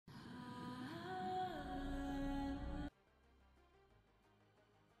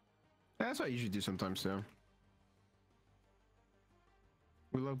That's what I usually do sometimes too.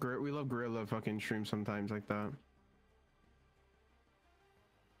 We love gorilla fucking stream sometimes like that.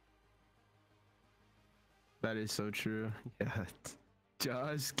 That is so true. Yeah,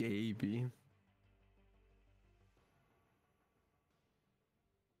 just Gaby.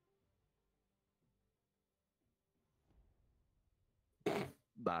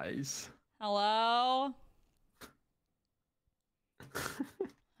 Nice. Hello.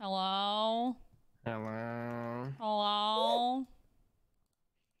 Hello. Hello. Hello.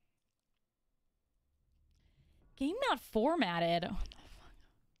 Game not formatted. What the fuck?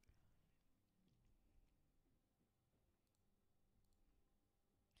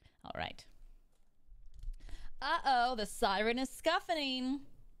 All right. Uh-oh, the siren is scuffing.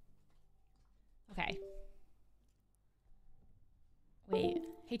 Okay. Wait.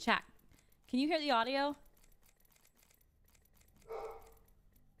 Hey, chat. Can you hear the audio?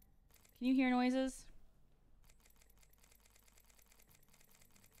 Can you hear noises?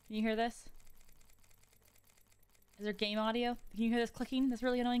 Can you hear this? Is there game audio? Can you hear this clicking? This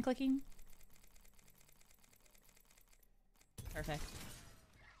really annoying clicking? Perfect.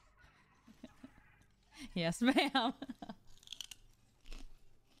 Yes, ma'am.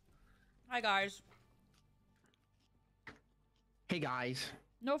 Hi, guys. Hey, guys.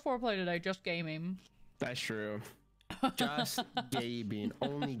 No foreplay today, just gaming. That's true. Just gaming.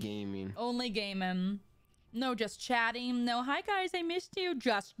 Only gaming. Only gaming. No, just chatting. No, hi, guys. I missed you.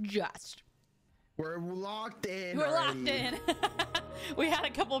 Just. We're locked in. We're locked in. We had a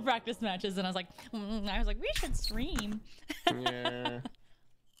couple of practice matches, and I was like, we should stream. Yeah.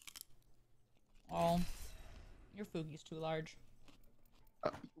 Oh, your Fugi's too large.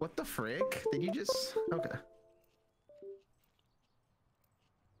 What the frick? Did you just? Okay.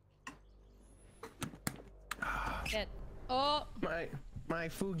 Get. Oh. My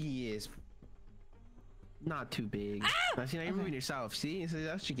Fugi is not too big. Ah! See, now you're moving yourself. See, so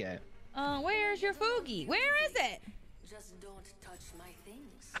that's what you get. Where's your Fugi? Where is it? Just don't touch my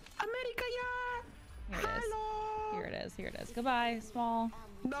things. America, yeah. Here it is. Hello. Here it is. Here it is. Goodbye, small.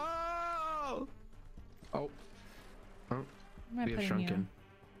 No. Oh. We have shrunken.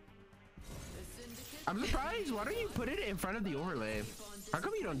 I'm surprised. Why don't you put it in front of the overlay? How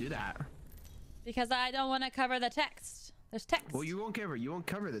come you don't do that? Because I don't want to cover the text. There's text. Well, you won't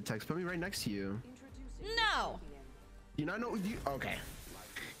cover the text. Put me right next to you. No. You not know you? Okay.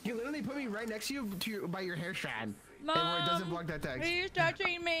 You literally put me right next to you by your hair strand. Mom, and where it doesn't block that text. He's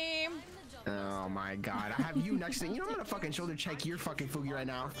touching me. Oh my god. I have you next to you know I'm gonna fucking shoulder check your fucking Fugi right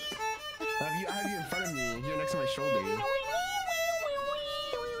now. I have you in front of me. You're next to my shoulder.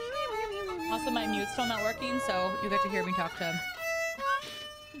 Also, my mute's still not working, so you get to hear me talk to him.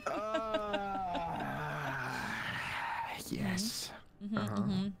 Yes.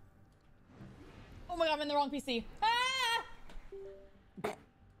 Oh my god, I'm in the wrong PC. Ah!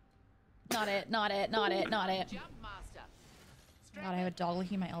 Not it. God, I have a dog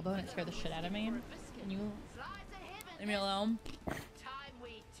licking my elbow and it scared the shit out of me. Can you leave me alone?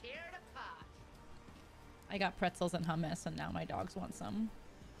 I got pretzels and hummus and now my dogs want some.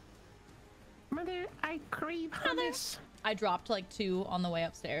 Mother, I crave hummus. I dropped like 2 on the way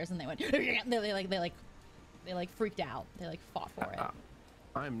upstairs and they went they like freaked out. They like fought for it.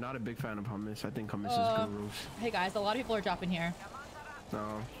 I'm not a big fan of hummus. I think hummus is gross. Hey guys, a lot of people are dropping here.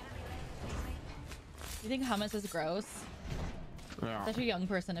 No. You think hummus is gross? Yeah. Such a young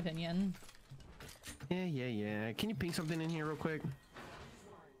person opinion. Yeah. Can you ping something in here real quick?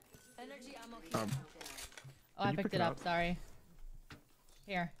 Oh, I picked it up. Sorry.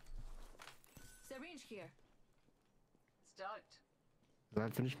 Here. Syringe here. Start. Did I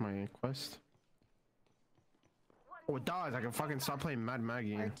finish my quest? Oh, it does. I can fucking stop playing Mad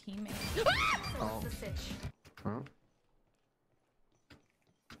Maggie. Our teammate. Oh. Huh?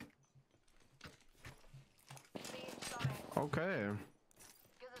 Okay.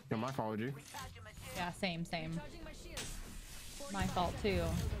 Yeah, my apology. Yeah, same. My fault too.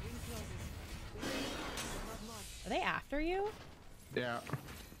 Are they after you? Yeah.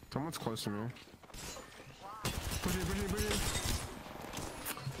 Someone's close to me. Push it.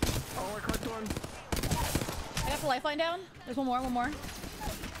 Oh, I cracked one. I got the lifeline down. There's one more.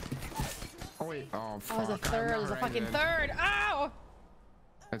 Oh wait. Oh fuck. Oh, there's a third. There's a fucking third. Ow!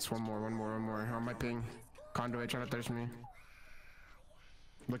 That's one more. On my ping. Conduit trying to thirst me.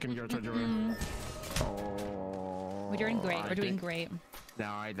 Looking your Jordan. Oh. We're doing great. We're doing great. No,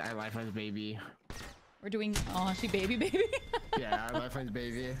 I lifelines baby. We're doing. Oh, she baby. Yeah, I lifelines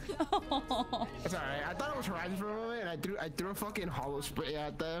baby. Oh. It's alright. I thought it was Horizon for a moment, and I threw a fucking hollow spray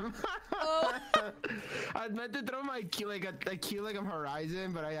at them. Oh. I meant to throw my key like a key like I'm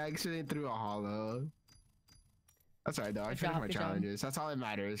Horizon, but I accidentally threw a hollow. That's alright though. I finished my challenges. That's all that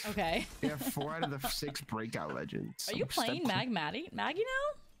matters. Okay. We have 4 out of the 6 breakout legends. Are you playing Maggie now?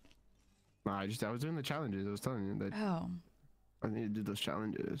 Nah, I was doing the challenges. I was telling you that. Oh. I need to do those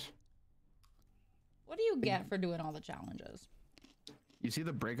challenges. What do you get for doing all the challenges? You see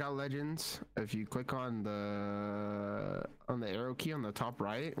the breakout legends? If you click on the arrow key on the top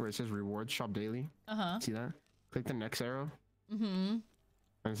right where it says rewards shop daily. See that? Click the next arrow. And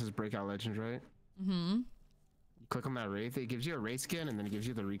it says breakout legends, right? You click on that wraith. It gives you a wraith skin, and then it gives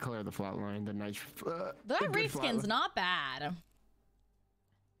you the recolor of the flatline. The nice. That wraith skin's not bad.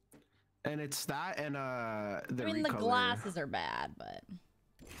 And it's that and I mean, the glasses are bad, but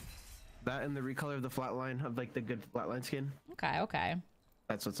that and the recolor of the flatline of like the good flatline skin. Okay.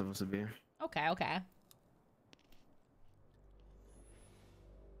 That's what's supposed to be. Okay. I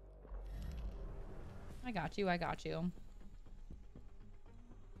got you.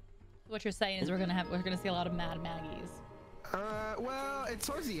 What you're saying is we're gonna see a lot of Mad Maggies. Well, it's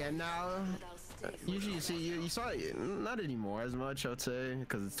towards the end now. Usually you saw it, not anymore as much, I would say,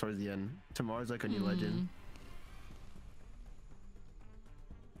 because it's towards the end. Tomorrow's like a new legend.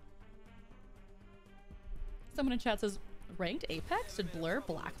 Someone in chat says, ranked Apex? Did Blur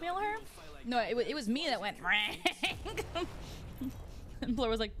blackmail her? No, it was me that went rank. And Blur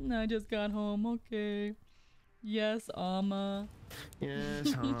was like, no, I just got home. Okay. Yes, Ama.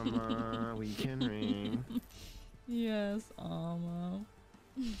 Yes, Ama. We can ring. Yes, Ama.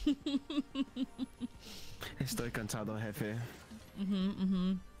 Estoy cansado, jefe.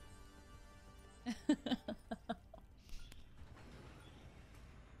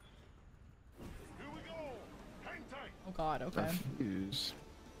 Oh god, okay. Refuse.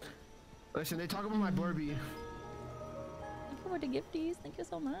 Listen, they talk about my Barbie. Thank you for the gifties. Thank you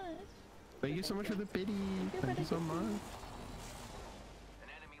so much. Thank you so much for the pity. Thank you so much.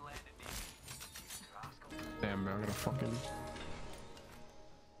 Damn, bro, I'm gonna fucking...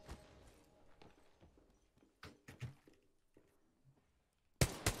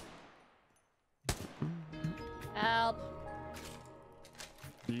 Help.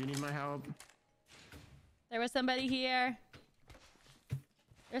 Do you need my help? There was somebody here.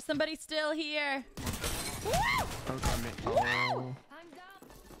 There's somebody still here. Woo! I'm coming. Oh.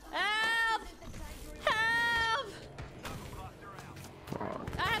 Help! Help! Fuck.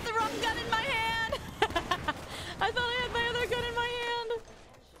 I had the wrong gun in my hand. I thought I had my other gun in my hand.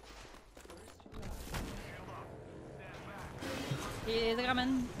 He's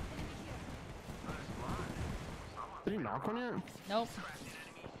coming. Did he knock on it? Nope.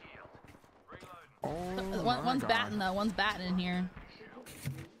 Oh, One's batting though. One's batting in here.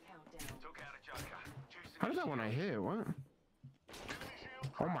 How did that one I hit? What?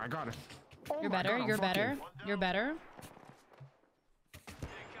 Oh my god. Oh You're my better. God, You're better. You're better.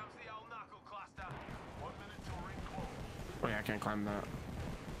 Oh yeah, I can't climb that.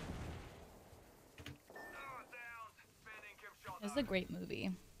 This is a great movie.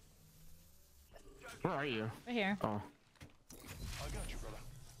 Where are you? Right here. Oh.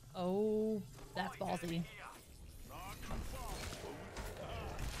 Oh, that's ballsy.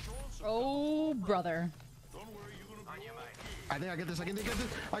 Oh, brother. I think I get this. I got this.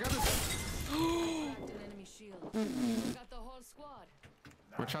 Enemy shield. Got the whole squad.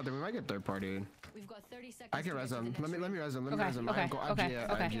 Watch out, we might get third party. We've got 30 seconds. I can res them. Let me res them. Okay. Open up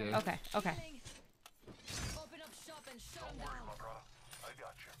shop and shut them down.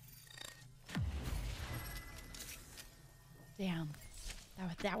 Damn.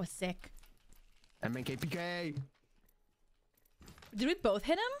 That was sick. MNKPK. Did we both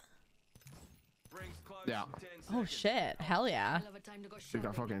hit him? Yeah. Oh shit. Hell yeah. Hell of a time to go We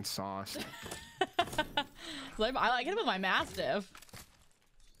got shopping. fucking sauced. I like him with my Mastiff.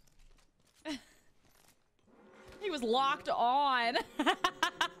 He was locked on.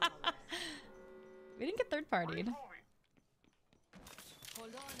 We didn't get third partied. Hold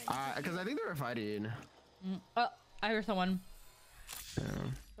on. Because I think they were fighting. Oh, I hear someone. Yeah.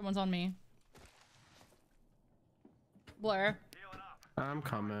 Someone's on me. Blur. I'm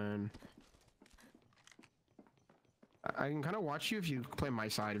coming. I can kind of watch you if you play my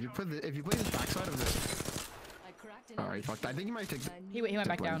side. If you play this backside of this. I cracked an Alright, fuck that. I think you might take. He went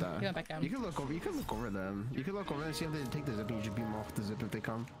back down. He went back down. You can look over. You can look over them. You can look over and see if they take the zip, and you just beat them off the zip if they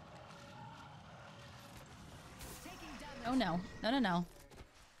come. Oh no. No.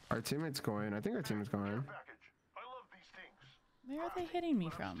 Our teammate's going. I think our teammate's going. Where are they hitting me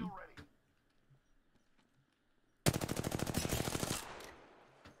from?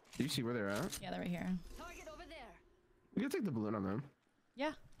 Do you see where they're at? Yeah, they're right here. target over there. You can take the balloon on them.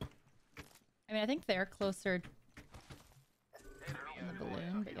 Yeah. I mean, I think they're closer in the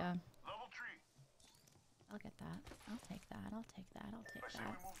balloon, but yeah. I'll get that. I'll take that. I'll take that. I'll take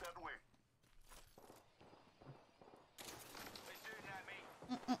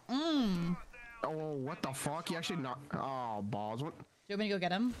that. Oh, what the fuck? He actually not. Oh, balls. What? Do you want me to go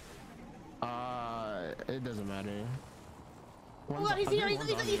get him? It doesn't matter. Oh god, he's here! He's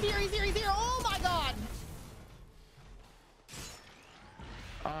here! He's here! He's here! Oh my god!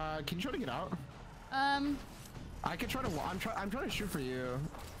 Can you try to get out? I can try to. I'm trying to shoot for you.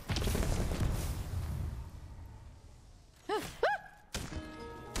 I'm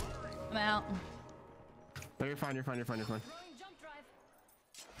out. No, you're fine. You're fine. You're fine. You're fine. Throwing jump drive.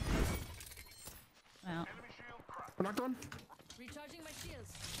 I'm out. I'm knocked one. Recharging my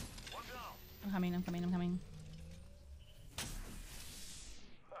shields. I'm coming. I'm coming. I'm coming.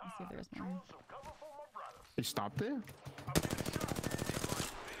 Let's see if there's more. He stopped it.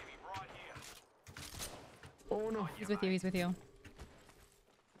 Oh no. He's with you. He's with you.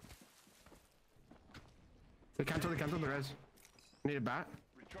 They cancel the res. Need a bat.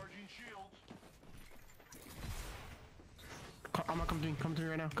 Recharging shields. I'm not coming to me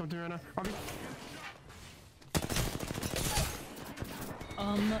right now. Come to me right now.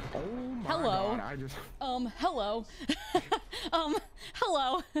 Oh my Hello. God, I just. Hello.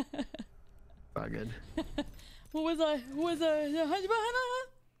 Hello. Not good. What was I?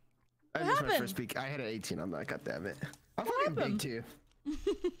 I missed my happened? first peek. I had an 18 on that. God damn it. I'm fucking big too.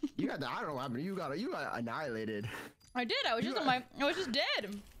 You got the. I don't know what happened. You got annihilated. I did. I was just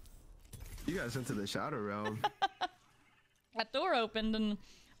dead. You got sent to the shadow realm. That door opened and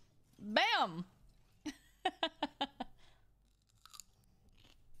bam.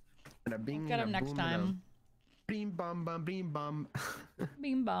 And a bing. Get him next time. Beam bum bum beam bum.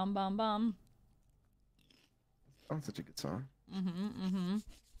 Beam bum bum bum. Oh, such a good song.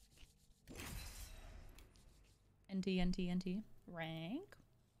 NT. Rank.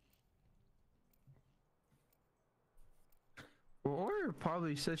 Or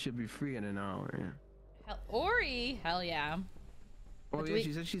probably said she'll be free in an hour. Hell, Ori. Hell yeah. Oh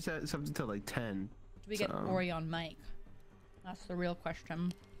yeah, she said something till like 10. Do we get Ori on mic? That's the real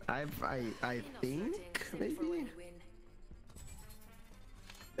question. I think maybe.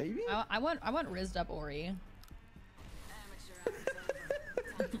 Maybe. I want rizzed up Ori.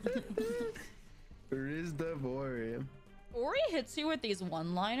 Rizzed up Ori. Ori hits you with these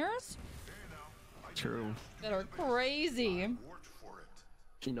one-liners True. that are crazy. Worked for it.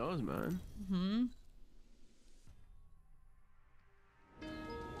 She knows, man.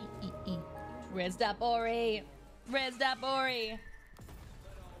 Rizzed up Ori. Rizzed up Ori.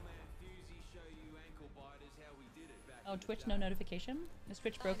 Oh, Twitch no notification? Is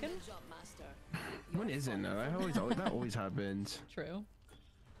Twitch broken? Jump master. When isn't though? That always happens. True.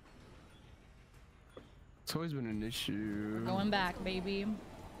 It's always been an issue. Going back, baby.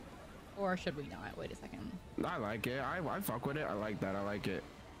 Or should we not? Wait a second. I like it. I fuck with it. I like that. I like it.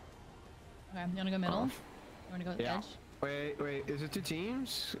 Okay, you wanna go middle? You wanna go Yeah. edge? Wait. Is it 2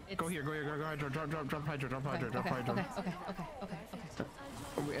 teams? Go here. Go hydro. Drop hydro. Drop hydro. Drop hydro. Okay.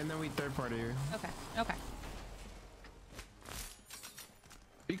 And then we third party. Okay.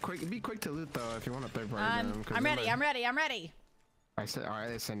 Be quick to loot though if you want a third party. I'm ready. I said, all right,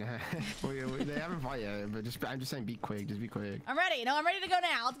 listen. They haven't fought yet, but I'm just saying, be quick. Just be quick. I'm ready. No, I'm ready to go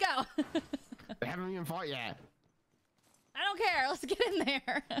now. Let's go. They haven't even fought yet. I don't care. Let's get in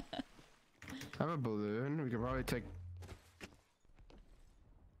there. I have a balloon. We could probably take.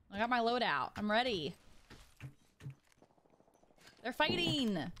 I got my loadout. I'm ready. They're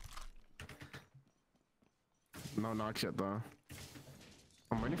fighting. No knocks yet though.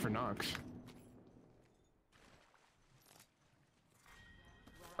 I'm ready for knocks.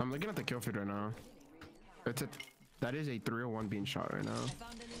 I'm looking at the kill feed right now. That is a 301 being shot right now. I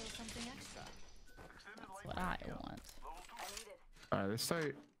found a little something extra. That's what I want. Alright, let's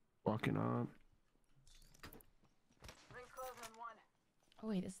start walking up. Oh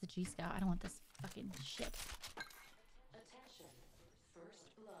wait, this is the G Scout. I don't want this fucking shit. Attention.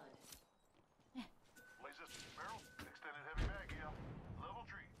 First blood. Laser barrel. Extended heavy mag here. Level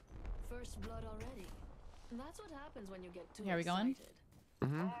 3. First blood already. That's what happens when you get too Here, are we going? excited.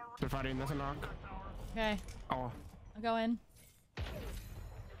 They're fighting. That's a knock. Okay, Oh. I'm going.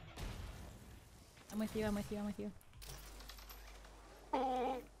 I'm with you.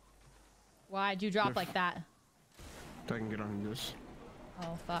 Why'd you drop like that? So I can get on this.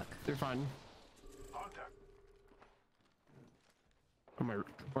 Oh fuck. They're fine. Contact.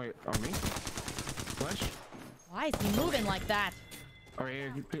 Wait, on me? Flash? Why is he moving like that?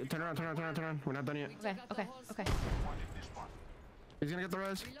 Alright, turn around. We're not done yet. Okay. He's gonna get the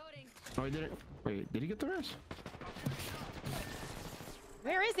res. Reloading. Oh, he didn't. Wait, did he get the res?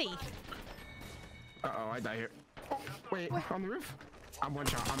 Where is he? Uh-oh, I die here. Oh, wait, on the roof? I'm one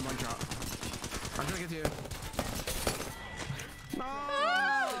shot. I'm one shot. I'm gonna get to you. No!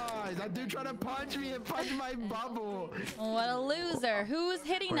 That dude tried to punch me and punch my bubble. What a loser. Who's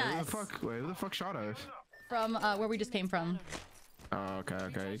hitting us? Who the fuck shot us? From where we just came from. Oh, okay,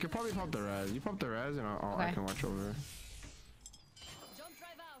 okay. You could probably pop the res. You pop the res and Okay. I can watch over. Jump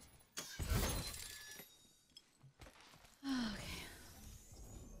drive out. Okay.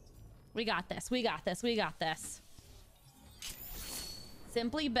 We got this. We got this. We got this.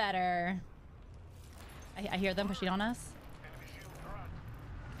 Simply better. I hear them pushing on us.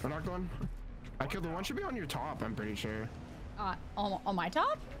 I knocked one. I killed the one. Should be on your top, I'm pretty sure. On my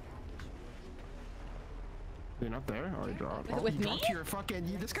top? You're not there? Oh, he dropped. Is it Oh, with he me? dropped to your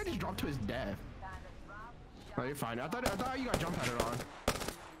fucking... This guy just dropped to his death. Oh, you're fine. I thought you got jump padded on.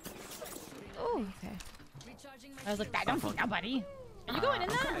 Oh, okay. Recharging my I was like, I don't see nobody. Are you going in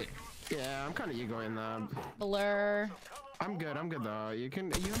there? Yeah, I'm kind of egoing them. Blur. I'm good though. You have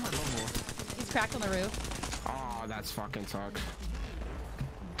my bubble. He's cracked on the roof. Oh, that's fucking sucks.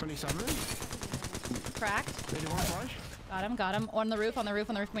 27? Cracked. Maybe one flush? Got him. On the roof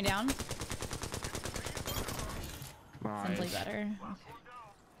coming down. Nice. Simply better.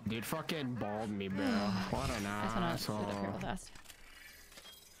 Dude fucking balled me, bro. What an asshole. Real fast.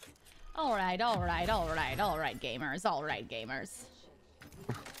 All right, gamers.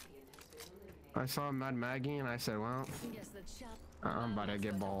 I saw Mad Maggie and I said, well, Guess the chap I'm about to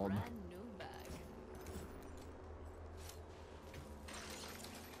get bald. brand new bag.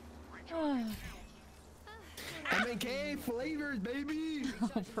 MK flavors, baby! Oh,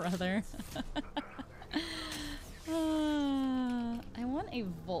 brother. I want a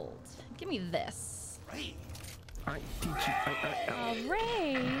Volt. Give me this. I teach you. A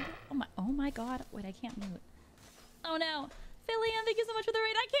raid. Oh my god. Wait, I can't mute. Oh no. Phillian, thank you so much for the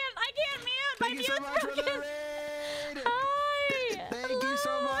raid. I can't mute. Thank you so mute's much for the broken. raid! Hi. Thank you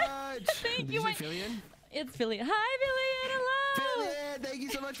so much! Thank Did you. say Phillian? It's Phillian. Hi, Phillian. Hello. Phillian, thank you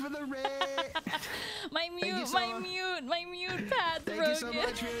so much for the raid! My mute pad's Thank broken. you so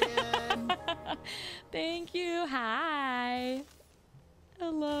much, Phillian! Thank you. Hi.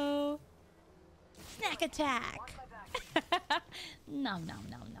 Hello. Snack attack. Nom.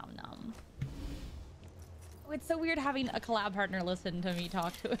 Oh, it's so weird having a collab partner listen to me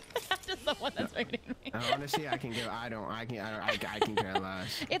talk to just someone that's rating me. Honestly, I can care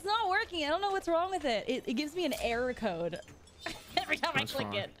less. It's not working. I don't know what's wrong with it. It gives me an error code every time That's I click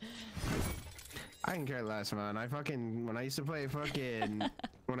fine. it. I can care less, man. When I used to play when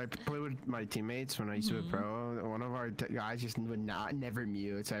I played with my teammates, when I used to be pro, one of our guys just would never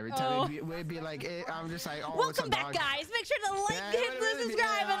mute. So every time we'd be like, I'm just like, oh, what's Welcome up, back, dog? guys. Make sure to like, Yeah, hit the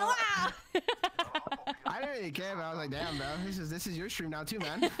subscribe, and wow. I didn't really care, but I was like, damn, bro, this is your stream now too,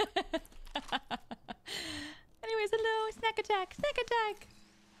 man. Anyways, hello, snack attack.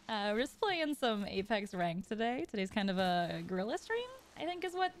 We're just playing some Apex ranked today. Today's kind of a guerrilla stream, I think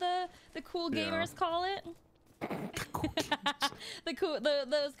is what the cool gamers call it.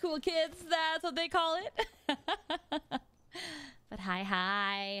 Those cool kids, that's what they call it. But hi.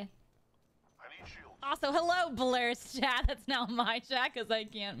 I need shield. Also, hello, Blur's chat. That's now my chat because I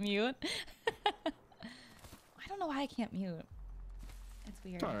can't mute. I don't know why I can't mute. It's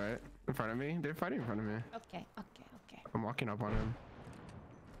weird. It's all right. In front of me, they're fighting in front of me. Okay. I'm walking up on him.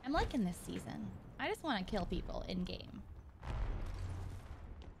 I'm liking this season. I just want to kill people in game.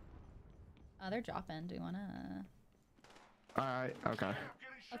 Oh, they're dropping. Do we want to? Alright, okay.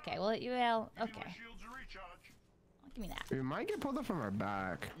 Okay, well, you will. Okay. My shields are recharge. Give me that. We might get pulled up from our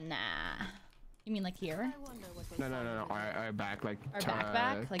back. Nah. You mean like here? I wonder what they No. Our back, like Our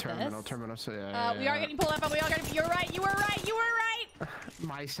back? Like terminal, this? terminal. So yeah, We are getting pulled up, and we are getting. You're right. You were right.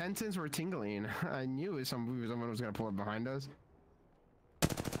 My senses were tingling. I knew someone was gonna pull up behind us.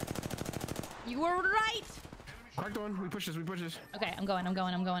 You were right. Cracked one. We push this. Okay, I'm going. Oh,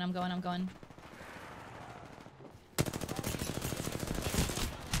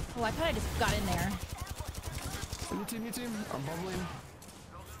 I thought I just got in there. New team. I'm bubbling.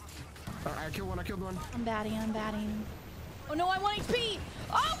 I killed one. I'm batting. Oh no, I want HP.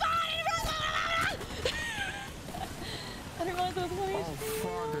 Oh god! I didn't realize I was 1 Oh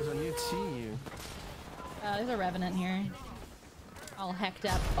fuck, there's a new team. There's a Revenant here. All hecked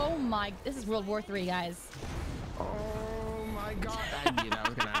up. Oh my, this is World War III, guys. Oh my god. I knew that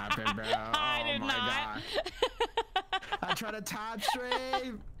was gonna happen, bro. I did not. God. I tried to top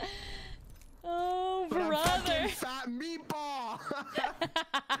strafe. Oh, But brother. I'm fucking fat meatball.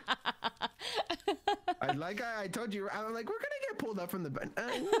 I Like I told you, I'm like, we're gonna get pulled up from the bed.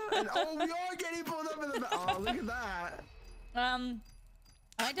 And oh, we are getting pulled up in the bed. Oh, look at that.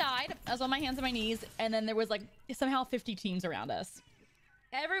 I died. I was on my hands and my knees, and then there was like somehow 50 teams around us.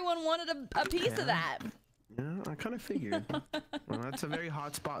 Everyone wanted a piece of that. Yeah, I kind of figured. Well, that's a very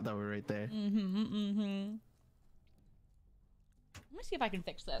hot spot though, right there. Let me see if I can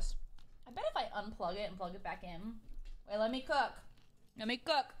fix this. I bet if I unplug it and plug it back in. Wait, let me cook. Let me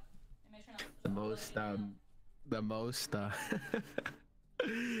cook. The most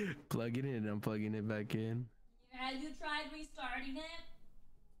plugging it and unplugging it back in. Have you tried restarting it?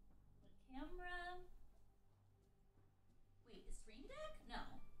 The camera. Wait, the Stream Deck? No.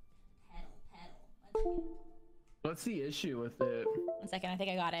 Pedal. What's the issue with it? 1 second, I think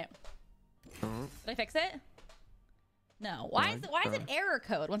I got it. Did I fix it? No. Why is it error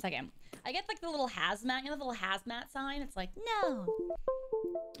code? 1 second. I get like the little hazmat, you know the little hazmat sign? It's like, no.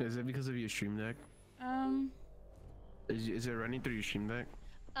 Is it because of your Stream Deck? Is it running through your Stream Deck?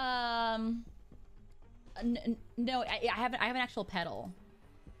 No, I have an actual pedal.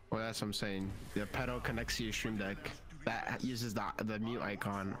 Well, that's what I'm saying. The pedal connects to your Stream Deck. That uses the mute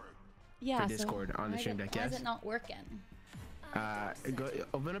icon for Discord on the Stream Deck. Why Yes. is it not working? Go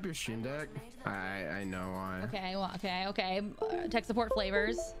open up your Stream Deck. I know why. Okay, well, okay. Tech support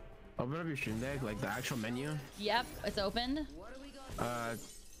flavors. Open up your Stream Deck, like the actual menu. Yep, it's opened.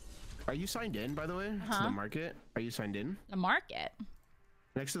 Are you signed in, by the way, to the market? Are you signed in? The market?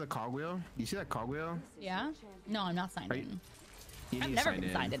 Next to the cogwheel. You see that cogwheel? Yeah. No, I'm not signed in. I've never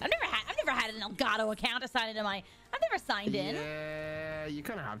been signed in. I've never had an Elgato account to sign into my. I've never signed in. Yeah, you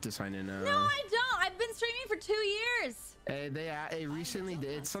kind of have to sign in now. No, I don't. I've been streaming for 2 years. They recently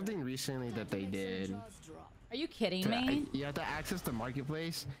did. It's something recently that they did. Are you kidding me? You have to access the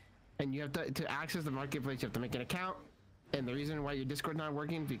marketplace, and you have to access the marketplace. You have to make an account. And the reason why your Discord's not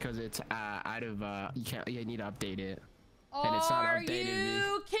working because it's out of you need to update it. And it's not updated. Are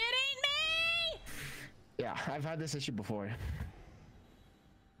you kidding me? Yeah, I've had this issue before.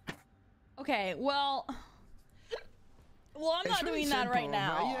 Okay, well, I'm not doing that right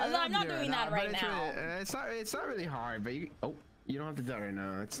now. I'm not doing that right now. It's not really hard, but you don't have to do it right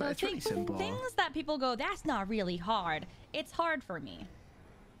now. It's pretty simple. Things that people go, that's not really hard. It's hard for me.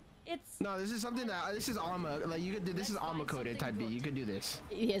 No, this is something that this is Alma. Like you could do. This is Alma coded type B. You could do this.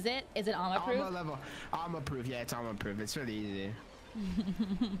 Is it? Is it Alma proof? Alma level. Alma proof. Yeah, it's Alma proof. It's really easy.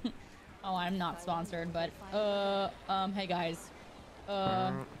 Oh, I'm not sponsored, but hey guys.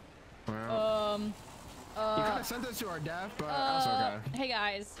 You kind of sent us to our death, but that's okay. Hey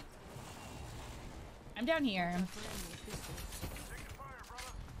guys. I'm down here.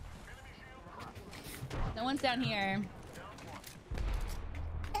 No one's down here.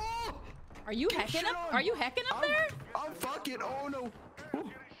 Are you hecking up? Are you hecking up there? I'm fucking. Oh no.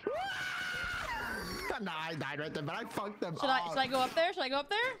 Nah, I died right there, but I fucked them Should I go up there? Should I go up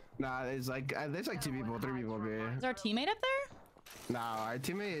there? Nah, there's like 2 people, 3 people over here. Is our teammate up there? No, our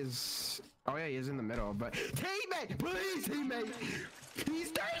teammate is. Oh yeah, he is in the middle. But teammate, please, teammate. He's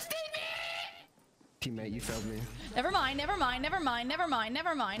thirsty, man. Teammate, you failed me. Never mind. Never mind. Never mind. Never mind.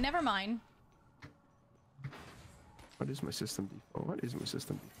 Never mind. Never mind. What is my system default? What is my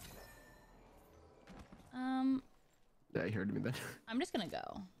system default? Yeah, you heard me then. I'm just gonna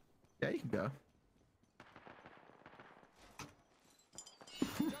go. Yeah, you can go.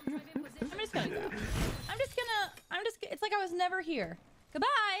 I'm just gonna go. It's like I was never here.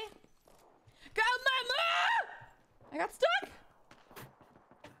 Goodbye. Go, mama! I got stuck.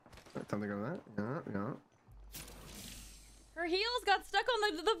 Time to go with that. Yeah. Her heels got stuck on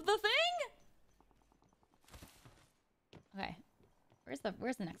the thing. Okay.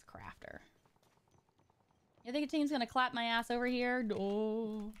 Where's the next crafter? You think a team's gonna clap my ass over here?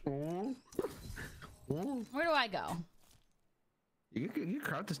 No. Where do I go? You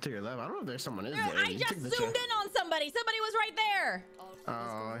crouch this to your left. I don't know if there's someone in there. I just zoomed in on somebody. Somebody was right there.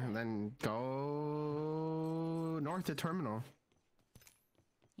 Oh, and then go north to terminal.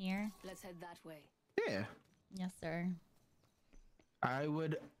 Here. Let's head that way. Yeah. Yes, sir. I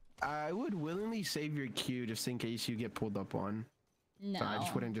would willingly save your queue just in case you get pulled up on. No. So I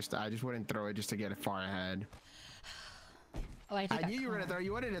just wouldn't throw it just to get it far ahead. Oh, I knew you were gonna throw.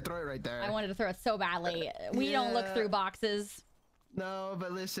 You wanted to throw it right there. I wanted to throw it so badly. We don't look through boxes. No,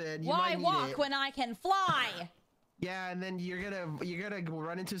 but listen. Why walk when I can fly? Yeah, and then you're gonna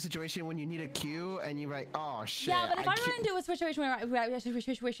run into a situation when you need a queue, and you're like, oh shit. Yeah, but if I run into a situation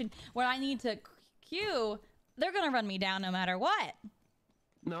where I need to queue, they're gonna run me down no matter what.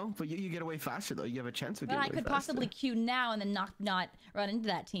 No, but you get away faster though. You have a chance to get away faster. But I could possibly queue now and then not run into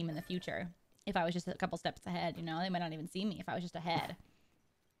that team in the future. If I was just a couple steps ahead, you know, they might not even see me if I was just ahead.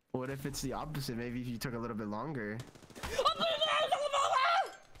 What if it's the opposite? Maybe if you took a little bit longer.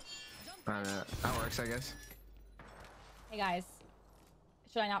 I don't know. That works, I guess. Hey guys,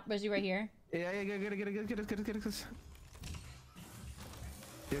 should I not busy right here? Yeah, get it.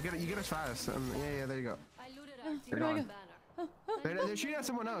 You get us fast. Yeah, there you go. I looted You're our gone. banner. They're shooting at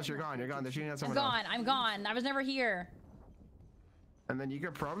someone else. You're gone. They're shooting at someone else. I'm gone. I was never here. And then you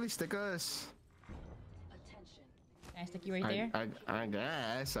could probably stick us. Attention. Can I stick you right there? I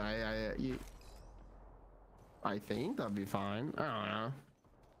guess. I think that'll be fine. I don't know.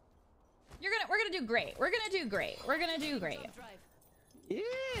 We're gonna do great. We're gonna do great. Drive.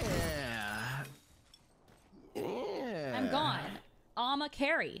 Yeah. I'm gone. I'm a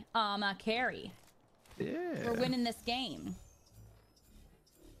carry. Yeah. We're winning this game.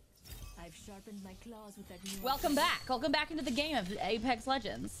 I've sharpened my claws with that new. Welcome back. Welcome back into the game of Apex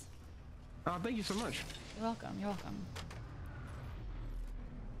Legends. Oh, thank you so much. You're welcome. You're welcome.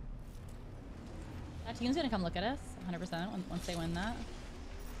 That team's gonna come look at us 100% once they win that.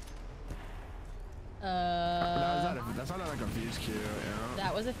 That's not like a fuse queue, yeah.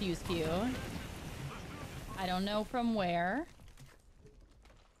 That was a fuse queue. I don't know from where.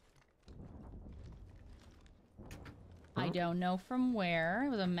 I don't know from where. It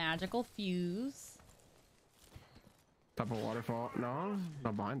was a magical fuse. Top of waterfall. No,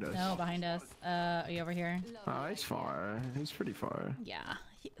 not behind us. No, behind us. Are you over here? Oh, he's far. He's pretty far. Yeah.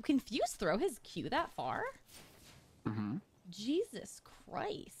 Can Fuse throw his Q that far? Mm-hmm. Jesus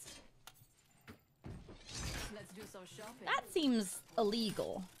Christ. Let's do some shopping. That seems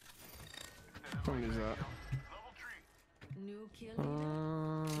illegal. What is that? New kill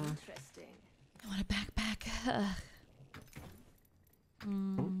leader. Interesting. I want a backpack.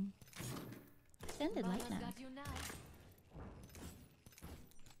 Extended light Maya's now. got you now.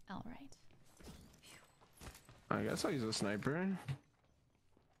 All right. I guess I'll use a sniper.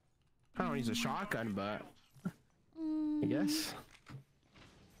 I don't use a shotgun, but I guess.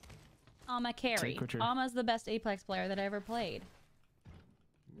 Alma carry. Take what you're- Alma's the best Apex player that I ever played.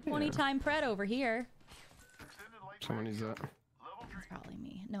 20-time pred over here. Someone needs that. It's probably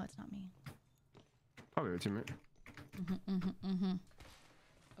me. No, it's not me. Probably a teammate.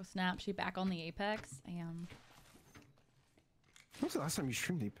 Oh snap! She back on the Apex. I am. When was the last time you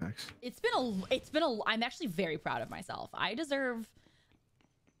streamed Apex? It's been a. I'm actually very proud of myself. I deserve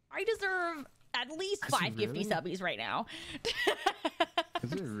at least 550 subbies right now.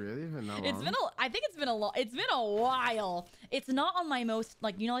 Is it really even that long? I think it's been a while. It's not on my most,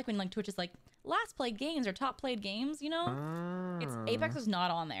 like, you know, like when like Twitch is like last played games or top played games, you know? It's Apex was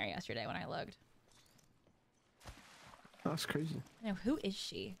not on there yesterday when I looked. That's crazy. Now, who is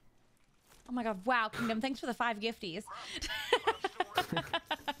she? Oh my god, wow, Kingdom, thanks for the 5 gifties.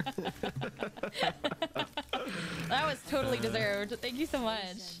 That was totally deserved. Thank you so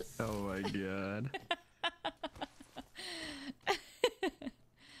much. Oh my god.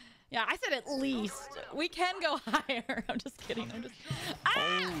 Yeah, I said at least. We can go higher. I'm just kidding. Ah!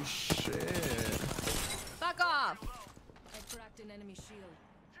 Oh shit. Fuck off. I cracked an enemy shield.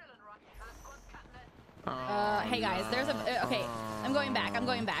 Hey guys, there's a okay. I'm going back.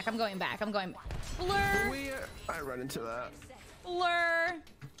 Blur. I run into that. Blur.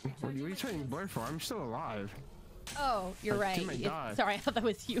 What are you saying blur for? I'm still alive. Oh, you're My right. teammate died. Sorry, I thought that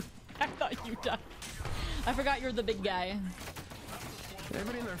was you. I thought you died. I forgot you're the big guy.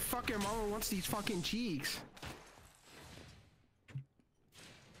 Everybody in their fucking mama wants these fucking cheeks.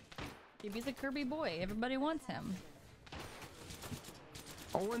 He's a Kirby boy. Everybody wants him.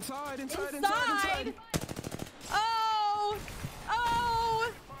 Oh, inside. Oh!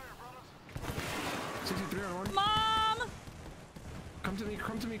 63 on one. Mom! Come to me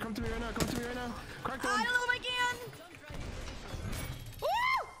right now. Crack them. I don't know if I can. Woo!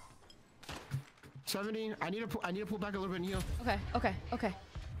 70. I need to pull back a little bit and heal. Okay.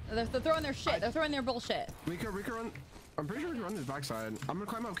 They're throwing their shit. They're throwing their bullshit. We could run. I'm pretty sure we can run this backside. I'm gonna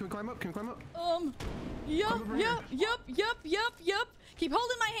climb up. Can we climb up? Yup. Keep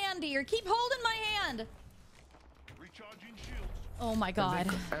holding my hand, dear. Keep holding my hand. Recharging shields. Oh my god.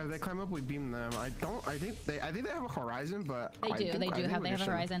 If they climb up, we beam them. I think they have a horizon, but They have a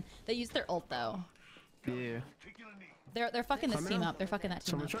horizon. They use their ult though. Yeah. They're fucking this team up. They're fucking that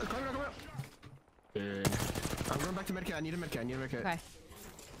team up. Climb up. Yeah. I'm going back to medkit. I need a medkit. Okay.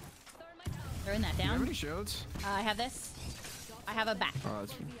 Throwing that Do you have down. any shields? I have this. I have a back. Oh,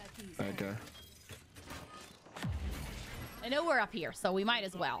 that's okay. I know we're up here, so we might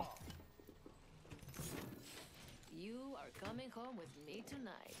as well. You are coming home with me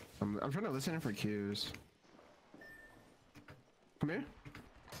tonight. I'm trying to listen in for cues. Come here.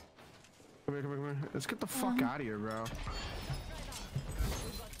 Come here. Let's get the fuck out of here, bro.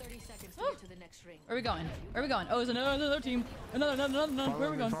 next ring. Where are we going? Where are we going? Oh, there's another team. Another. Where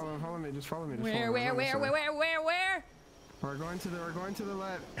are we going? Follow me. Just follow me. Where? We're going to the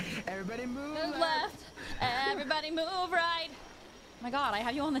left. Everybody move left. Everybody move right. Oh my God, I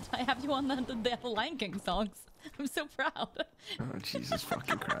have you on the Lion King songs. I'm so proud. Oh Jesus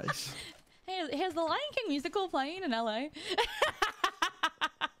fucking Christ. Hey, has the Lion King musical playing in LA?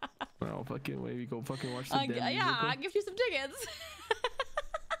 Well, fucking way we go fucking watch the damn yeah, musical. I'll give you some tickets.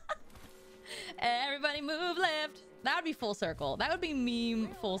 Everybody move left. That would be full circle. That would be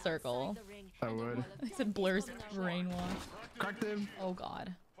meme full circle. I would. I said Blur's brainwash. Cracked him. Oh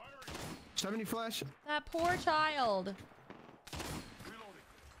God. 70 flash. That poor child.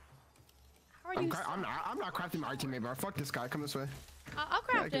 How are you? I'm not crafting my teammate, bro. Fuck this guy. Come this way. I'll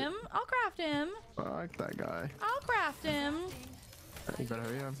craft him. I'll craft him. Fuck that guy. I'll craft him. You better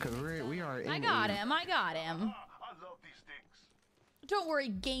hurry up, because we are in I got him. I love these things. Don't worry,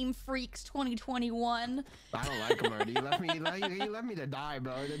 Game Freaks 2021. I don't like him already. He left me to die,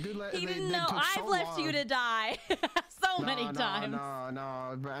 bro. The dude he didn't know I've left you to die so many times.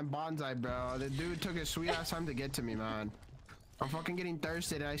 No. I'm bonsai, bro. The dude took his sweet ass time to get to me, man. I'm fucking getting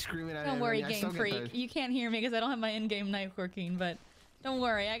thirsty and I screaming at him. Don't worry, Game Freak. You can't hear me because I don't have my in-game knife working, but don't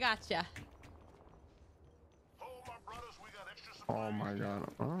worry, I gotcha. Oh my God.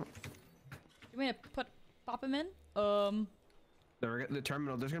 Oh. You want me to pop him in? The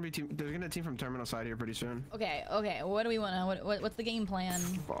terminal. There's gonna be a team from terminal side here pretty soon. Okay. What do we want to? What's the game plan?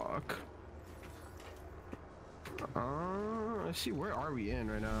 Fuck. Let's see. Where are we in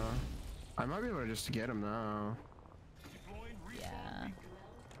right now? I might be able to just get him now. Yeah.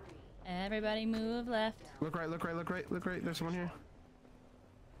 Everybody move left. Look right. There's someone here.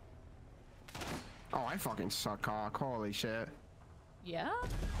 Oh, I fucking suck cock. Holy shit. Yeah?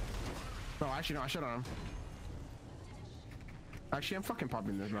 No, actually, no, I shot on him. Actually, I'm fucking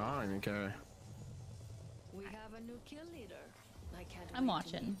popping this, man. I don't even care. We have a new kill leader. I can't I'm wait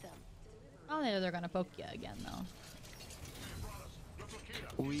to watching. meet them. Oh, they're gonna poke you again, though.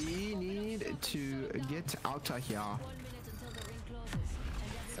 We need to get out of here. 1 minute until the ring closes.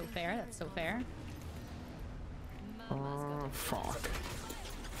 And So fair. That's so fair. Oh, fuck.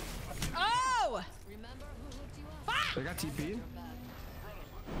 Oh! remember who hooked you up? Fuck! They got TP.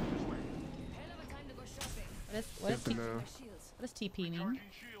 Hell of a time to go shopping. What does TP mean?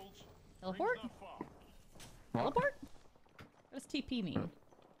 Teleport? Teleport? What does TP mean?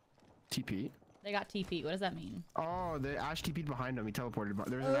 TP? They got TP. What does that mean? Oh, the Ash TP'd behind him. He teleported.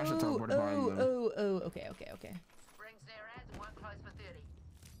 There's an Ash that teleported behind them. Okay. Rings near as and one close for 30.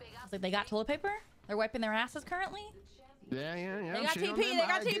 Big up. It's like they got toilet paper? They're wiping their asses currently? Yeah. They got TP. They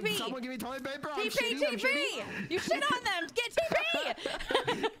got TP. Someone give me toilet paper. TP. You shit on them. Get TP.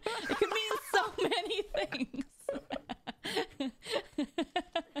 It could mean so many things.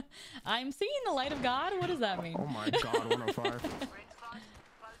 I'm seeing the light of God. What does that mean? Oh my God, 105.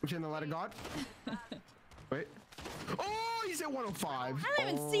 Which in the light of God? Wait. Oh, he's at 105. I don't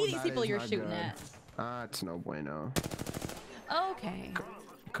even see these people you're shooting at. That's no bueno. Okay.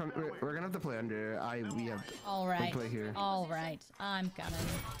 Come, we're gonna have to play under. We have. All right. Play here. All right. I'm coming.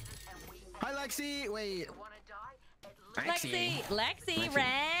 Hi, Lexi. Wait. Lexi,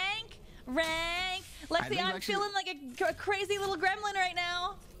 rank. Lexi, I'm feeling like a crazy little gremlin right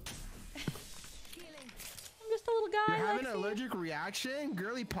now. I'm just a little guy. You're having Lexi. an allergic reaction,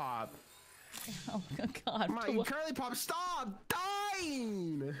 girly pop. Oh God. My girly pop, stop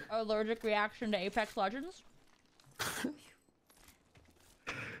dying. Allergic reaction to Apex Legends.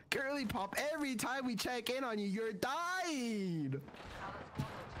 Girly pop, every time we check in on you, you're dying.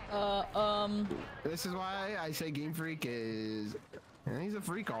 This is why I say Game Freak is. Yeah, he's a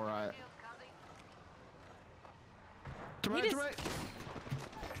freak, all right. To right.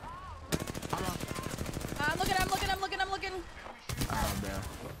 I'm looking. Oh man.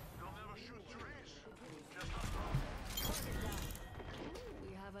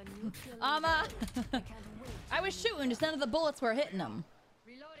 We have a new kill leader. I can't wait. I was shooting, just none of the bullets were hitting them.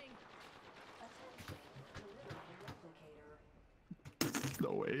 Reloading.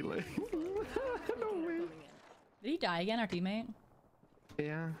 No way, like. No way. Did he die again, our teammate?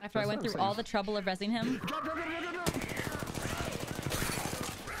 Yeah. After I went through all the trouble of rezzing him? Drop.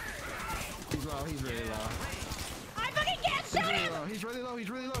 He's low, he's really low. I fucking can't shoot him! He's really low. It's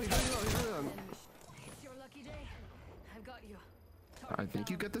your lucky day. I've got you. I think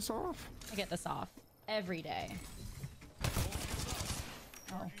you get this off. I get this off every day.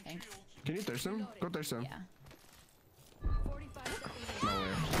 Oh, thanks. Can you thirst him? Go thirst him. Yeah. 45 seconds. No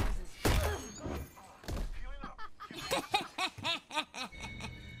way.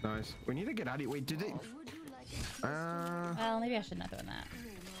 Nice. We need to get out of here. Wait, did they? Would you like it? Well, maybe I shouldn't have done that.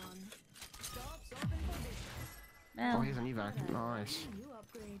 Well, Oh, he's an evac. Nice. New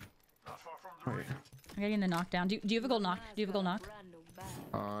upgrade. Not far from the ring. I'm getting the knockdown. Do you have a gold knock? Do you have a gold knock? Brand new bag.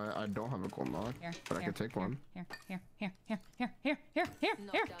 I don't have a gold knock, Here, but I here, could take here, one. Here, here, here, here, here, here, here, here.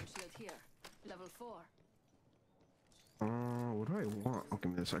 Knockdown shield here. Level 4. What do I want? Oh,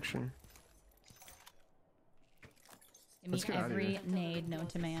 give me this actually. Give Let's me get outta every here. nade known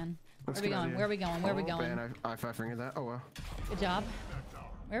to man. Let's Where are we get outta going? here. Where are we going? Where are we Oh, going? man, I five fingered that. Oh well. Good job.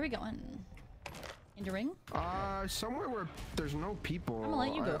 Where are we going? Into ring? Somewhere where there's no people. I'm gonna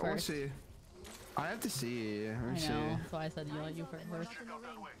let you go I wanna first. see. I have to see. Let me I see. know. That's why I said you let you first. Check out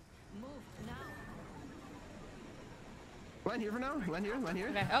that wing. Move now. Land here for now. Land here. Land here.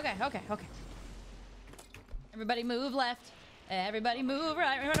 Okay. Everybody move left. Everybody move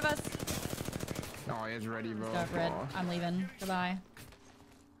right in front of us. Oh, he's ready, bro. Start red. Oh. I'm leaving. Goodbye.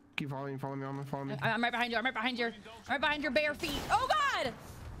 Keep following me. Follow me. Follow me. I'm right behind you. I'm right behind your bare feet. Oh God!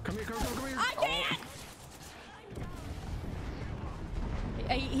 Come here. Come here. I can't!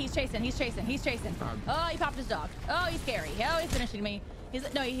 He's chasing. Oh, he popped his dog. Oh, he's scary. Oh, he's finishing me.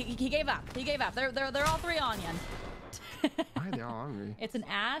 He gave up. They're all three on you. Why are they all on me? It's an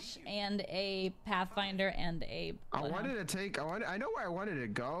Ash and a Pathfinder and a. I wanted to take. I know where I wanted to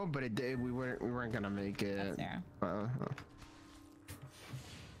go, but it did. We weren't gonna make it. That's there.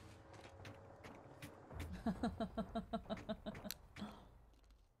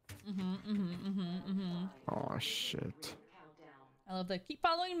 Oh shit. I love the keep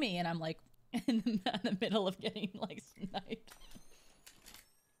following me, and I'm like in the middle of getting like sniped.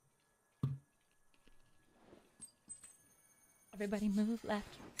 Everybody move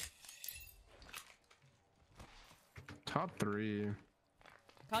left. Top 3.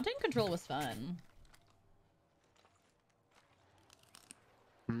 Content control was fun.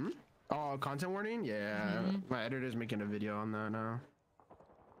 Oh, content warning? Yeah. My editor's making a video on that now.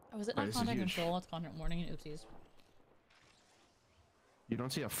 Oh, is it Wait, not this is content huge. control? It's content warning. Oopsies. You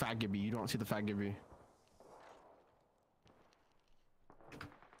don't see a fat Gibby. You don't see the fat Gibby.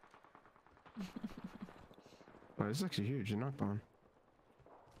 Oh, this is actually huge. You're knocked on.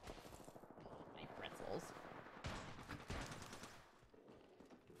 My pretzels.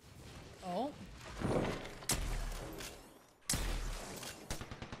 Oh.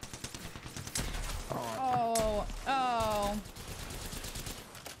 Oh.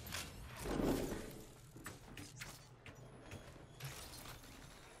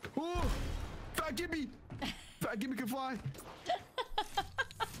 Oh! Fat Gibby! Fat Gibby can fly!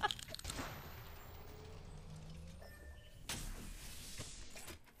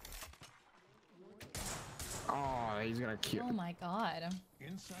 Oh, he's gonna kill. Oh my God.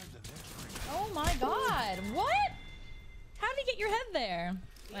 Inside the next ring. Oh my God. What? How did he get your head there?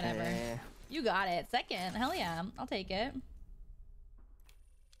 Whatever. Eh. You got it. Second. Hell yeah. I'll take it.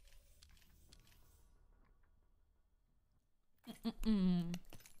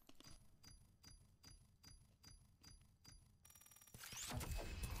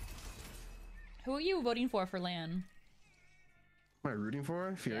 Who are you voting for LAN? What am I rooting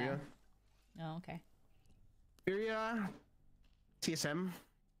for? Furia? Oh, okay. Furia? TSM?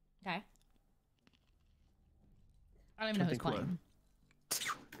 Okay. I don't even know who's think what? playing.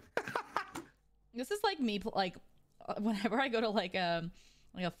 This is like me, whenever I go to like a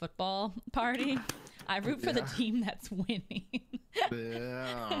football party, I root for the team that's winning.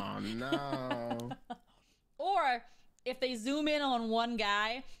 Oh, no. Or if they zoom in on one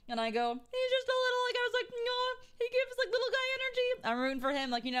guy and I go, he's just a little, like, I was like, no, he gives like little guy energy. I'm rooting for him,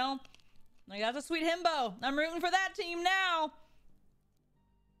 like, you know, like that's a sweet himbo. I'm rooting for that team now.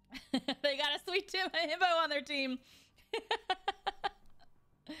 They got a sweet himbo on their team.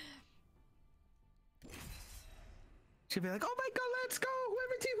 She'll be like, oh my god, let's go!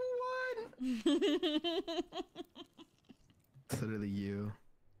 Whoever team who won! It's literally you.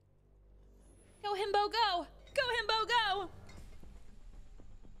 Go himbo, go! Go himbo, go!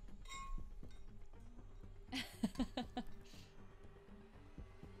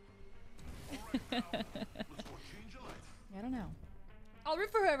 I don't know. I'll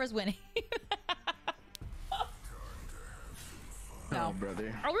root for whoever's winning. No. Oh,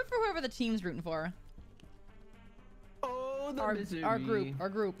 brother. I'll root for whoever the team's rooting for. Oh, the misery. Our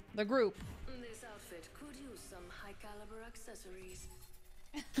group. The group. This outfit could use some high caliber accessories.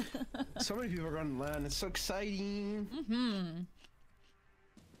 So many people are going to land. It's so exciting.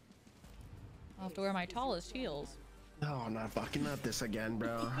 I'll have to wear my tallest heels. No, not this again,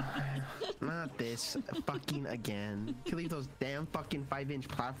 bro. Not this fucking again. You leave those damn fucking 5-inch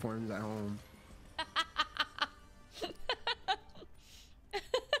platforms at home.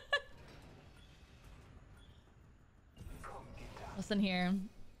 Listen here.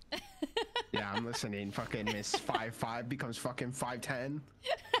 Yeah, I'm listening. Fucking Miss 5'5" becomes fucking 5'10".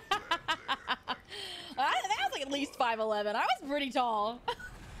 That was like at least 5'11". I was pretty tall.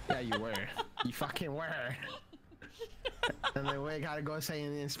 Yeah, you were. You fucking were. And then we gotta go say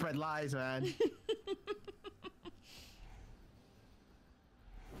and spread lies, man.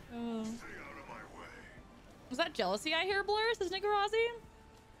 Oh. Was that jealousy I hear, Blur? Says Nickarazi?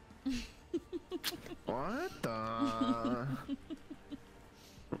 What the?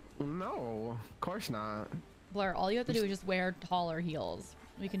 No, of course not. Blur, all you have to do is just wear taller heels.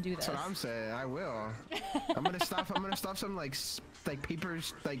 We can do this. That's what I'm saying. I will. I'm gonna stuff some like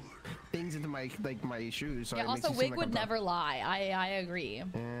papers, like things into my my shoes. So yeah. Also, wig would never lie. I agree.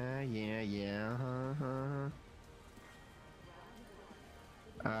 Yeah.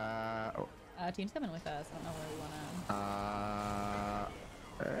 Team's coming with us. I don't know where we wanna.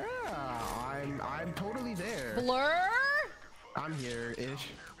 Yeah, I'm totally there. Blur. I'm here-ish.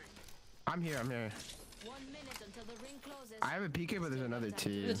 I'm here. 1 minute until the ring closes. I have a PK, but there's another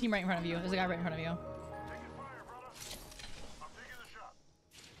team. There's a team right in front of you. There's a guy right in front of you. Taking fire, brother. I'm taking the shot.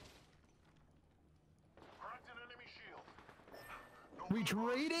 Cracked an enemy shield. We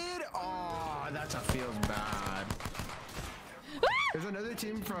traded? Oh, that's a feels bad. There's another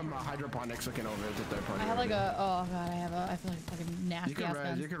team from Hydroponics looking over at the third party. I have like a, oh god, I feel like fucking nasty. You can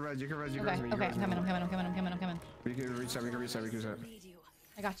res, you can res. Okay, I'm coming. We can reset.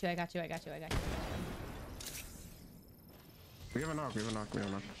 I got you. We have a knock.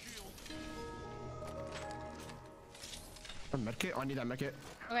 A medkit? I need that medkit.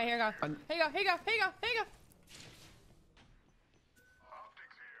 Okay, here you go. Here you go.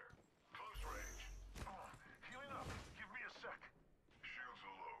 Optics here. Close range. Healing up. Give me a sec. Shields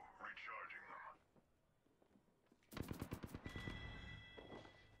are low. Recharging them.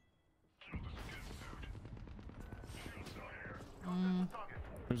 Kill the skin suit. Shields not here. Contact the target.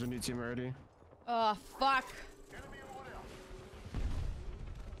 There's a new team already. Oh fuck. Enemy over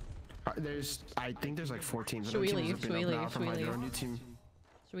there. I think there's like 4 teams. Should we leave? New team.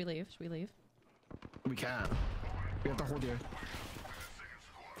 Should we leave? We can't. We have to hold here.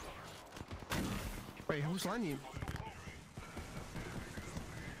 Wait, who's lining?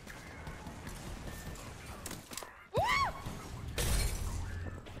 I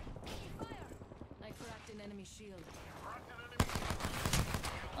cracked an enemy shield.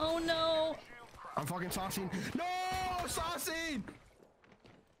 Oh no. I'm fucking saucing. No, saucing!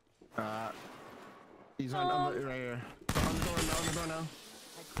 He's on the right here. On the door now.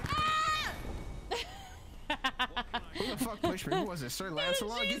 Who the fuck pushed me? Who was it? Sir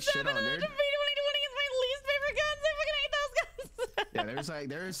Lancelot? Get shit on, nerd. Yeah,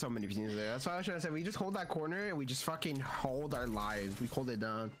 there's so many teams there. That's why I was trying to say. We just hold that corner and we just fucking hold our lives. We hold it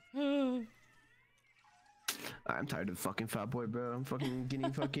down. I'm tired of fucking fat boy, bro. I'm fucking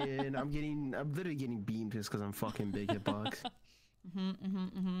getting fucking. I'm literally getting beamed just because I'm fucking big hitbox.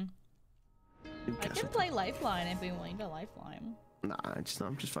 I can play Lifeline if we want to Lifeline. Nah, I'm just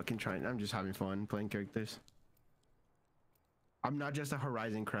fucking trying. I'm just having fun playing characters. I'm not just a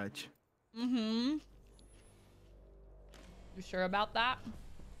Horizon crutch. You sure about that?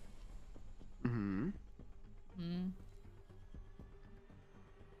 Did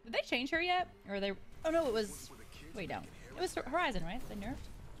they change her yet? Or are they? Oh no, it was. Wait, no. It was Horizon, right? They nerfed.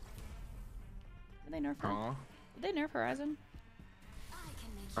 Did they nerf her? Did they nerf Horizon?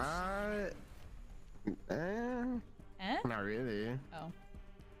 Not really. Oh.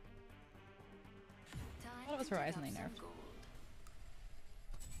 I thought it was Horizon they nerfed.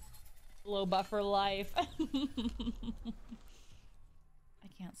 Low buffer life. I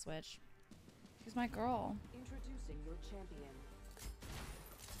can't switch. She's my girl. Introducing your champion.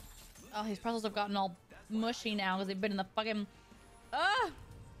 Oh, these puzzles have gotten all mushy now because they've been in the fucking...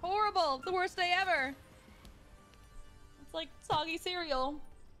 horrible. The worst day ever. It's like soggy cereal.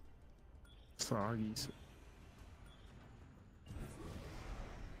 Soggy.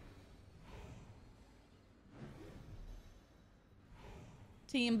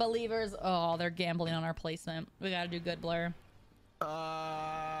 Team believers. Oh, they're gambling on our placement. We gotta do good, Blur.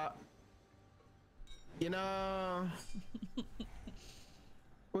 You know,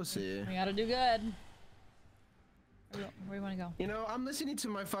 we'll see. We gotta do good. Where do you want to go? You know, I'm listening to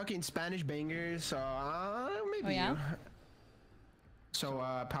my fucking Spanish bangers, so maybe. Oh, yeah? So,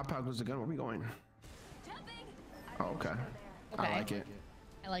 Pop goes again. Where are we going? Oh, okay. I like it.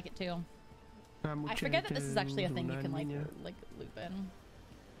 I like it too. I forget that this is actually a thing you can like loop in.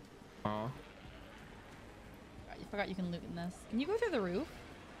 Oh. You forgot you can loop in this. Can you go through the roof?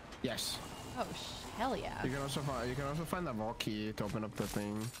 Yes. Oh, hell yeah. You can also find the vault key to open up the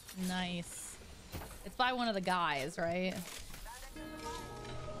thing. Nice. It's by one of the guys, right?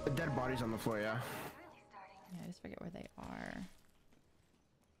 The dead bodies on the floor, yeah. Yeah, I just forget where they are.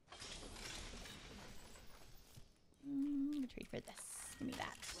 Retreat for this. Give me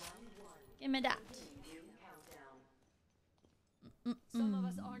that. Give me that. Some of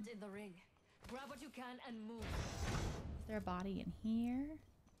us aren't in the ring. Grab what you can and move. Is there a body in here?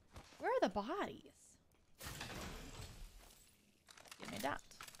 Where are the bodies? Give me that.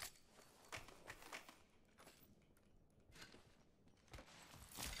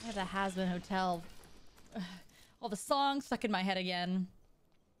 I have the Has-Been Hotel. All the songs stuck in my head again.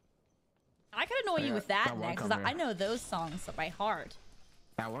 I could annoy you with that next, because I know those songs by heart.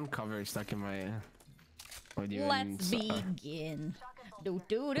 That one cover is stuck in my... Let's begin. Do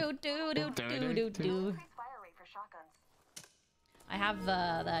do do do do do do do. I have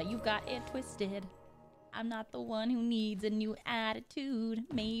the you've got it twisted. I'm not the one who needs a new attitude.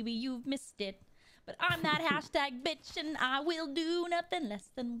 Maybe you've missed it. But I'm that hashtag bitch and I will do nothing less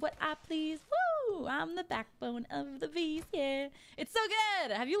than what I please. Woo! I'm the backbone of the V's, yeah. It's so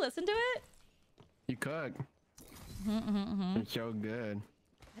good! Have you listened to it? You could. It's so good.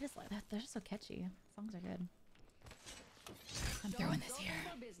 I just like that. They're just so catchy. Songs are good. I'm throwing this here.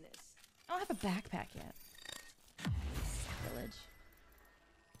 I don't have a backpack yet. Sacrilege.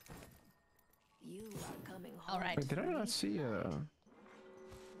 You are coming home. All right. Wait, did I not see there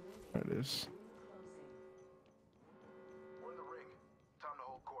it is. We're in the ring. Time to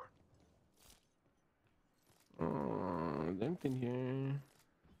hold court. Anything here?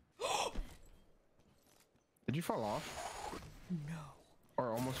 Did you fall off? No.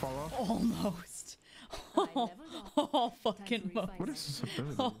 Or almost fall off? Almost. Oh, fucking almost. What is this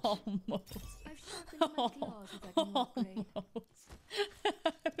ability? Almost. Almost.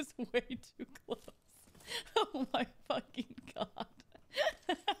 I was way too close. Oh my fucking god.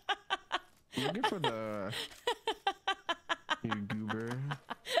 I'm looking for the... You goober.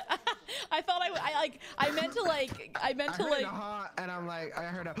 I thought I meant to like I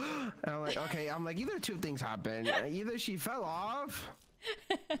heard a and I'm like, okay, I'm like, either two things happened. Either she fell off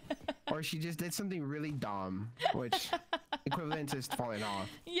or she just did something really dumb, which equivalent to falling off.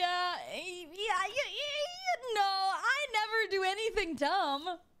 Yeah, no, I never do anything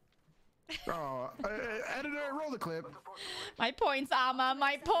dumb. Oh, editor, roll the clip. My points, Amma,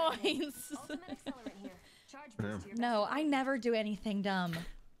 my points. No, I never do anything dumb.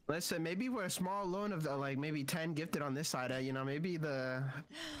 Listen, maybe we're a small loan of like maybe 10 gifted on this side. You know, maybe the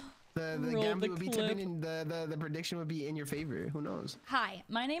gambit would be tipping in, the prediction would be in your favor. Who knows? Hi,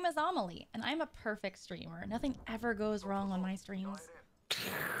 my name is Amelie, and I'm a perfect streamer. Nothing ever goes wrong on my streams.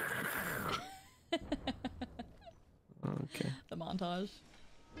 Okay. The montage.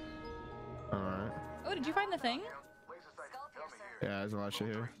 All right. Oh, did you find the thing? Yeah, there's a lot of shit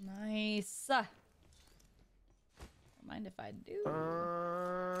here. Nice. Don't mind if I do.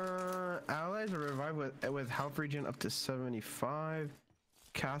 Allies are revived with health regen up to 75.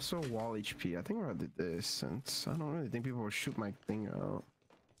 Castle wall HP. I think we're at this since I don't really think people will shoot my thing out.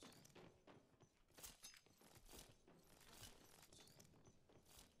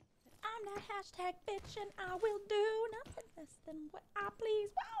 I'm that hashtag bitch and I will do nothing less than what I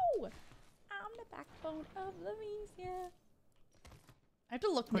please. Whoa! I'm the backbone of the V's, yeah. I have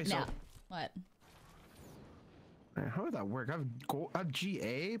to look now. What? How would that work? I have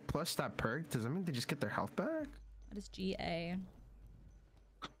GA plus that perk. Does that mean they just get their health back? What is GA?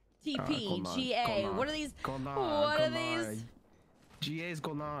 TP, GA. Gold What are these? Gold knock, what are these? GA is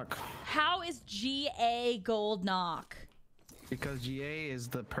gold knock. How is GA gold knock? Because GA is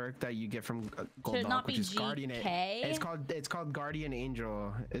the perk that you get from gold Should it knock, not which be is Guardian. GK? It's called Guardian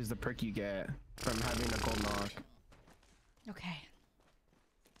Angel. Is the perk you get from having a gold knock. Okay.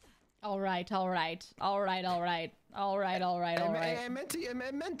 All right. It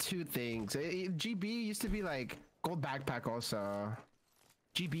meant two things. GB used to be like gold backpack also.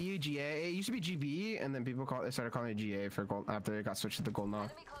 GB, GA. It used to be GB, and then people started calling it GA for gold after it got switched to the gold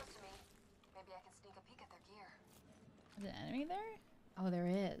knock. Enemy close to me. Maybe I can sneak a peek at their gear. Is an enemy there? Oh, there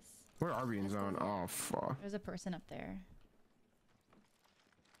is. Where are we in zone? Oh fuck. There's a person up there.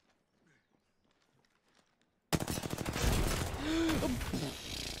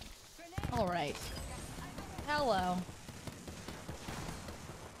 All right. Hello.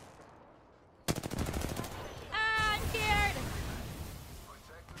 Ah, I'm scared.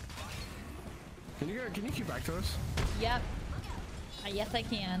 Can you keep back to us? Yep. Yes, I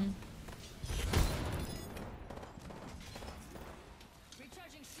can.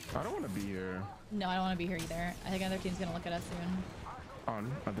 I don't want to be here. No, I don't want to be here either. I think another team's gonna look at us soon.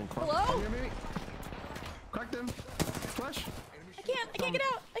 On. I've been cracked. Hello? Oh, yeah, baby. Crack them. Flash. I can't get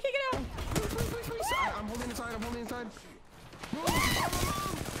out. I can't get out. Please. I'm holding inside.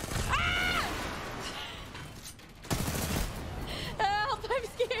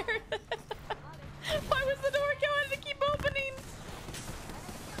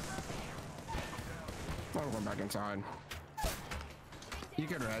 inside. You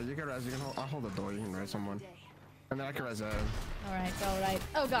can res. You can res. You can hold. I'll hold the door. You can res someone. And then I can res. All right. All right.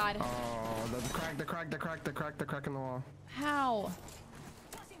 Oh God. Oh, the crack in the wall. How?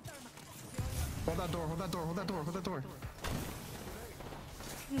 Hold that door. Hold that door. Hold that door. Hold that door.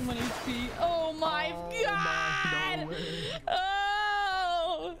 1 HP. Oh my God. No way.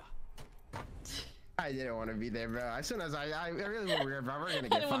 Oh. I didn't want to be there, bro. As soon as I really want to be there, bro. We're gonna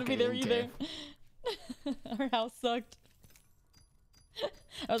get I didn't want to be there either. Our house sucked.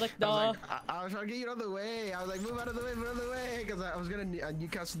 I was like, no. I was trying to get you out of the way. I was like, move out of the way, move out of the way, because I was gonna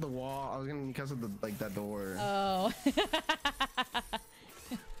Newcastle the wall. I was gonna Newcastle the that door. Oh.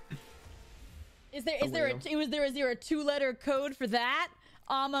 Is there a 2-letter code for that?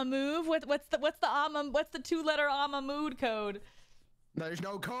 Ama move? What's the 2-letter Ama mood code? There's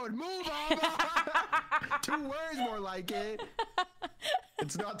no code. Move, Ama. 2 words more like it.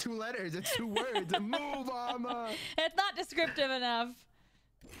 It's not 2 letters. It's 2 words. Move, Ama. It's not descriptive enough.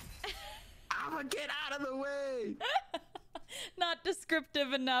 Ama, get out of the way. Not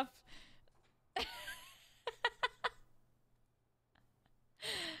descriptive enough.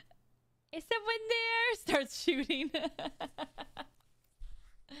 Is someone there? Starts shooting.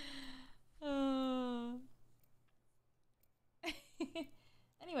 Oh.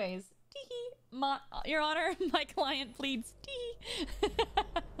 Anyways, Your Honor, my client pleads.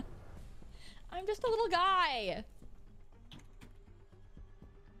 I'm just a little guy.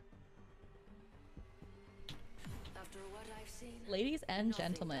 After what I've seen, Ladies and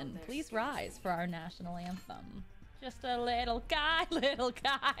gentlemen, please rise for our national anthem. Just a little guy, little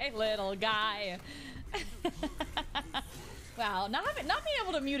guy, little guy. Wow, not being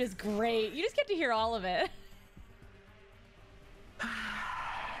able to mute is great. You just get to hear all of it.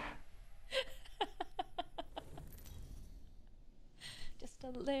 Just a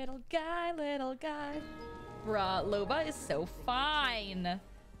little guy, little guy. Bruh, Loba is so fine.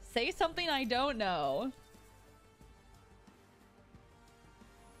 Say something I don't know.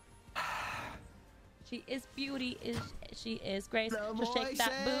 She is beauty, she is grace. She'll shake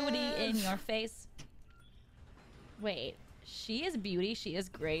that booty in your face. Wait, she is beauty, she is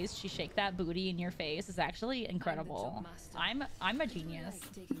grace. She shake that booty in your face is actually incredible. I'm a genius.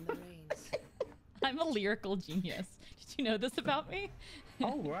 I'm a lyrical genius. Did you know this about me?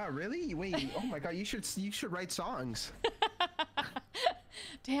 Oh wow, really? Wait, oh my God, you should write songs.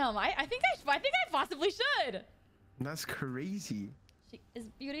 Damn, I think I possibly should. That's crazy. She is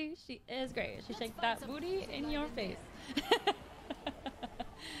beauty, she is great. She shake that booty in your face.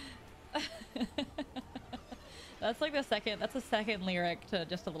 That's the second lyric to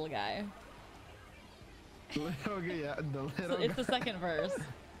Just a Little Guy. Okay, yeah, the little It's the second verse.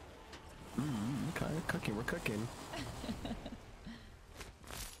 Okay, we're cooking.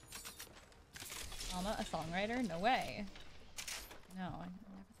 Alma, a songwriter? No way. No, I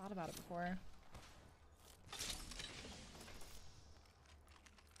never thought about it before.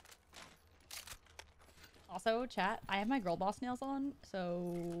 Also, chat, I have my girl boss nails on,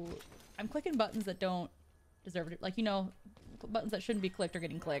 so I'm clicking buttons that don't deserve it. Like, you know, buttons that shouldn't be clicked are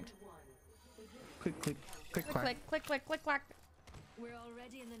getting clicked. Click, click, click, Click, click, click, click, click, clack. we're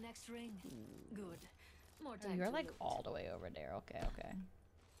already in the next ring. Good. More Oh, time. you're to like loot. all the way over there. Okay, okay.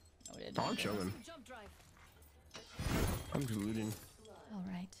 Noted. Oh, I'm chilling. Jump drive. I'm just looting. All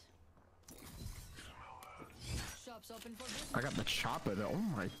right. Shops open for business. I got the chopper though. Oh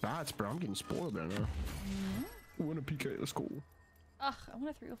my bats, bro. I'm getting spoiled right now. I want a PK. Let's go. Ugh, I want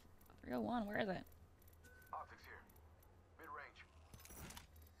a 301. Where is it? Optics here. Mid-range.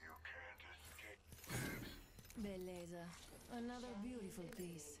 You can't escape this. Beleza. Another beautiful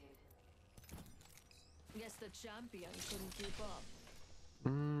piece. Guess the champion couldn't keep up.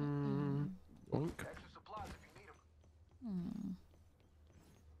 Oink. Extra supplies if you need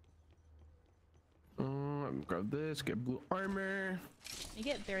them. Grab this. Get blue armor. You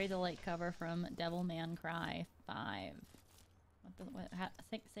get Bury the Light cover from Devil Man Cry 5.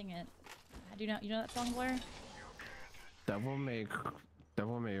 Sing it. Do you know that song, Blur? Devil may.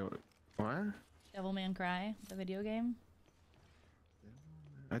 What? Devil Man Cry, the video game.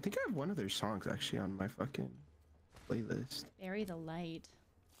 I think I have one of their songs actually on my fucking playlist. Bury the Light.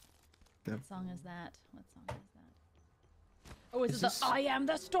 Dev- What song is that? What song is that? Oh, is Is it this- the I am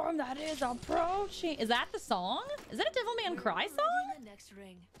the storm that is approaching? Is that the song? Is that a Devil Man Cry Already song? in the next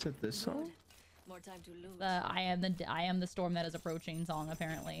ring. Is it this song? More time to loot. The I am the storm that is approaching song,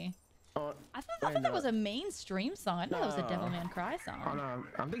 apparently. Oh, I thought that was a mainstream song. I thought it was a Devil No. Man Cry oh song. no,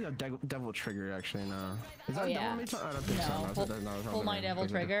 I'm thinking of Devil Trigger actually. No. Is Oh that a yeah. Devil May song? I don't think so. No, No, pull, it's not pull my that. Devil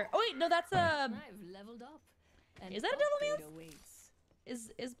It's a- Trigger. Oh wait, no, that's I've leveled up. An Is that a Devil upgrade Man's?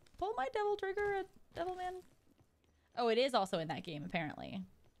 awaits. Is pull my Devil Trigger a Devil Man Oh, it is also in that game, apparently.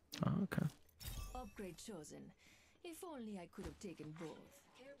 Oh, okay. Upgrade chosen. If only I could have taken both.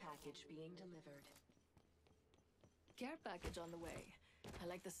 Care package being delivered. Care package on the way. I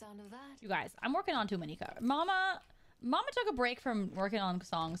like the sound of that. You guys, I'm working on too many covers. Mama took a break from working on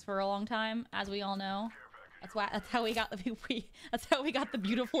songs for a long time, as we all know. That's how we got the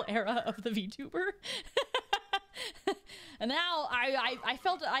beautiful era of the VTuber. And now I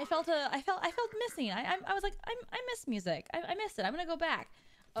felt missing. I was like, I miss music. I miss it. I'm gonna go back.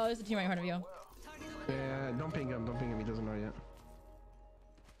 Oh, there's a team right in front of you. Yeah, don't ping him. Don't ping him. He doesn't know yet.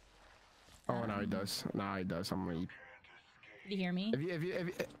 Oh, now he does. Now he does. I'm gonna eat. Did you hear me? If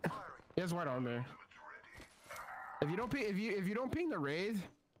you he has white armor. If you don't ping the wraith,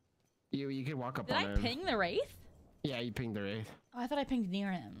 you can walk up on him. Did I ping the wraith? Yeah, you pinged the wraith. Oh, I thought I pinged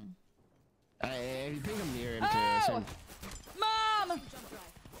near him. If you ping him near him Oh! too. Mom!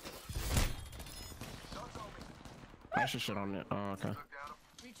 I should shit on it. Oh, okay.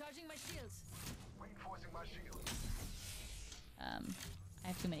 Recharging my shields. Reinforcing my shield. I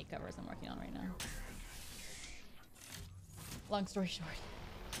have too many covers I'm working on right now. Long story short.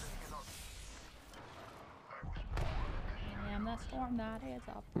 I am that storm that is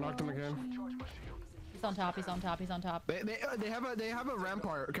up. Knocked him again. He's on top. He's on top. He's on top. They have a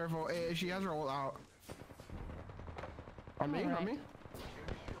rampart. Careful. She has her ult out. On me. Alright. On me.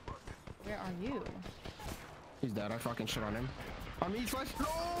 Where are you? He's dead. I fucking shit on him. On me, flash.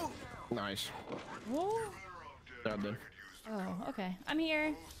 No. Nice. Whoa. Dead, dude. Oh, okay. I'm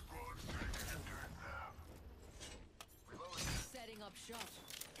here. Setting up shop.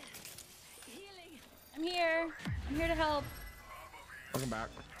 Healing. I'm here. I'm here to help. Welcome back.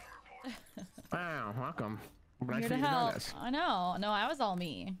 Wow, welcome. I'm here to help. I know. No, I was all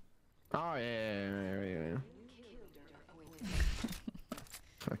me. Oh yeah.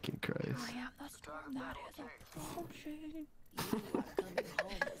 Fucking Christ. I am the storm that is approaching.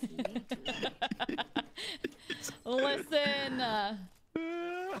 Listen.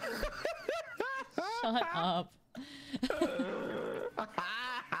 Shut up.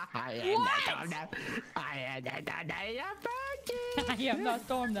 I am the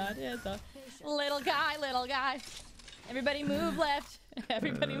storm that is a little guy. Everybody move left.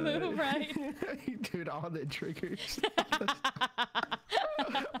 Everybody move right. Dude, all the triggers.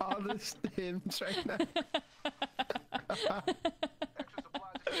 All the stims right now.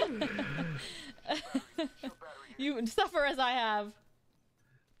 You suffer as I have.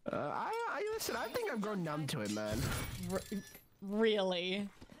 Listen, I think I've grown numb to it, man. Really?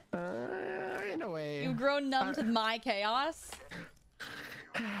 In a way. You've grown numb to my chaos?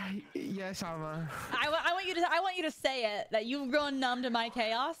 Yes, I'm I want you to say it, that you've grown numb to my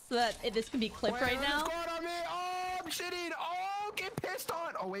chaos, so that this can be clipped right now. What's going on, man? Oh, I'm shitting. Oh, get pissed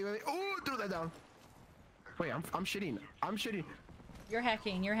on. Oh, wait. Oh, threw that down. Wait, I'm shitting. I'm shitting. You're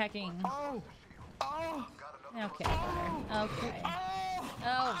hacking. Oh. Okay. Okay.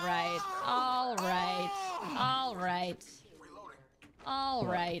 All right.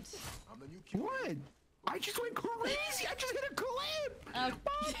 What? I just went crazy. I just hit a clip. Okay.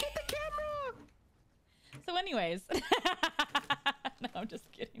 Oh, get the camera. So anyways. No, I'm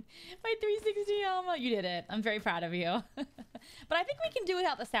just kidding. My 360 Alma. You did it. I'm very proud of you. But I think we can do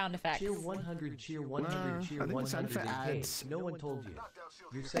without the sound effects. Cheer 100, cheer 100, cheer 100 ads. No one told you.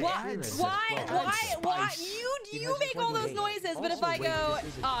 You say Why? You make all those noises, but if I go,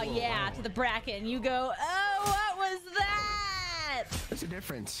 oh yeah, to the bracket, and you go, oh, what was that? What's the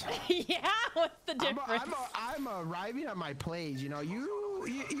difference? Yeah, what's the difference? I'm arriving at my plays. You know, you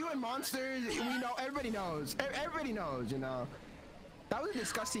and monsters. We know. Everybody knows. Everybody knows. You know. That was a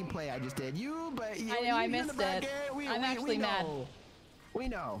disgusting play I just did. I know, I missed it. I'm actually mad. We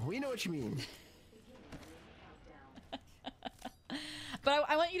know what you mean. But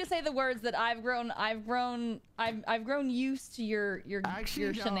I want you to say the words that I've grown used to your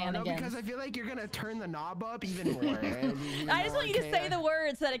shenanigans. No, because I feel like you're gonna turn the knob up even more. I just want you to say the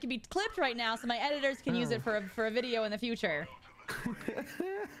words so that it can be clipped right now, so my editors can use it for a video in the future.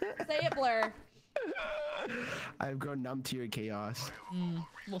 Say it, Blur. I've grown numb to your chaos.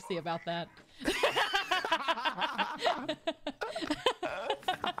 We'll see about that.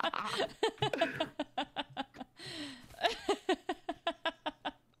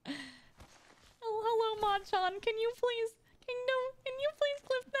 Oh, hello, Machan. Can you please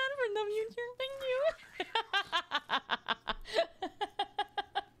clip that for the future?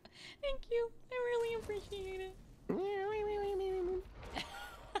 Thank you. I really appreciate it.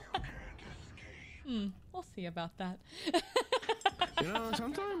 We'll see about that. You know,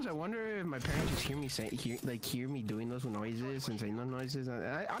 sometimes I wonder if my parents just hear me doing those noises and saying those noises.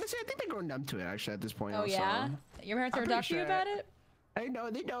 Honestly, I think they're going numb to it actually at this point. Oh yeah, your parents ever talk to you about it? I know,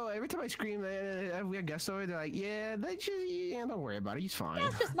 they know. Every time I scream, we have guests over. They're like, "Yeah, don't worry about it. He's fine."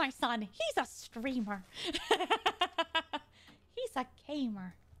 That's just my son. He's a streamer. He's a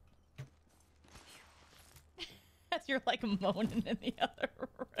gamer. As you're like moaning in the other room.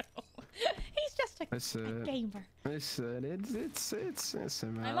 He's just a gamer. Listen, it's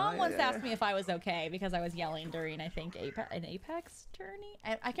my mom once asked me if I was okay because I was yelling during, I think, an Apex tourney.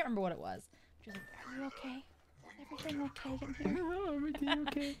 I can't remember what it was. She was like, "Are you okay? Everything okay in here? Everything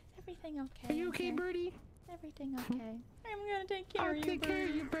okay? Everything okay? Are you okay, Birdie? Everything okay? I'm gonna take care of you, I'll take care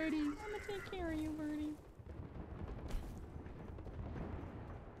of you, Birdie. I'm gonna take care of you, Birdie."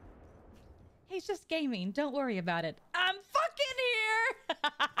 He's just gaming. Don't worry about it. I'm fucking here.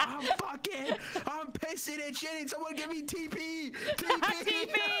 I'm pissing and shitting. Someone give me TP.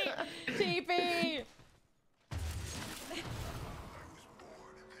 TP.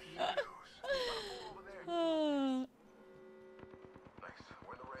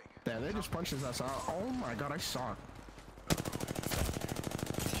 Damn, they just punches us out. Oh my god, I suck. Cracked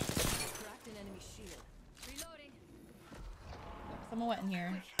an enemy shield. Reloading. Someone went in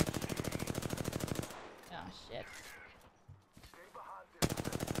here. Oh shit.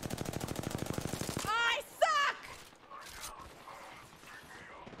 I suck!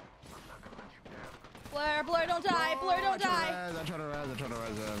 Blur, don't die. Blur, don't die. I'm trying to res.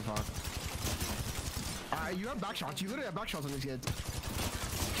 Fuck. You have back shots. You literally have back shots on these kids.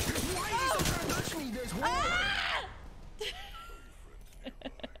 Why are you still trying to touch me? This hole.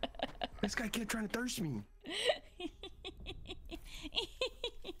 This guy kept trying to thirst me.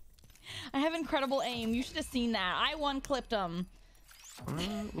 I have incredible aim. You should have seen that. I one-clipped him.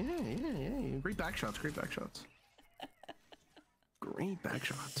 Yeah. Great back shots. Great back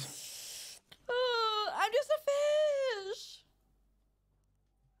shots. I'm just a fish.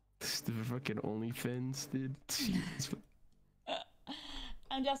 This is fucking OnlyFans, dude.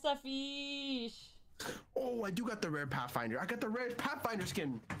 I'm just a fish. Oh, I do got the rare Pathfinder. I got the rare Pathfinder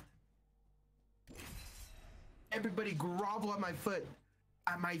skin. Everybody grovel at my foot.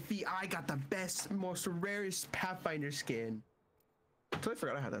 At my feet, I got the best, most rarest Pathfinder skin. I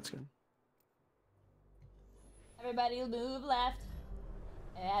forgot I had that skin. Everybody move left.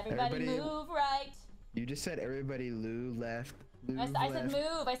 Everybody move right. You just said everybody loo left. I said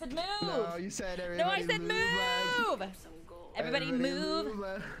move. I said move. No, you said everybody. No, I said move. Left. Everybody move.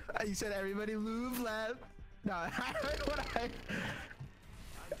 Left. You said everybody move left. No, I heard what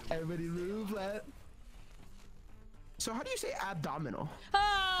everybody move left. So how do you say abdominal?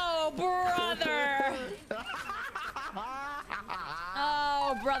 Oh, brother.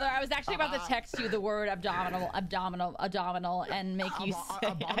 Oh, brother. I was actually about to text you the word abdominal, and make you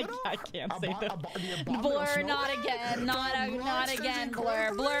say. I can't say that. Blur, not again. Not again,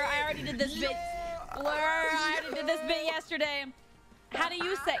 Blur. Blur, I already did this bit. Blur, I already did this bit yesterday. How do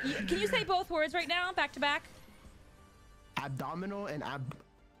you say? Can you say both words right now, back to back? Abdominal and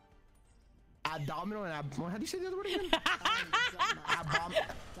abdominal and how do you say the other word again?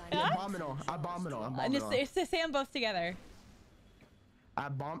 Abominable. And just say them both together.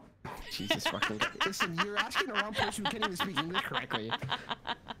 Jesus fucking God. Listen, you're asking the wrong person who can't even speak English correctly.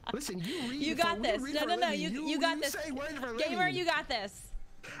 Listen, you read. You got this. No. You got this. Gamer, you got this.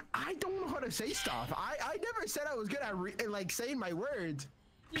 I don't know how to say stuff. I never said I was good at saying my words.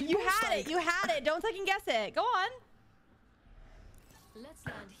 You had it. You had it. Don't second guess it. Go on. Let's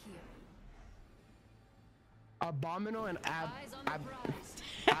land here. Abominal and abdominal.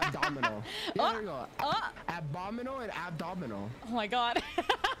 Yeah, there we go. Abominal and abdominal. Oh my god.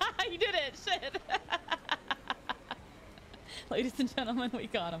 You did it. Shit. Ladies and gentlemen, we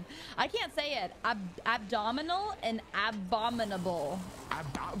got him. I can't say it. Abdominal and abominable.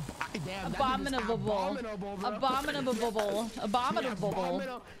 Abominable.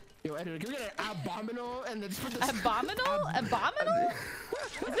 Abominable. Yo, editor, can we get an abominable and then just put this... Abominal? Abominal?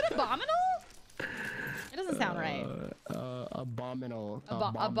 Is it abominal? It doesn't sound right. Abominable.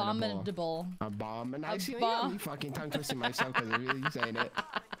 Abominable. I see you fucking tongue twisting myself because I'm really saying it.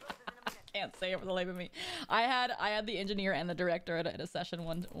 Can't say it for the life of me. I had the engineer and the director at a session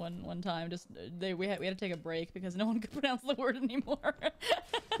one time. We had to take a break because no one could pronounce the word anymore.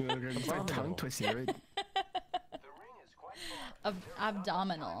 Tongue twisting, right?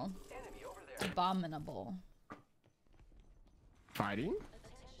 Abdominal. Abominable. Fighting?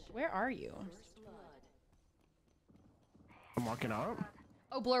 Where are you? I'm walking out.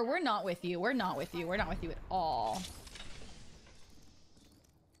 Oh, Blur, we're not with you. We're not with you. We're not with you at all.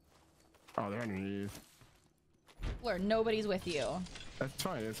 Oh, they're underneath. Blur, nobody's with you. That's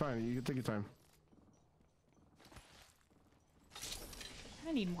fine. It's fine. You can take your time.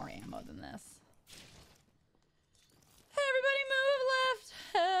 I need more ammo than this. Everybody move left.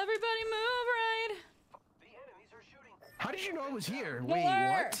 Everybody move right. The enemies are shooting. How did you know it was here? Blur. Wait,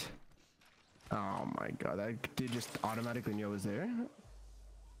 what? Oh my god, I did just automatically know it was there.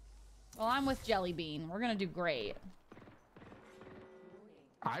 Well, I'm with Jelly Bean. We're gonna do great.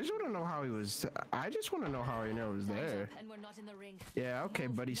 I just want to know how he was. I just want to know how I know it was there. And we're not in the ring. Yeah, okay,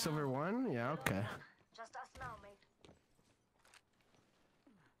 buddy. Silver 1. Yeah, okay. Just us now, mate.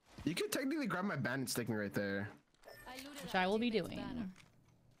 You could technically grab my bandit stick me right there. Which I will be doing.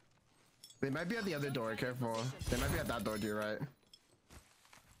 They might be at the other door. Careful. They might be at that door to your right.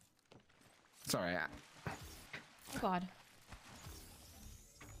 It's alright. Oh god.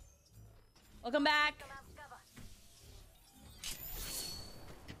 Welcome back.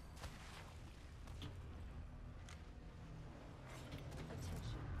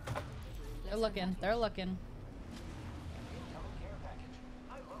 They're looking. They're looking.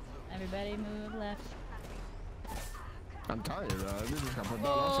 Everybody move left. I'm tired. This just got put down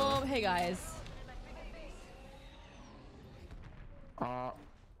Oh, also. hey guys.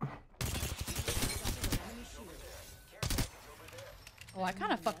 Oh, I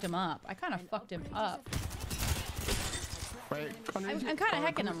kind of fucked him up. I kind of fucked him up. Wait, I'm kind of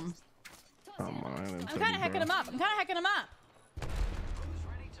hecking him. Oh my, I'm kind of hecking him up. I'm kind of hecking him up. Who's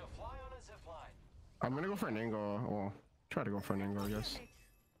ready to fly on a zip line? I'm gonna go for an angle. Well, try to go for an angle, I guess.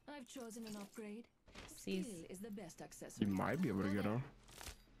 I've chosen an upgrade. Oopsies. Skill is the best accessory. You might be able to get him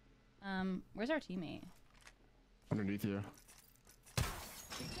Where's our teammate? underneath you.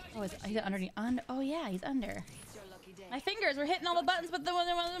 Oh, he's underneath. Oh yeah, he's under. It's your lucky day. My fingers were hitting all the buttons, but Can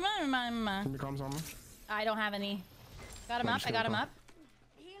you comms on me? I don't have any. Got him No, up. just I got him gonna up.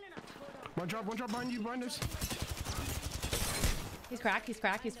 One drop behind us. He's cracked. He's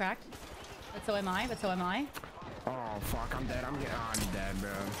cracked. He's cracked. But so am I. But so am I. Oh fuck, I'm dead. I'm dead, bro.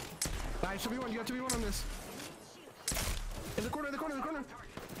 Nice, 2v1. You got 2v1 on this. In the corner.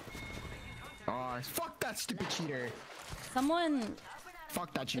 Oh, fuck that stupid cheater. Someone.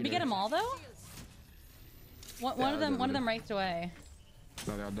 Fuck that cheater. Did we get them all though? One of them raced away.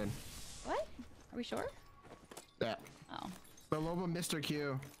 No, they're all dead. What? Are we sure? Yeah. Oh. The Lobo Mr.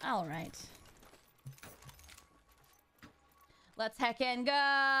 Q. All right. Let's heckin'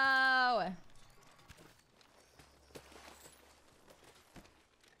 go.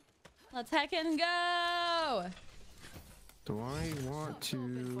 Let's heckin' go. Do I want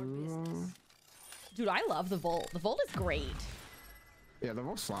to? Dude, I love the Volt. The Volt is great. Yeah, the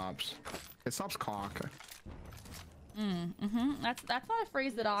Volt slaps. It slaps cock. That's not a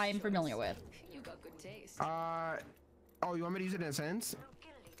phrase that I'm familiar with. You got good taste. Oh, you want me to use it in a sense?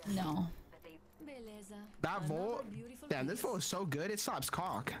 No. Beleza. That Another Volt. beautiful Damn, this piece. Volt is so good. It slaps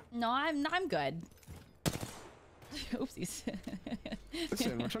cock. No, I'm good. Oopsies.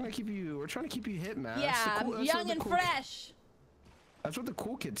 Listen, we're trying to keep you hit, man. Yeah, That's the I'm cool- that's young what the and cool- fresh. That's what the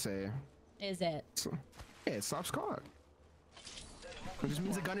cool kids say. Is it? So, yeah, it slaps cock. It just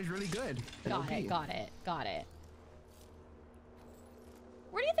means the gun is really good. Got it. Got it.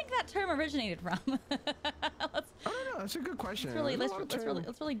 Where do you think that term originated from? I don't know. That's a good question.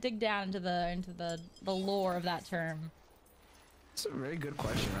 Let's really dig down into the lore of that term. It's a very good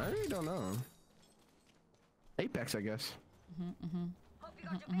question. I really don't know. Apex, I guess. Hope you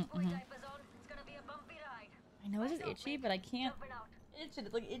got your big boy diapers on. It's gonna be a bumpy ride. I know it is itchy, but I can't Jumping out. itch it.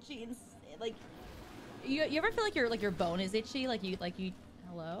 It's like itchy and like. You ever feel like your bone is itchy? Like you.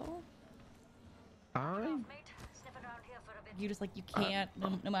 Hello? Mate, sniffing around here for a bit. You just like you can't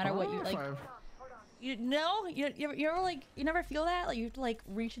no matter what you like. You know, you ever like you never feel that like you have to like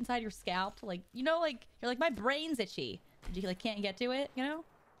reach inside your scalp to like like you're like my brain's itchy. You like can't get to it, you know?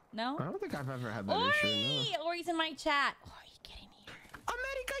 No. I don't think I've ever had that issue. No. Ori's in my chat. Ori, get in here.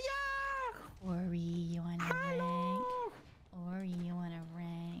 America, yeah. Ori, you wanna rank? Ori, you wanna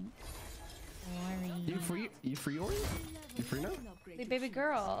rank? Ori. You free, Ori? You free now? Hey, baby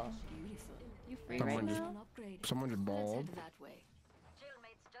girl. Beautiful. You free Someone right just- now? An upgrade. Someone just Let's balled. head that way.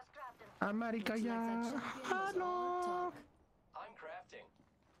 Jailmates just grabbed him. America, Looks like yeah. that champion was all Hello. talk. I'm crafting.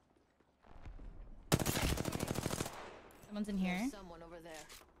 Someone's in here. There's someone over there.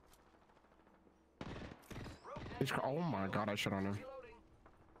 Oh my god, I shot on him.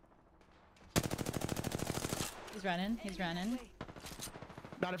 He's running. He's running.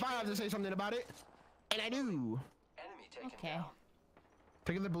 Not if I have to say something about it. And I do. Enemy taken Okay. down.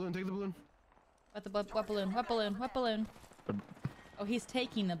 Take the balloon. What balloon? What balloon? What balloon? Oh, he's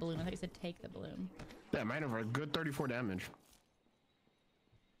taking the balloon. I thought you said take the balloon. Yeah, mine over a good 34 damage.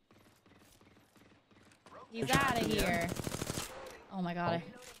 He's out of here. Oh my god.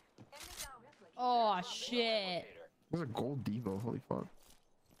 Oh shit. There's a gold Devo. Holy fuck.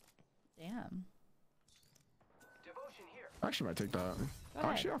 Damn. I actually might take that.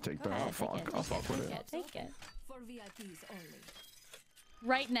 Actually, I'll take that. I'll fuck with it. Take it. For VIPs only.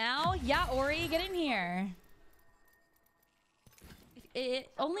 Right now? Yeah, Ori, get in here.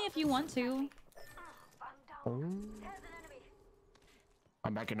 Only if you want to. Oh.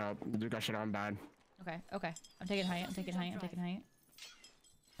 I'm backing up. You got shit on bad. Okay, okay. I'm taking height. I'm taking height. I'm taking height.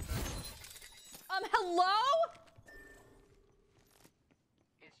 Hello?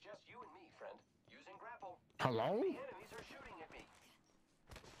 It's just you and me, friend. Using grapple. Hello? The enemies are shooting at me.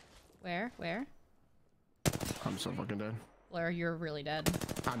 Where? Where? I'm so fucking dead. Blair, you're really dead.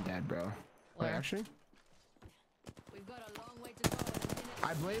 I'm dead, bro. Wait, Blair. actually? We've got a long way to go.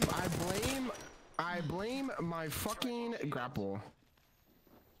 I blame my fucking grapple.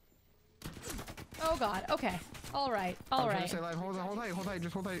 Oh god. Okay. All right. All right. Stay alive. Hold tight.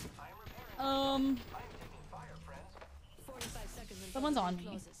 Just hold tight. 45 seconds until Someone's the on ring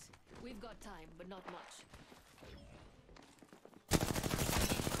me. closes. We've got time, but not much.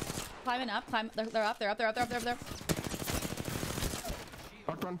 Climbing up. Climb. They're up. They're up. They're up. They're up. They're up. They're up.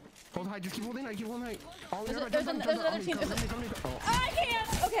 Lock run. Hold high. Just keep holding high. Keep holding high. Oh, There's another team. Oh. I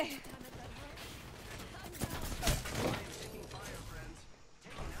can't. Okay.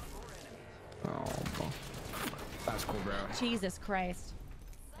 Oh, that's cool, bro. Jesus Christ.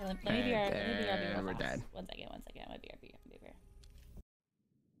 Let me be our we're dead. One second. I'm gonna be our beer.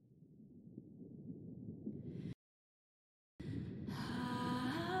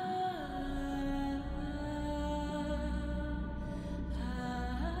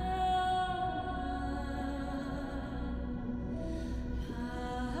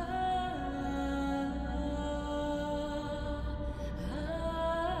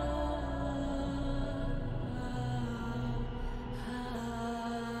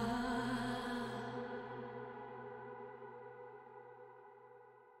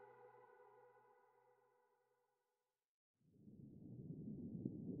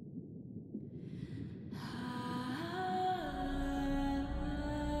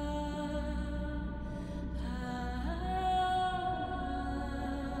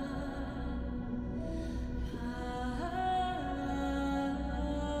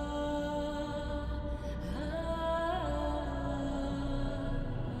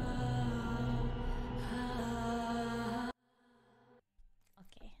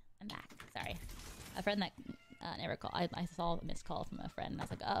 A friend that never called. I saw a missed call from a friend, and I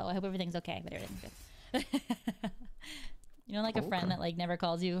was like, "Oh, I hope everything's okay." But everything's good. You know, like a friend that like never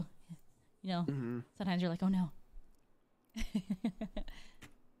calls you. You know, sometimes you're like, "Oh no." Everything's good.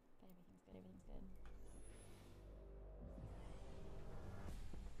 Everything's good.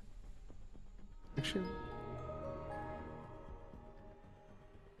 Actually,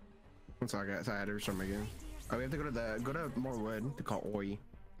 what's up, guys? I had to restart my game. Oh, we have to go to more wood to call Oi.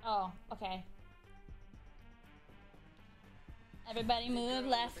 Oh, okay. Everybody move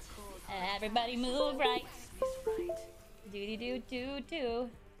left. Everybody move right. Do do do do.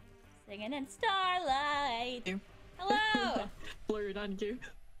 Singing in starlight. Hello. Blurred on you.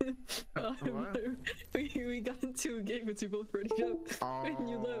 We got into a game with you both ready up and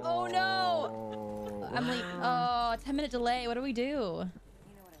you left. Oh no! I'm like, oh, 10-minute delay. What do we do? You know what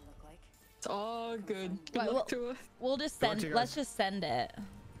I look like. It's all good. Good luck to us. We'll just send. Let's just send it.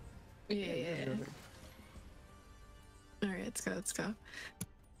 Yeah. All right, let's go. Let's go.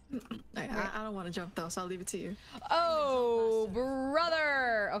 I don't want to jump though, so I'll leave it to you. Oh,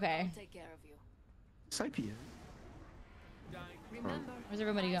 brother. Okay. I'll take care of you. Psype. Remember, Where's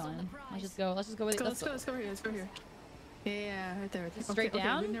everybody going? Let's just go. Let's just go with it. Let's go here. Let's go here. Yeah, right there. Straight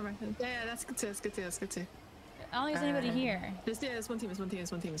down? Okay, never mind. Yeah, that's good too. That's good too. That's good too. I don't think there's anybody here. It's one team. It's one team.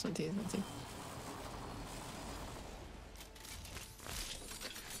 It's one team. It's one team. It's one team.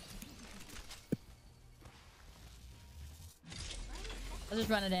 Let's just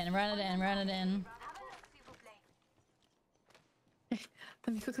run it in. Run it in. Run it in.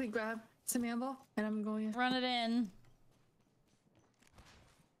 Let me quickly grab some ammo, and I'm going in. Run it in.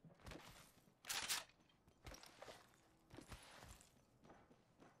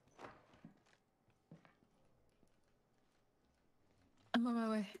 I'm on my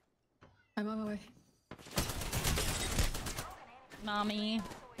way. I'm on my way. Mommy.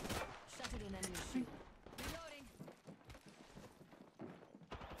 shattered an enemy shield. Reloading.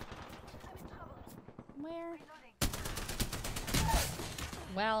 Where?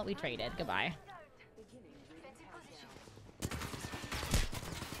 Well, we traded. Goodbye.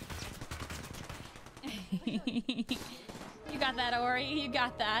 You got that, Ori. You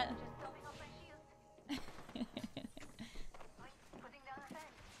got that.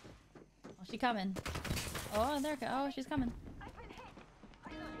 She coming. Oh, there. Oh, she's coming.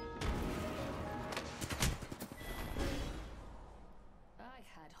 I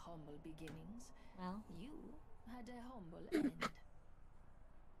had humble beginnings. Well, You had a humble end.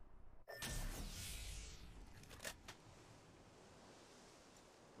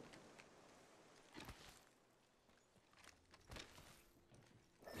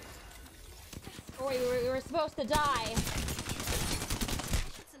 oh, we were supposed to die.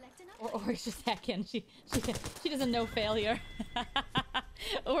 Ori's just hacking. She doesn't know failure.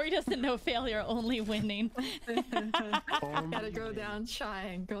 Ori doesn't know failure, only winning. Gotta go down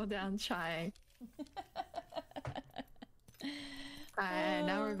trying. Go down trying. Alright,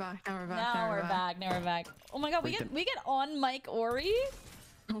 now we're back. Now we're back. Now we're back. Now we're back. Oh my god, we get on mic Ori.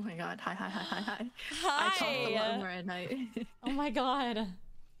 Oh my god. Hi. Hi. I talk a lot more at night. Oh my god.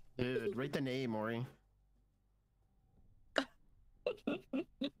 Dude, write the name, Ori.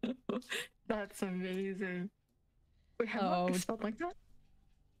 That's amazing. Wait, hemlock is spelled like that?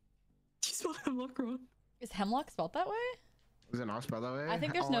 She spelled hemlock wrong. Is hemlock spelled that way? Is it not spelled that way? I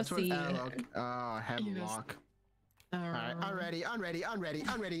think there's no C. Hemlock. Alright, I'm ready. Oh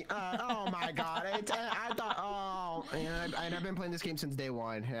my god. I thought, oh, and I've been playing this game since day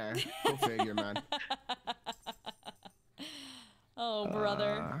one. Yeah, go figure, man. Oh,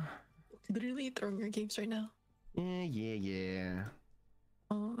 brother. Literally throwing your games right now. Yeah.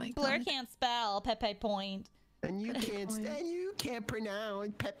 Oh my god. Blur can't spell Pepe Point. And you can't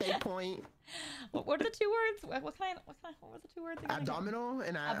pronounce Pepe Point. What are the two words? What were the two words again? Abdominal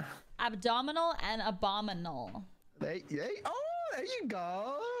and abdominal and abominal. Oh, there you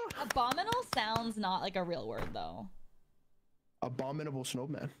go. Abominal sounds not like a real word though. Abominable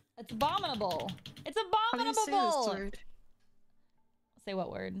snowman. It's abominable. It's How do you say abominable. this word? Say what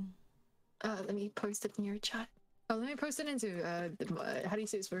word? Let me post it in your chat. Oh, let me post it into how do you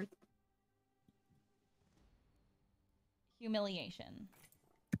say this word? Humiliation.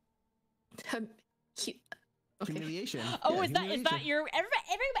 Okay. Humiliation. Oh, Yeah, is that your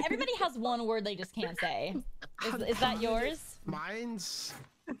everybody has one word they just can't say. Is that yours? Mine's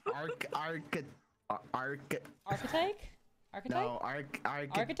architect. Archetype? No,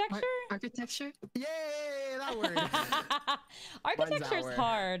 Architecture? Architecture? Yay, that word. Architecture's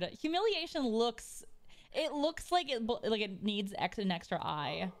hard. Humiliation looks like it needs an extra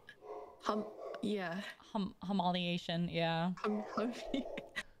I. Yeah. Humiliation, yeah.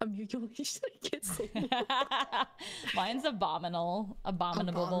 Humiliation, I can't say. Mine's abominable,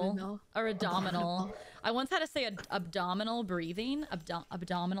 or abdominal. I once had to say abdominal breathing,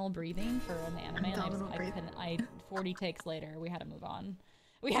 abdominal breathing for an anime. And I 40 takes later, we had to move on.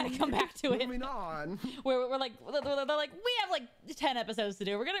 We had to come back to it. Moving on. We're like, they're like, we have like 10 episodes to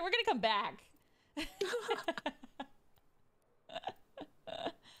do. We're gonna come back.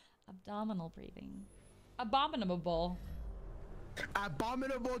 Abdominal breathing. Abominable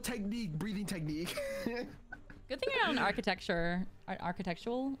technique, breathing technique. Good thing you're not an architectural The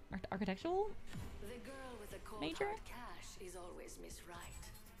girl with the cold major. hard cash is always Miss Right.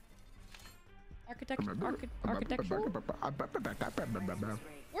 Architectural.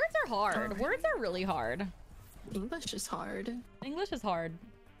 Words are hard. Words are really hard. English is hard. English is hard.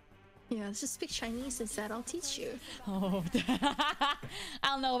 Yeah, let's just speak Chinese instead. I'll teach you. Oh, I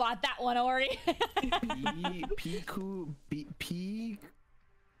don't know about that one, Ori.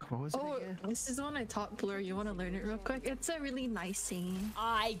 What was it again? This is the one I taught Blur. You want to learn it real quick? It's a really nice saying.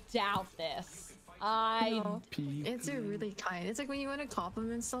 I doubt this. It's a really kind. It's like when you want to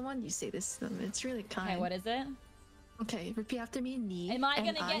compliment someone, you say this to them. It's really kind. Okay, what is it? Okay, repeat after me. Ni. Am I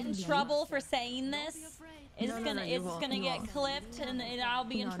gonna get in trouble for saying this? Is this gonna get clipped and I'll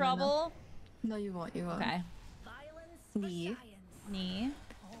be in trouble? No, you won't. You won't. Okay. Ni.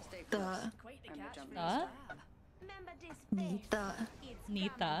 The.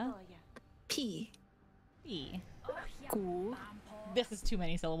 Nita. P. P. Gu. This is too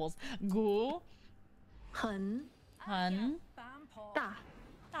many syllables. Gu. Hun. Da.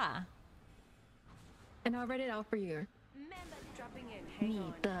 Da. And I'll write it out for you.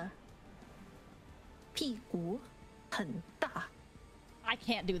 你的屁股很大. I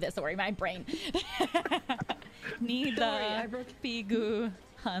can't do this, Ori. My brain. 你的屁股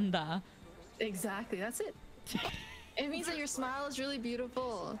很大. Exactly. That's it. It means that your smile is really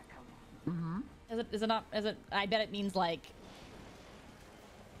beautiful. Is it not? Is it? I bet it means like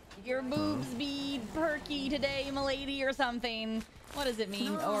your boobs be perky today, milady, or something. What does it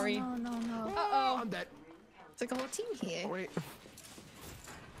mean, Ori? No. Uh-oh. I'm dead. It's like a whole team here. Wait.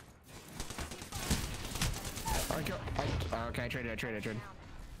 Okay, I traded.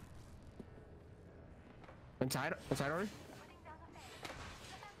 Inside, Ori?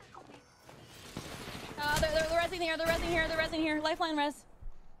 resing here. They're resing here. They're resing here. Lifeline res.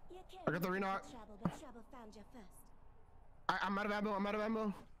 I got the re-knock. I'm out of ammo. I'm out of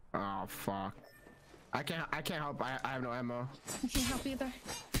ammo. Oh fuck. I can't help. I have no ammo. I can't help either.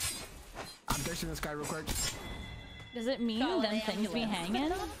 I'm thirsting this guy real quick. Does it mean them things be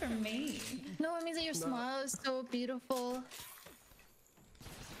hanging? For me. No, it means that your smile is so beautiful.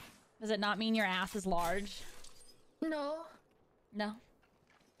 Does it not mean your ass is large? No. No.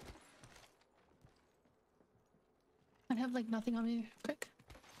 I have like nothing on me. Quick.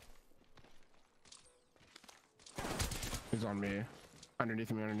 He's on me.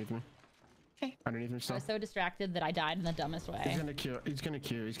 Underneath me. Underneath me. Okay. Underneath me I still. was so distracted that I died in the dumbest way. He's gonna queue. He's gonna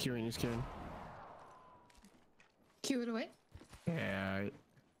queue. He's queuing. He's queuing. Cue it away. Yeah.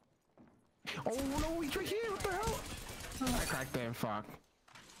 Oh no, he's right here. What the hell? Oh. I cracked him. Fuck.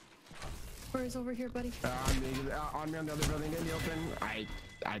 Where is over here, buddy? On me on the other building in the open.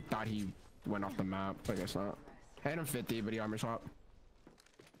 I thought he went off the map. I guess not. Hit him 50, but he armor swap.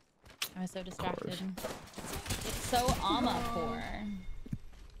 I was so distracted. It's so poor.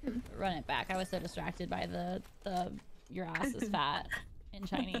 Run it back. I was so distracted by the your ass is fat in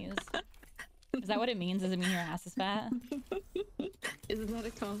Chinese. Is that what it means? Does it mean your ass is fat? Isn't that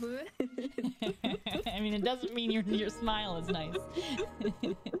a compliment? I mean, it doesn't mean your smile is nice.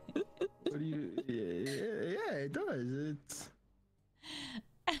 What do you? Yeah, it does. It's.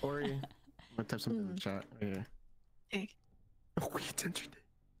 Ori, I'm gonna type something in the chat. Right here. Okay. Oh, we censored it.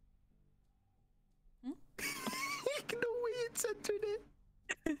 No way it censored it.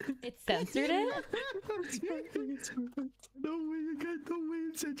 It censored it? No way, you got no way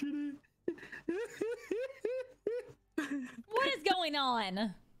it censored it. What is going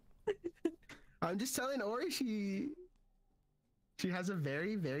on? I'm just telling Ori she has a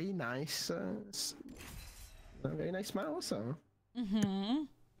very, very nice smile also. Mm-hmm.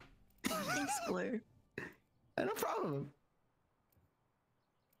 Thanks, Blue. No problem.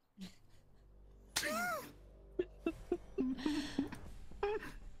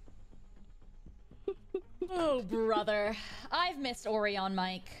 Oh, brother. I've missed Ori on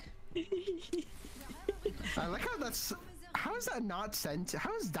mic. I like how that's... How is that not censored?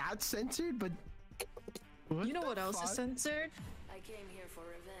 How is that censored, but... You know what else is censored? I came here for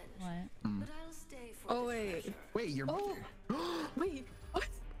revenge. What? But I'll stay for Oh, the wait. treasure. Wait, you're... Oh! Wait, what?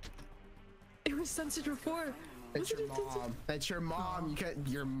 It was censored before. It's your mom. That's your mom. You can't...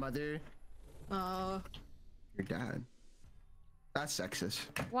 Your mother. Oh. Your dad. That's sexist.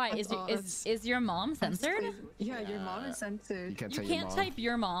 Why? Is your mom censored? Yeah, your mom is censored. You can't, You can't type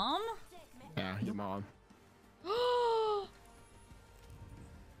your mom? Yeah, your mom.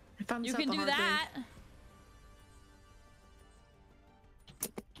 You can do that.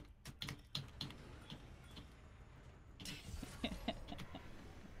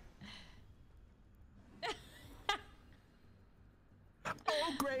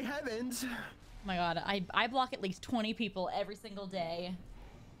 Oh, great heavens. Oh my god, I block at least 20 people every single day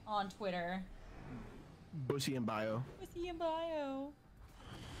on Twitter. Bussy and bio. Pussy in bio.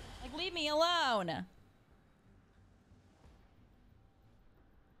 Like, leave me alone.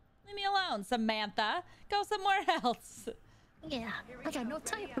 Leave me alone, Samantha. Go somewhere else. Yeah, I got no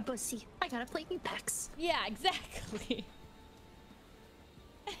time for bussy. I gotta play Apex. Yeah, exactly.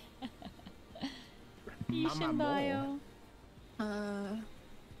 Yeesh in bio.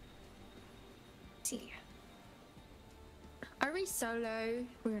 See. Are we solo?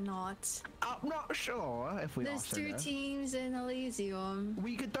 We're not. I'm not sure if we There's are two teams in Elysium.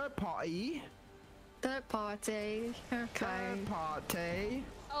 We could third party. Third party. Okay. Third party.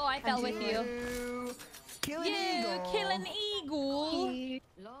 Oh, I fell with you. Kill an eagle. Kill an eagle.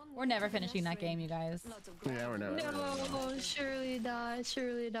 We're never finishing that game, you guys. Yeah, we're never. No, surely die.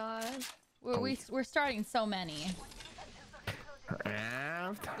 Surely die. We're starting so many.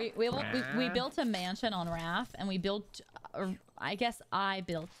 Raft. We built a mansion on Raft, and we built, I guess I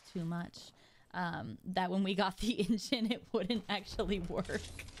built too much. That when we got the engine, it wouldn't actually work.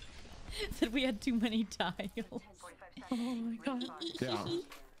 Said we had too many tiles. Oh my god. Yeah.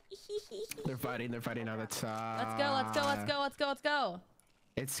 They're fighting now. That's Let's go.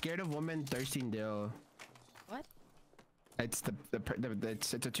 It's scared of woman thirsting dill. What? It's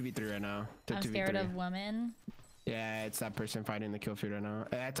it's a 2v3 right now. It's a I'm 2v3. scared of women. Yeah, it's that person fighting the kill feed right now.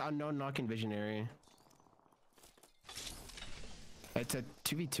 It's unknown knocking visionary. It's a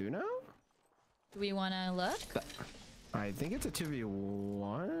 2v2 now? Do we want to look? I think it's a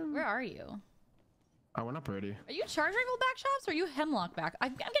 2v1. Where are you? I went up already. Are you charge rifle back shots or are you hemlock back?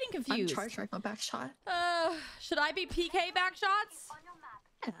 I'm getting confused. I'm charge rifle back shot. Should I be PK back shots?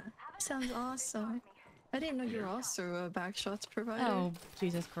 Yeah, sounds awesome. I didn't know you were also a back shots provider. Oh,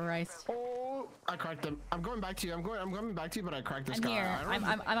 Jesus Christ. Oh, I cracked him. I'm going back to you. I'm coming back to you, but I cracked this I'm guy. here.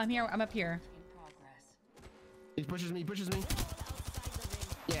 I'm here. I'm up here. He pushes me. He pushes me.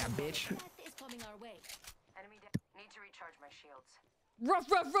 Yeah, bitch. Death is coming our way. Enemy need to recharge my shields. Rough.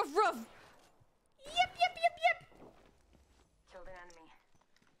 Yep. Killed an enemy.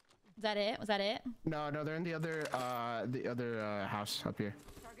 Is that it? Was that it? No, they're in the other house up here.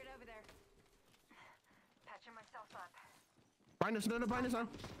 Target over there. Patching myself up. Behind us, no, behind us, on.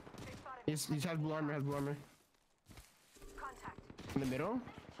 They spotted me. He's has blue armor, Contact. In the middle?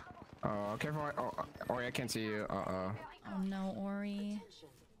 Oh, careful. Oh, I can't see you. Oh no, Ori.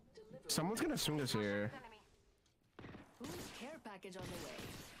 Someone's gonna swing us here. Enemy. Who's care package on the way?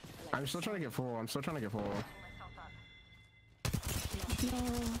 I'm still trying to get full. Myself up. No.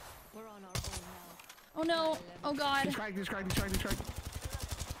 We're on our own now. Oh no. Oh god. He's cracked. That's his cracked.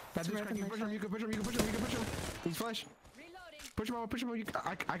 You can push him. You can push him. He's flush. Reloading. Push him.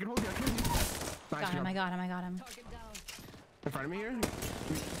 I can hold you. Nice Got him. job. I got him. Target down. In front of me here. Reloading.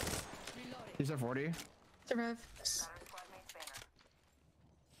 He's at 40. Survive. Got our squad mate's banner.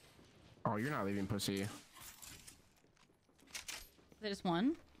 Oh, you're not leaving, pussy. They just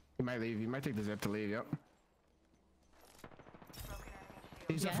won. You might leave. You might take the zip to leave. Yep. Broken enemy shield.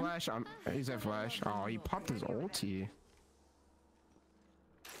 He's Yeah. at flash. He's at flash. Oh, he popped his ulti.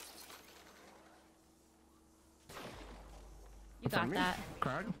 You got that.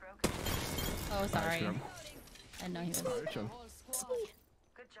 Crack. Oh, sorry. Nice job. I didn't know he was. Good job.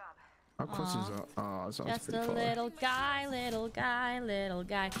 Good job. How close is that? Oh, that sounds Just pretty a far. little guy.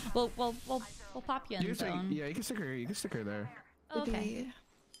 We'll pop you in You can zone. yeah, you can stick her. You can stick her there. Okay.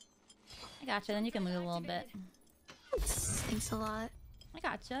 I gotcha. Then you can loot a little bit. Thanks a lot. I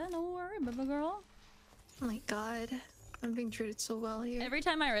gotcha. No worry, baby girl. Oh my god. I'm being treated so well here. Every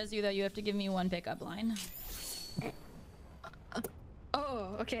time I res you, though, you have to give me one pickup line.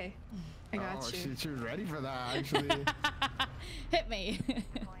 Oh, okay. I got you. She was ready for that, actually. Hit me.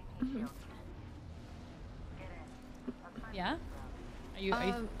 Deploying heat shield. Get in. Yeah? Are you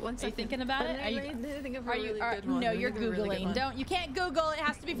one second. thinking about it? I didn't think of a Are you? really Are, good one. no, I you're think of a really good googling. one. Don't. You can't Google. It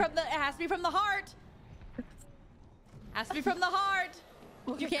has to be from the. It has to be from the heart. Has to be from the heart.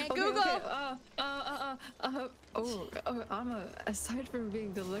 You can't Google. Aside from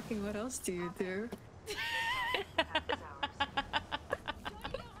being good looking, what else do you do?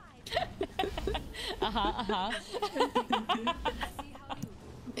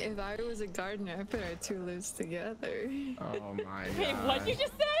 If I was a gardener, I'd put our two lives together. Oh my god. Wait, what'd you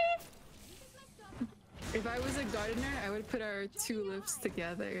just say? If I was a gardener, I would put our two lips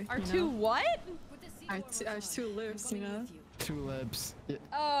together. Our you two know? what? Our two lips, you know? Tulips. Yeah.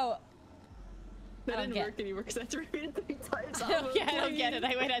 Oh. That I didn't don't work and you worked that to repeat it 3 times. I don't get it.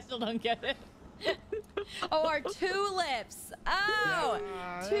 I still don't get it. Oh, our tulips. Oh,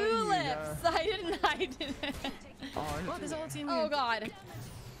 Yeah, tulips. I didn't. Oh, There's a whole team Oh here. god.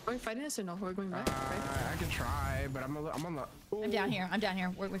 Are we fighting this or no? We're going back, right? I can try, but I'm on the. Ooh. I'm down here.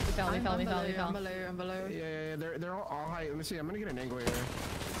 We fell. I'm below. Yeah. They're all high. Let me see. I'm gonna get an angle here.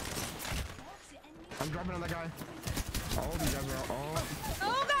 I'm dropping on that guy. All these guys are all.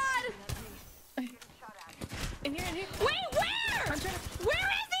 Oh god. In here. Wait, where? Where is he?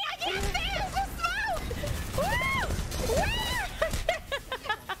 I can't see it. It's just smoke. Woo! Where?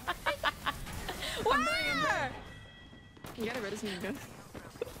 Where? You gotta res me again.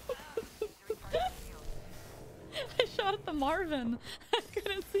 I shot at the Marvin. I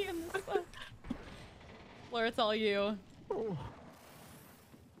couldn't see him this way. Fleur, it's all you. Oh.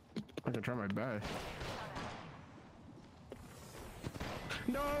 I can try my best.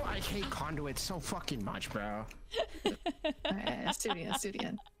 No, I hate conduits so fucking much, bro. Alright, let's do it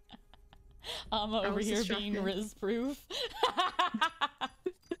again. I'm over was here distracted. being Riz proof.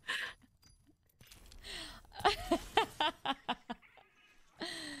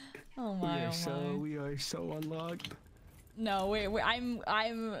 Oh my, We are so unlocked. No, wait, I'm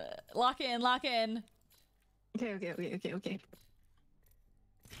lock in. Okay.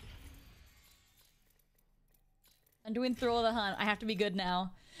 I'm doing Thrill of the Hunt. I have to be good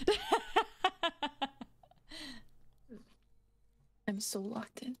now. I'm so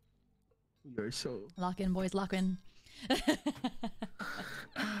locked in. You're so. Lock in, boys, lock in.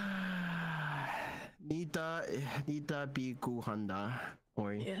 Nita Biku Honda.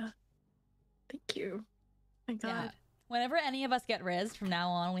 Yeah. Thank you. My god. Yeah. Whenever any of us get Riz from now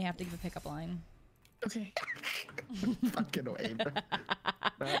on, we have to give a pickup line. Okay. Fucking way, bro.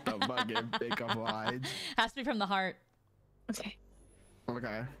 Not the fucking pickup lines. Has to be from the heart. Okay.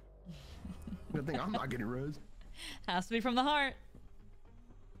 Okay. Good thing I'm not getting Rose. Has to be from the heart.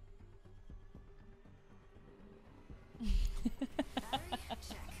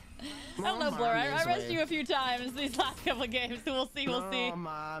 I don't know, Blur. I rested you a few times these last couple of games, so we'll see. We'll see. Oh,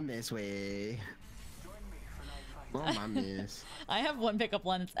 my miss way. Oh, my miss. I have one pickup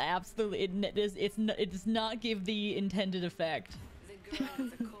line that's absolutely it does not give the intended effect. The girl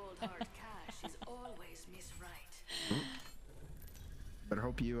with the cold hard cash is always Miss Right. Better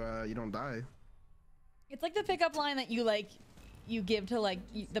hope you don't die. It's like the pickup line that you give to like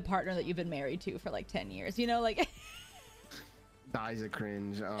the partner that you've been married to for like 10 years. You know, like. Dies a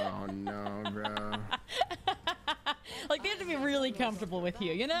cringe. Oh no, bro. Like they have to be really comfortable with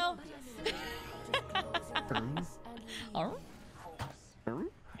you, you know?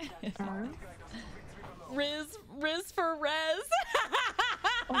 Riz for Rez.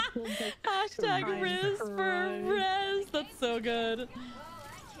 Hashtag Riz for Rez. That's so good.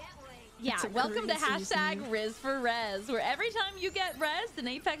 Yeah, welcome to hashtag Riz for Rez, where every time you get Rez in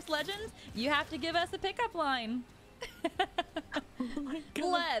Apex Legends, you have to give us a pickup line.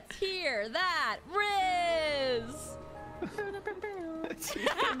 Let's hear that, Riz!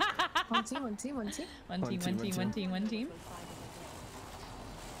 One team.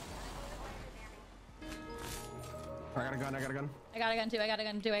 I got a gun. I got a gun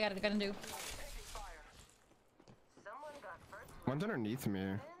too. One's underneath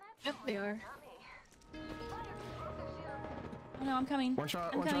me. Yep, they are. Oh no, I'm coming. One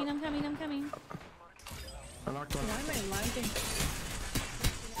shot. I'm coming. I knocked one. Why am I lagging?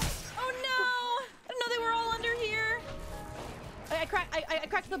 Oh no! I didn't know they were all under here. I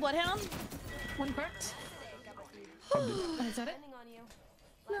cracked the bloodhound. One cracked. Is that it?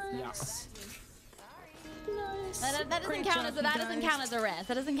 Nice. Nice. That doesn't count as a res.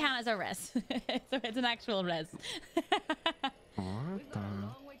 That doesn't count as a res. It's an actual res. What the?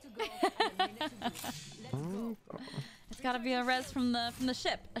 It's gotta be a res from the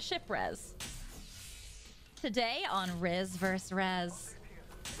ship. A ship res. Today on Riz vs. Rez.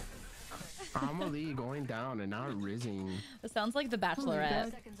 Amelie going down and not rizzing. It sounds like The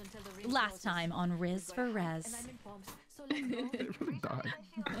Bachelorette. Last time on Riz for Rez. They really died.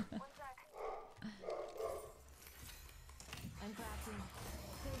 I'm crafting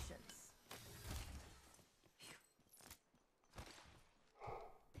patience.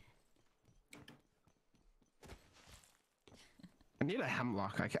 I need a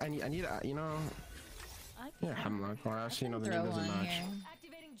hemlock. I need a, you know. Yeah, hemlock. Or actually, you know, the name doesn't match.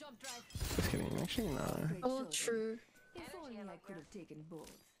 Activating jump drive. Just kidding. Actually, no. Oh, true. If only I could have taken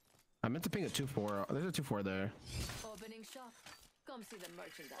both. I meant to ping a 2-4. There's a 2-4 there. Opening shop. Come see the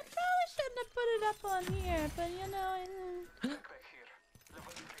merchandise. Probably shouldn't have put it up on here, but you know.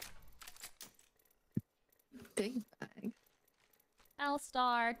 Big bag.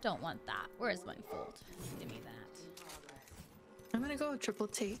 L-Star, don't want that. Where's my fold? Give me that. I'm gonna go triple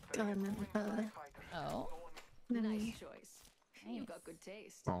take on Oh. Nice choice. You've got good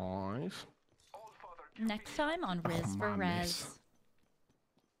taste. Nice. Next time on Riz for Rez.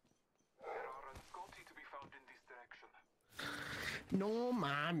 No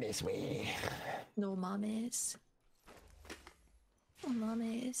mames, way. No mames. No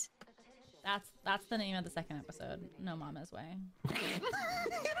mames. That's the name of the second episode. No Mama's Way.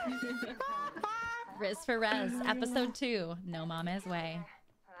 Riz for Rez, episode 2. No Mama's Way.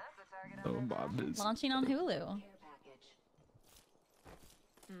 No mames. Launching on Hulu.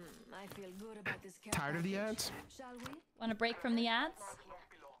 I feel good about this. Tired of the ads? Shall we? Want a break from the ads?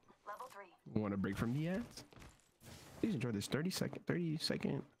 Want a break from the ads? Please enjoy this 30 second.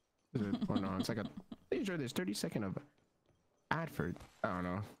 Is it? Or no, it's like a. Please enjoy this 30-second of ad for. I don't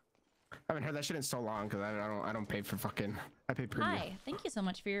know. I haven't heard that shit in so long because I don't pay for fucking. I pay premium. Hi, thank you so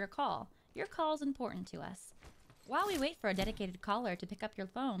much for your call. Your call is important to us. While we wait for a dedicated caller to pick up your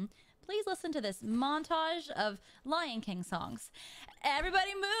phone, please listen to this montage of Lion King songs.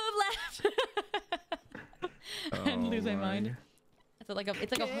 Everybody move left and lose my mind. It's like a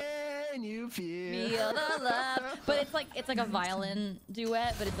Can you feel the love? But it's like a violin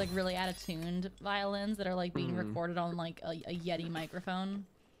duet, but it's like really out of tuned violins that are like being recorded on like a Yeti microphone.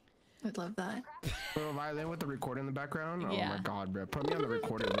 I'd love that. Little violin with the recorder in the background. Oh Yeah. my god, bro! Put me on the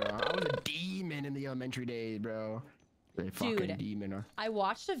recorder, bro. I was a demon in the elementary days, bro. A fucking demon. I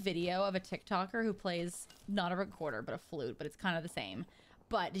watched a video of a TikToker who plays not a recorder but a flute, but it's kind of the same.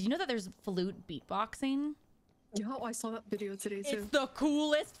 But did you know that there's flute beatboxing? Yeah, I saw that video today too. It's the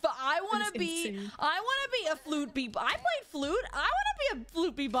coolest. I want to be a flute beat. I played flute. I want to be a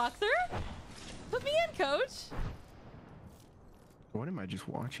flute beatboxer. Put me in, coach. What am I just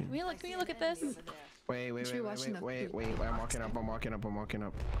watching? Can we look at this? Wait. I'm walking up. I'm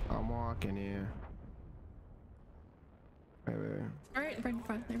walking here. Wait. All right, right in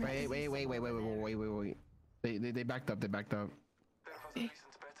front. Wait. They backed up. Okay.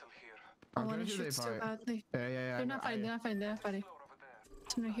 I want to shoot so badly. Yeah. They're not fighting. They're not fighting. They're not fighting.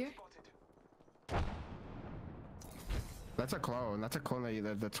 Someone right here. That's a clone. That's a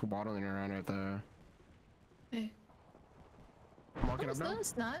clone that's waddling around at the. Hey. I'm walking up now. No,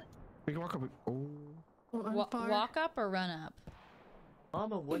 it's not. We can walk up. Oh. Walk up or run up?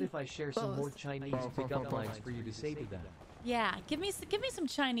 Mama, what if I share some more Chinese pickup lines for you to say to them? Yeah, give me some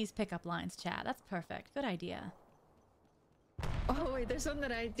Chinese pickup lines, chat. That's perfect. Good idea. Oh wait, there's one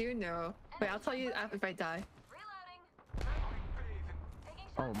that I do know. Wait, I'll tell you if I die.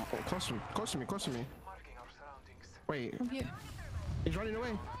 Oh, close to me. Wait. I'm here. He's running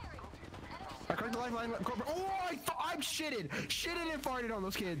away. I cracked the lifeline. Oh, I'm shitted and farted on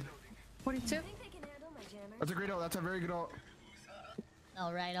those kids. 42. That's a great ult. That's a very good ult.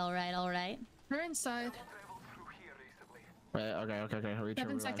 All right. We're inside. Wait, okay.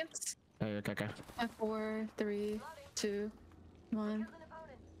 7 seconds. Hey, okay. 4, 3, 2, 1.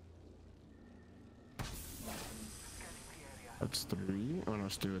 That's 3. Oh no,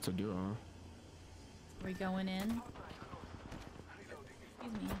 it's a duo. Are we going in?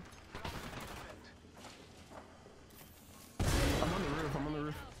 Excuse me. I'm on the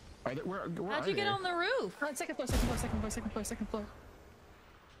roof. How'd you get on the roof? Second floor.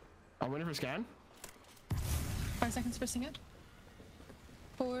 I'm waiting for scan. 5 seconds for sing it.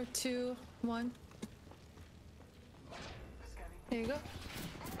 4, 2, 1. There you go.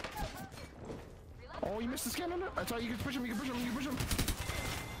 Oh, you missed the scan on it. I thought you could push him.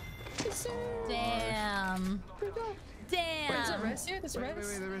 Yes, sir. Damn. Where'd go? Damn. Wait, is it res here? There's res.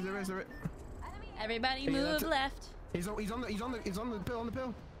 Wait, there is. Everybody move left. He's on the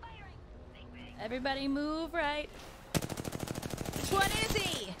pill. Everybody move right. Which one is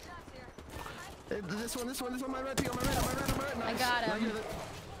he? This one, my red ping, on my red. Nice. I got him.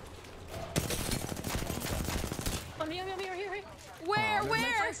 On me, here. Where? My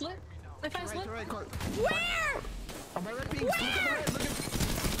fire's lit. Right, Where? On my red ping. Where? Look at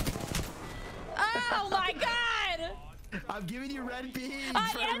Oh my god! I'm giving you red ping.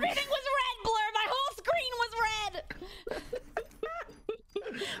 Everything was red, Blur. My whole screen was red.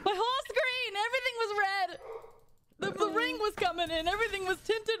 My whole screen, everything was red. The ring was coming in. Everything was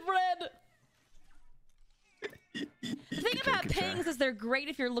tinted red. The thing about pings is they're great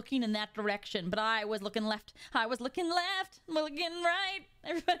if you're looking in that direction, but I was looking left. I was looking left. I'm looking right.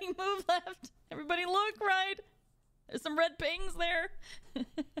 Everybody move left. Everybody look right. There's some red pings there.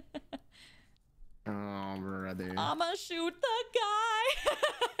 Oh, brother. I'ma shoot the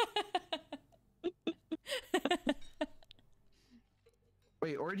guy.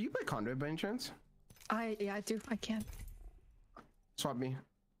 Wait, or do you play Conduit by any chance? Yeah, I do. I can. Swap me.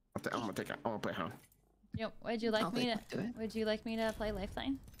 I'm gonna take it. I'm gonna play Hound. Yep. Would you like me to play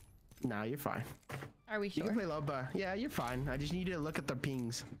Lifeline? Nah, you're fine. Are we You sure? can play Loba. Yeah, you're fine. I just need you to look at the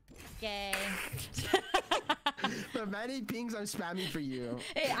pings. Yay. The many pings I'm spamming for you.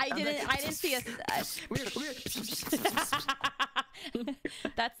 Hey, I didn't see a.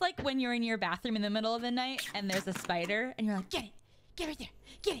 That's like when you're in your bathroom in the middle of the night and there's a spider and you're like, get right there,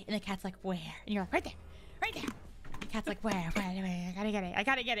 get it. And the cat's like, where? And you're like, right there. The cat's like, where? I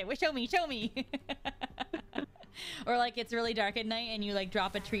gotta get it. Well, show me. Or like it's really dark at night and you like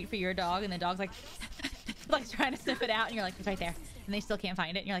drop a treat for your dog and the dog's like trying to sniff it out and you're like, it's right there. And they still can't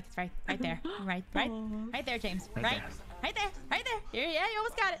find it and you're like, it's right there. Right there, James. Right there. Here, yeah, you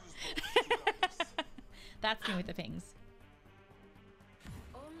almost got it. That's me with the pings.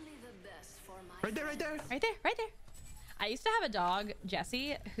 Only the best for my Right there. Right there. I used to have a dog,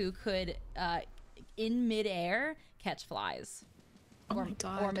 Jesse, who could in midair catch flies. Or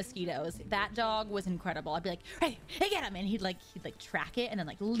mosquitoes. That dog was incredible. I'd be like, hey, get him, and he'd track it and then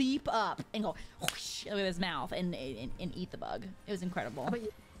like leap up and go whoosh with his mouth and eat the bug. It was incredible. How about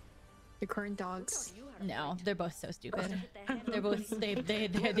your current dogs? No, they're both so stupid. They're both no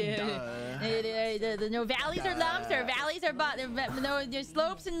valleys or lumps or valleys or no, there's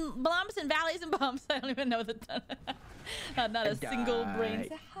slopes and bumps and valleys and bumps. I don't even know not a single brain.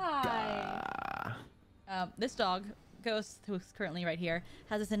 Hi. This dog, Ghost, who's currently right here,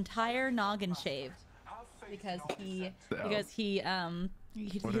 has his entire noggin shaved because he has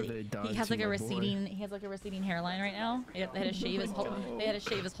like a receding hairline right now. They had to shave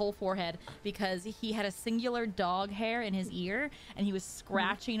his whole forehead because he had a singular dog hair in his ear and he was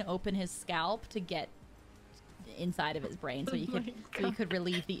scratching open his scalp to get inside of his brain so he could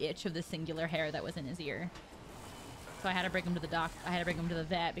relieve the itch of the singular hair that was in his ear. So I had to bring him to the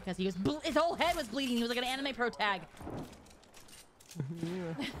vet because his whole head was bleeding. He was like an anime pro tag.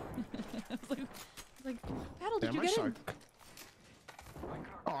 Yeah. I was like, Paddle, did you get him?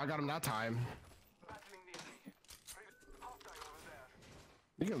 Oh, I got him that time.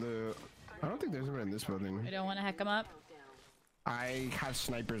 You can loot. I don't think there's anyone in this building. I don't want to heck them up. I have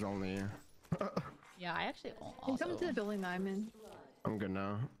snipers only. Yeah, I actually Can you come also... to the building that I'm in? I'm good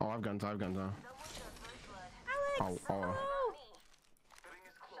now. Oh, I have guns. I have guns now. Alex! Oh.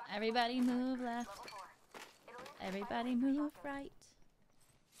 Everybody move left. Everybody move right.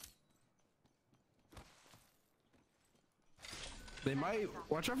 They might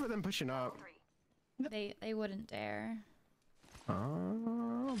watch out for them pushing up. They wouldn't dare.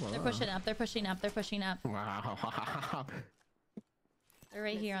 Oh, They're pushing up. They're pushing up. They're pushing up. Wow. They're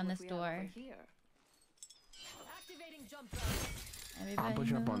right here on this door. Activating jump drive. Everybody I'm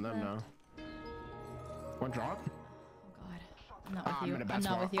pushing up on move them left. now. One drop. Oh God, I'm not with I'm you. in a bad I'm not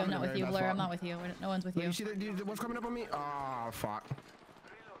spot. with you. I'm I'm in not a with very you, bad Blur. spot. I'm not with you. No one's with Wait, you. you see that? What's coming up on me? Oh, fuck. Do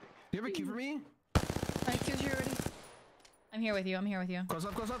you have a key for me? I killed you already. I'm here with you. I'm here with you. Close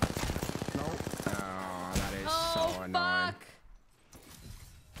up, close up. No. Oh, that is Oh so annoying. fuck!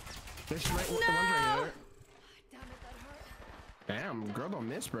 This right, the one's No! right here. Damn it, that hurt. Damn, girl, don't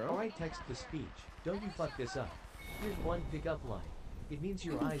miss, bro. Alright, text to speech. Don't you fuck this up. Here's one pickup line. It means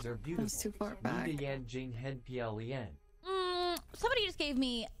your eyes are That beautiful. was too far back. Yan Jing Hen Piao Somebody just gave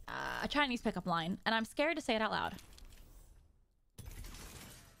me a Chinese pickup line, and I'm scared to say it out loud.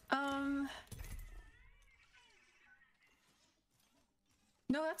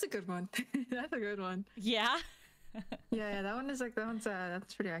 No, that's a good one. That's a good one. Yeah? Yeah, that one is like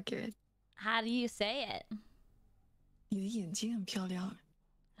that's pretty accurate. How do you say it? 你的眼睛很漂亮.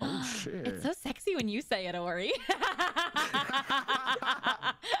 Oh, shit. It's so sexy when you say it, Ori.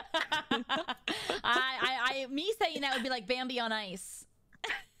 Me saying that would be like Bambi on ice.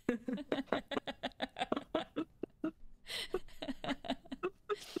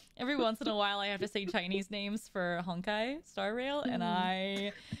 Every once in a while I have to say Chinese names for Honkai Star Rail, and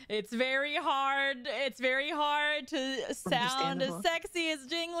it's very hard to sound as sexy as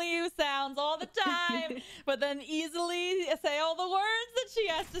Jing Liu sounds all the time, but then easily say all the words that she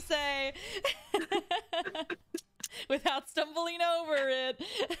has to say without stumbling over it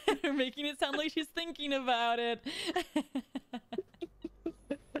or making it sound like she's thinking about it.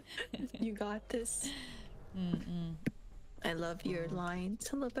 You got this. I love your lines.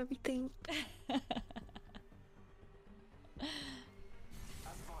 I love everything.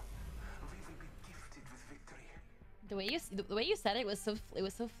 The way you said it was so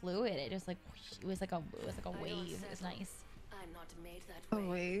fluid. It just like it was like a wave. It was nice. I'm not made that Oh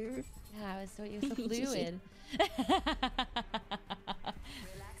way. wait. Yeah, it was so fluid.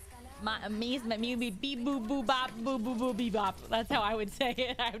 Me beep boop boop bop boo boo boo beep bop. That's how I would say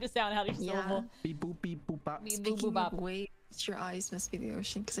it. I would just sound out each syllable. Beep boop beep boop bop. Beep boop boop Speaking bop. of waves, your eyes must be the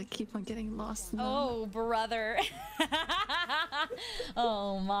ocean because I keep on getting lost in them. Oh brother.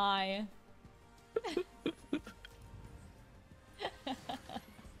 Oh my.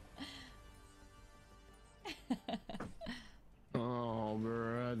 Oh,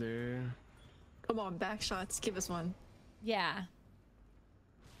 brother. Come on, back shots. Give us one. Yeah.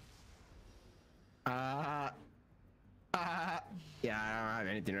 Yeah, I don't have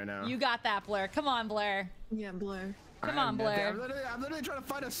anything right now. You got that, Blur. Come on, Blur. Yeah, Blur. Come on, Blur. I'm literally trying to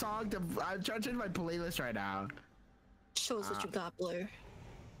find a song to. I'm trying to change my playlist right now. Show us what you got, Blur.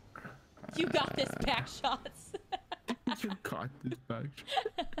 You got this, back shots. You got this back.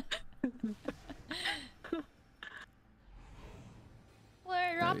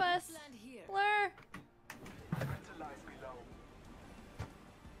 Blur, drop us. Land here. Blur.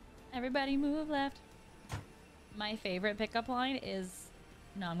 Everybody move left. My favorite pickup line is,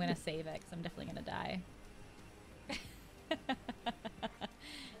 no, I'm gonna save it because I'm definitely gonna die.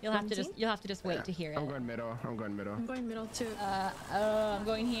 You'll have to just wait to hear it. I'm going middle. I'm going middle. I'm going middle too. I'm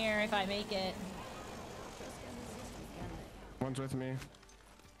going here if I make it. One's with me.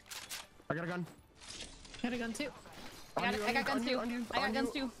 I got a gun. Got a gun too. I got guns too. I got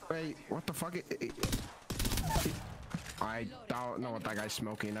guns too. Wait, what the fuck? I don't know what that guy's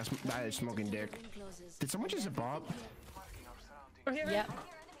smoking. That is smoking dick. Did someone just zip up? Yep.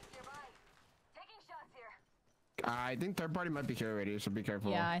 I think third party might be here already, so be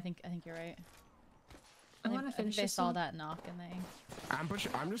careful. Yeah, I think you're right. I want to finish They this saw one. that knock and they. I'm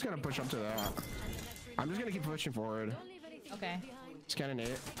just gonna push up to that. I'm just gonna keep pushing forward. Okay. Scanning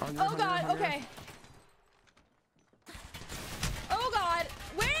it. Oh god. Okay. Oh god.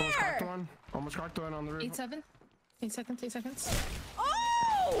 Almost cracked Where? one. Almost cracked one on the roof. 8-7. 8 seconds. 8 seconds.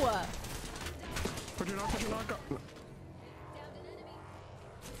 Oh! Put your knock. Put your knock. No.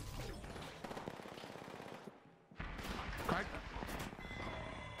 Crack.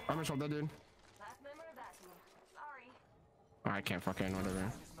 I'm gonna solve that dude. Last member of that team. Sorry. I can't fucking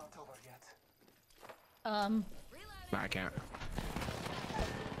whatever. Nah, I can't.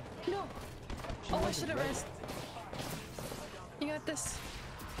 No. Oh, I should have risked. You got this.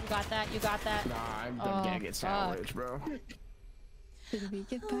 You got that. You got that. Nah, I'm gonna get sandwich, bro. Did we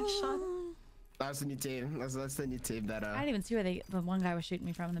get back shot? That's the new team. That's the new team that I didn't even see where the one guy was shooting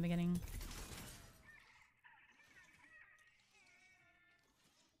me from in the beginning.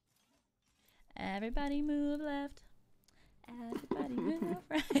 Everybody move left. Everybody move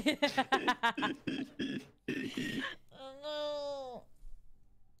right. Oh no.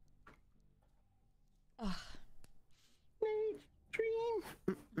 Ugh.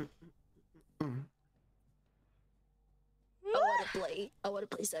 I wanna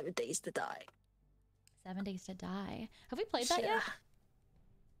play 7 Days to Die. 7 Days to Die. Have we played that yet?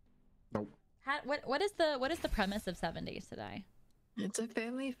 Nope. What is the premise of 7 Days to Die? It's a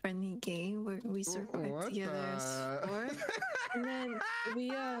family-friendly game where we survive together as 4, and then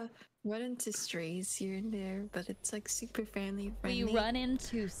we run into strays here and there, but it's like super family-friendly. We run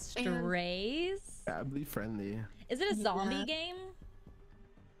into strays? Family friendly. Is it a zombie game?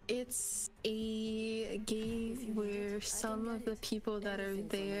 It's a game where some of the people that are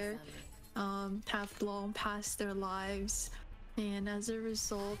there have long passed their lives, and as a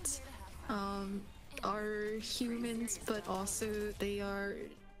result are humans, but also they are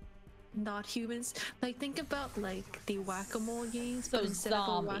not humans. Like, think about like the whack-a-mole games, so but instead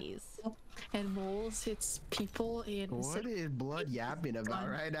zombies of and moles, it's people. And what is blood yapping about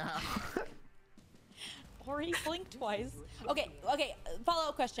right now? Ori blinked twice. Okay,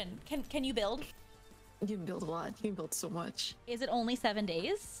 follow-up question. Can you build? You can build a lot. You can build so much. Is it only 7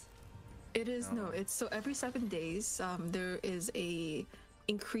 days? It is. No, it's so every 7 days there is a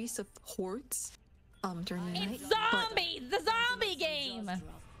increase of hordes during the night. It's zombies! The zombie game!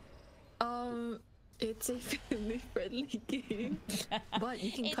 It's a family-friendly game, but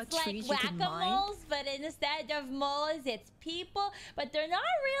you can cut trees. It's like whack-a-moles, but instead of moles, it's people. But they're not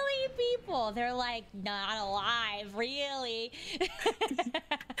really people. They're like not alive, really.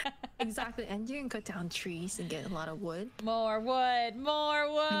 Exactly, and you can cut down trees and get a lot of wood. More wood,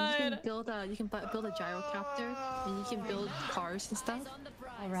 more wood. And you can build a gyrocopter, and you can build cars and stuff.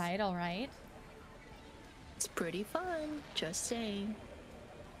 All right. It's pretty fun. Just saying.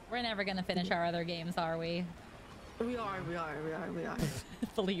 We're never gonna finish our other games, are we? We are.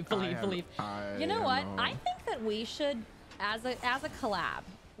 believe. You know what? I think that we should, as a collab,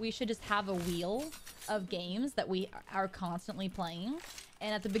 we should just have a wheel of games that we are constantly playing.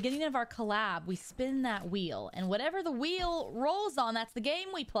 And at the beginning of our collab, we spin that wheel, and whatever the wheel rolls on, that's the game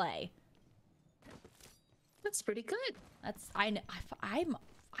we play. That's pretty good.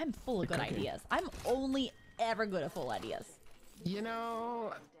 I'm full of good ideas. I'm only ever good at full ideas. You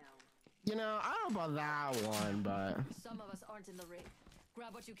know, I don't know about that one, but Some of us aren't in the ring.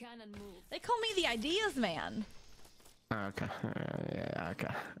 Grab what you can and move. They call me the ideas man. okay, yeah,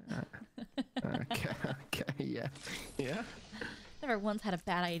 okay, yeah. Never once had a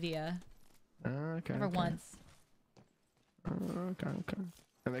bad idea. Okay. Never once. Okay.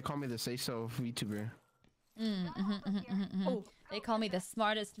 And they call me the say-so Vtuber. Oh, they call me the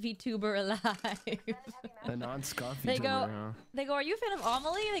smartest VTuber alive. The non-scuff VTuber. They go, are you a fan of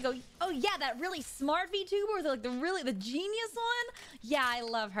Amelie? They go, oh yeah, that really smart VTuber, like the genius one. Yeah, I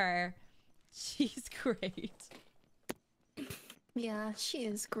love her. She's great. Yeah, she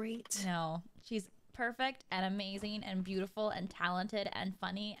is great. No, she's perfect and amazing and beautiful and talented and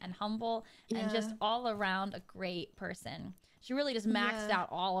funny and humble and just all around a great person. She really just maxed out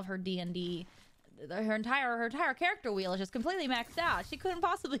all of her D&D. Her entire character wheel is just completely maxed out. She couldn't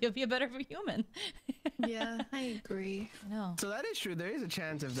possibly be a better human. Yeah, I agree. No. So that is true. There is a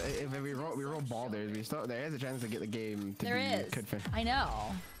chance if we roll balders, there is a chance to get the game to Good fit. I know.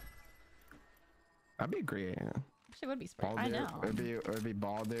 That'd be great. Actually, would be smart. I know. It'd be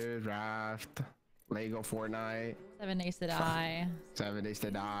balders, raft, Lego Fortnite. 7 Days to Die. 7 Days to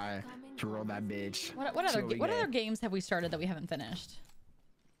Die. To roll that bitch. What other games have we started that we haven't finished?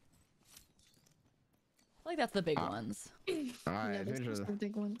 I feel like that's the big ones. Alright, those are the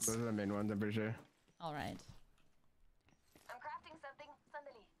big ones. Those are the main ones, I'm pretty sure. All right. I'm crafting something,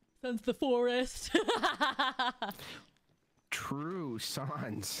 suddenly. Since the forest. True,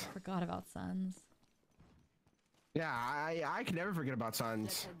 Sons. Forgot about Sons. Yeah, I can never forget about Sons.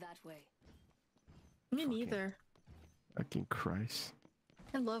 Let's head that way. Me neither. Fucking Christ.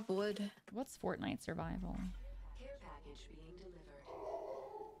 I love wood. What's Fortnite survival? Care package being delivered.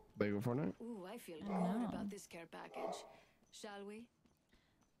 Lego Fortnite? Ooh, I feel know. good about this care package. Shall we?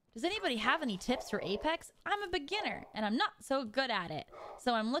 Does anybody have any tips for Apex? I'm a beginner and I'm not so good at it,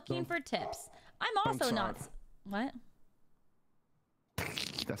 so I'm looking for tips. I'm also not. What?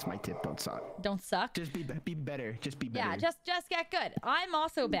 That's my tip. Don't suck. Don't suck. Just be better. Just be better. Yeah, just get good. I'm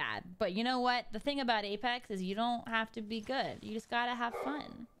also bad, but you know what? The thing about Apex is you don't have to be good. You just gotta have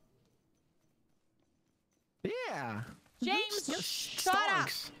fun. Yeah. James, shut up.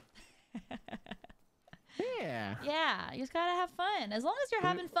 Yeah. Yeah, you just gotta have fun. As long as you're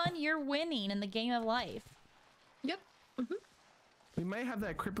having fun, you're winning in the game of life. Yep. We might have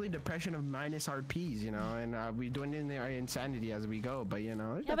that crippling depression of minus RPs, you know, and we doing in our insanity as we go. But you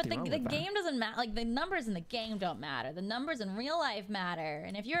know, yeah, but the game doesn't matter. Like the numbers in the game don't matter. The numbers in real life matter.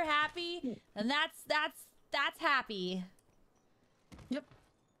 And if you're happy, then that's happy. Yep.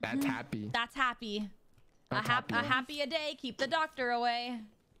 That's happy. That's happy. That's a happy a day. Keep the doctor away.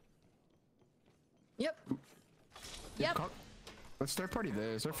 Yep. Yep. Let's third party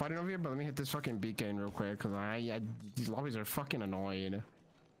this. They're fighting over here, but let me hit this fucking beacon real quick, cause these lobbies are fucking annoying.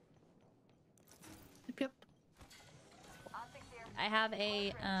 Yep. I have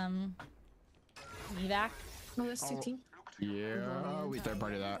a evac. Oh, that's 2 team. Yeah, we third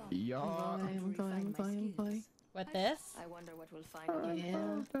party that. Yeah. I'm going. What this? I wonder what we'll find.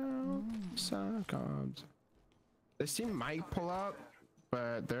 Yeah. This team might pull up,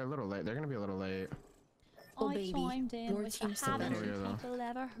 but they're a little late. They're gonna be a little late. Oh, I baby. joined in More with teams the still better. habits people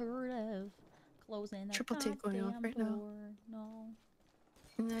ever heard of. Closing the Triple take going off right now. No.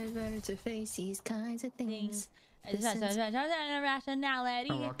 Never to face these kinds of things. Rationality.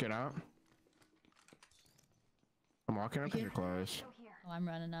 I'm walking out. I'm walking up and you're close. Oh, I'm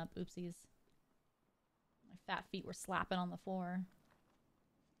running up. Oopsies. My fat feet were slapping on the floor.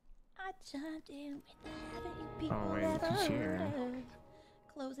 I jumped in with the habit you people Oh, wait, ever he's here. heard of.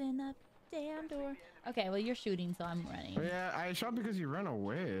 Closing up damn door. Okay, well you're shooting, so I'm running. Oh, yeah, I shot because you ran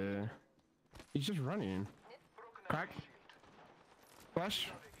away. He's just running. Crack. Flash.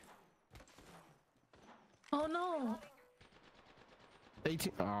 Oh no!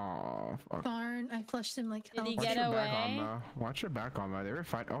 18. Oh, fuck. Darn, I flushed him like hell. Did he Watch get your away? back, Alma. Watch your back, Alma. They were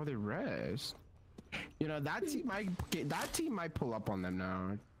fighting. Oh, they res. You know that team might pull up on them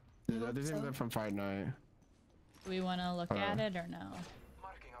now. The other team left from Fight Night. Do we want to look at it or no?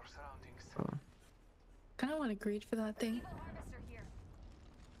 Kind of want to greed for that thing.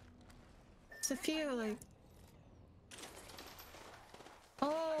 It's a few like.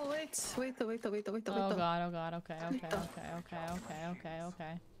 Oh wait though. Oh god. Okay.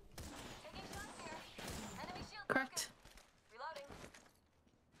 Correct.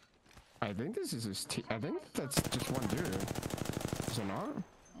 I think this is his team. I think that's just one dude. Is it not?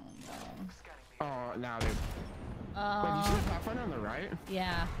 Oh, now dude. Wait, you see the Pathfinder on the right?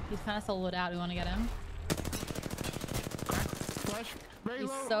 Yeah, he's kind of soloed out. We want to get him. Crack. Flash. Very He's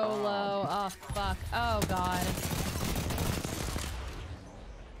low. so low. Oh fuck. Oh god.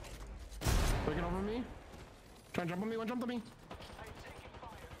 Looking over me. Try and jump on me. One jump on me.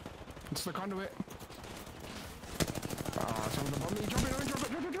 It's the conduit. Someone's above me. Jump in.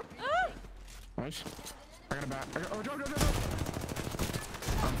 Jump. Ah! Nice. I got a bat. Oh, jump.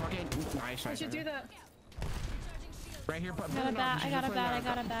 I'm fucking nice. I should do that. Right here. I got a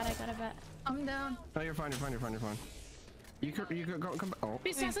bat. I'm down. No, you're fine. You could go. Come back. Oh.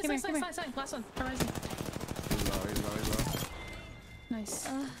 Side. Last one. Horizon. He's low. Nice.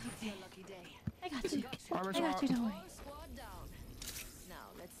 I got you. Armor I got you. Don't worry.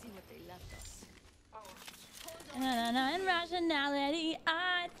 Now let's see what they left us. In rationality,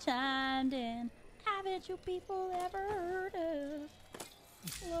 I chimed in. Haven't you people ever heard of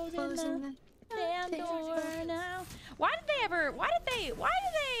closing the damn door now? Why did they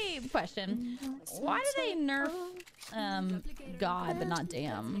question? Why did they nerf God but not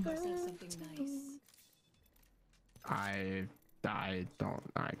damn? I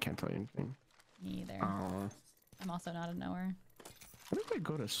can't tell you anything. Me either. I'm also not a knower. What if I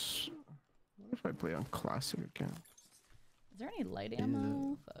go to? What if I play on classic again? Is there any light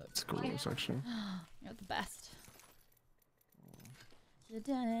ammo? It's cool section. You're the best.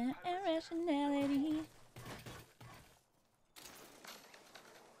 Irrationality.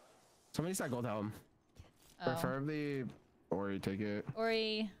 Somebody's that gold helm. Preferably, Ori, take it.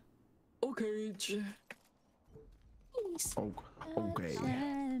 Ori. Okay. Oh, okay.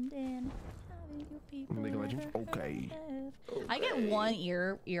 League of Legends. Okay. I get one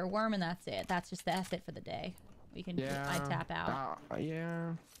earworm and that's it. That's it for the day. We can. Yeah. I tap out.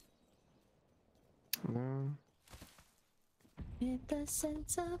 Yeah. With the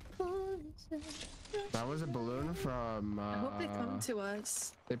sense of That was a balloon from. I hope they come to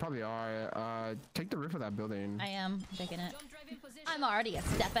us. They probably are. Take the roof of that building. I am taking it. I'm already a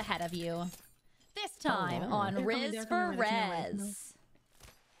step ahead of you. This time on Riz for Rez.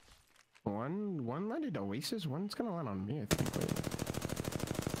 One landed Oasis. One's gonna land on me. I think.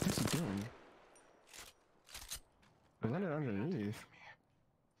 doing? I landed underneath.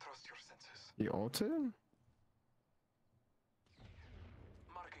 Trust your senses. He ulted?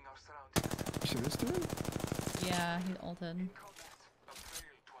 Marking our surroundings. You see this dude? Yeah, he ulted.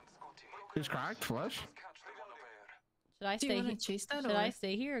 He's cracked, flush. Should I Do you stay want here? to chase that? Should I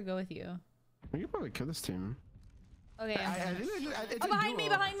stay here or go with you? We could probably kill this team. Okay. I think it's Oh, a behind me!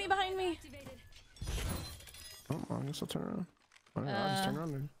 duo. Behind me! Behind me! Oh, I guess I'll turn around. I'll just turn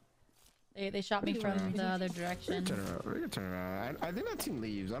around. They shot me from the other direction. We can turn around. I think that team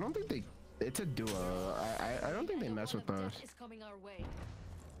leaves. I don't think they. It's a duo. I don't think they mess with us.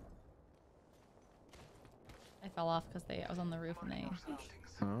 I fell off because I was on the roof and they.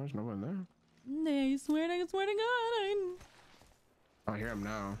 Oh, there's no one there. I swear to God. I hear him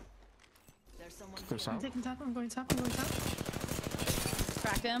now. I'm taking top. I'm going top. I'm going top.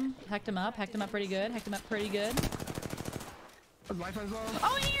 Cracked him. Hacked him up pretty good. Lifeline's low.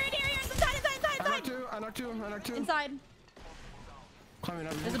 Oh, in here! Inside! I knocked two. Inside. Climbing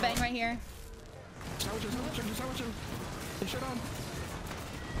up. There's a bang right here. Sandwich him. They shut on.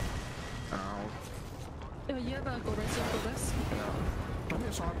 Ow. You have a gold rest. Yeah. Give me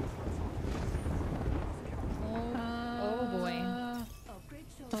a swap. Oh boy.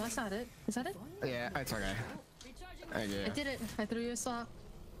 Oh, that's not it. Is that it? Yeah, it's okay. I did it. I threw you a swap.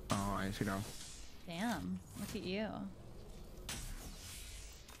 Oh, I see now. Damn. Look at you.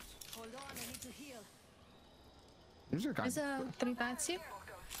 There's a guy. There's a 3 bats here.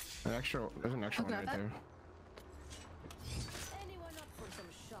 There's an extra one right there.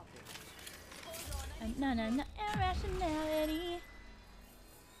 No, irrationality.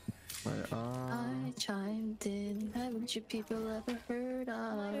 Wait, I chimed in. Haven't you people ever heard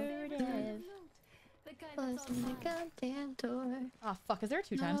of? Close the goddamn door. Oh fuck, is there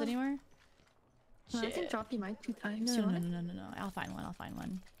 2 times anywhere? No, I Shit. can drop you mine 2 times. No. I'll find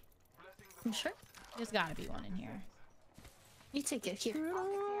one. You sure? There's gotta be one in here. You take it here.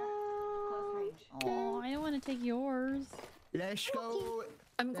 Oh, I don't want to take yours. let's go.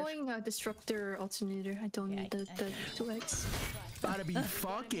 I'm going Disruptor Alternator. I don't need the 2x. Gotta be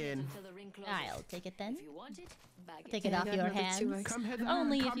fucking. I'll take it then. Take Yeah, it I off got your another hands. 2x. Come head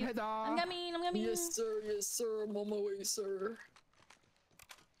Only if come you. head I'm coming. Yes, sir. I'm on my way, sir.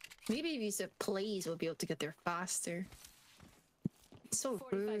 Maybe if you said plays, we'll be able to get there faster. It's so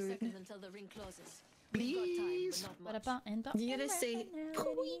rude. Until the ring closes. Please. You gotta say,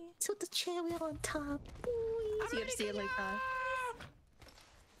 please, with the cherry on top. Please. You gotta say it like that.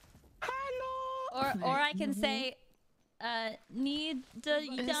 Hello. Or I can say, need the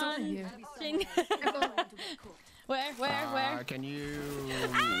done. Where? Can you?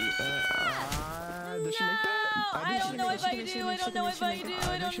 Does she make that? I don't know if I do. I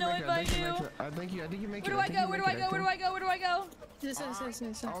don't know if I do. I think you make it. Where do I go? This.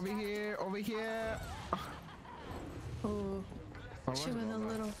 Over here. Oh, she went a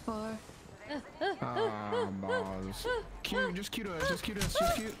little far. Balls. Cute, just cute us.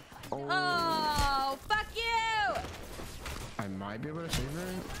 Oh, fuck you! I might be able to save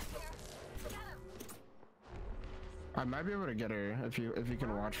her. I might be able to get her if you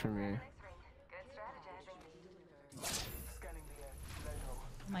can watch for me.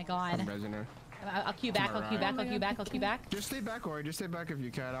 Oh my god. I'm resin her. I'll queue back. Just stay back, Ori. Just stay back if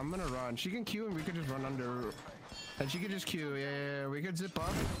you can. I'm gonna run. She can queue and we could just run under. And she could just queue. Yeah. We could zip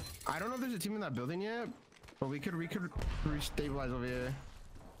up. I don't know if there's a team in that building yet, but we could restabilize over here.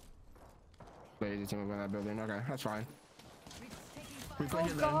 There's a team in that building. Okay, that's fine. Oh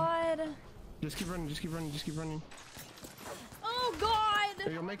god. Just keep running. Oh god.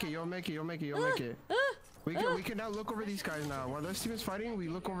 You'll make it. We can now look over these guys now. While this team is fighting, we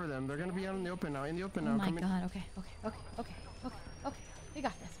look over them. They're gonna be out in the open now. Oh my god. Okay. We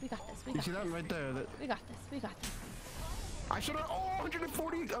got this. You see that right there? We got this. I should have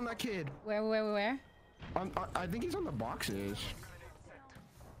 140 on that kid. Where? I think he's on the boxes.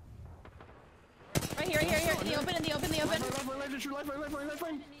 Right here. In the open.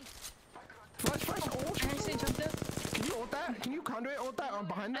 Lifeline. Flash. Oh, I actually jumped up. can you ult that? Can you conduit ult that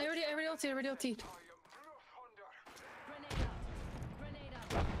behind that? I already ulted.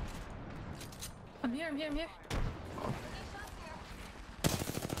 I'm here.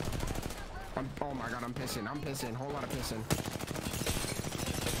 Oh my god, I'm pissing. Whole lot of pissing.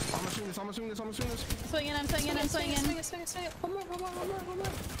 I'm swinging this. Swinging. One more.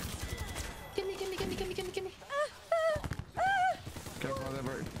 Give me. Careful,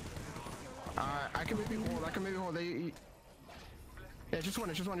 Liver. I can maybe hold. Yeah, just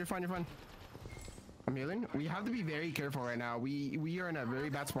one. You're fine. I'm healing. We have to be very careful right now. We are in a very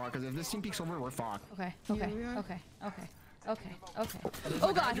bad spot because if this team peeks over, we're fucked. Okay. Okay. Okay.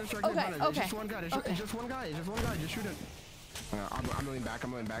 Oh god. Okay. It's just one guy. It's just one guy. It's just one guy. Just shoot him. I'm moving back.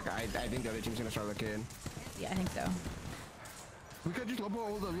 I'm moving back. I think the other team's gonna start looking. Yeah, I think so. We could just lobo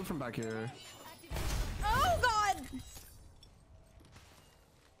all the loot from back here. Oh god!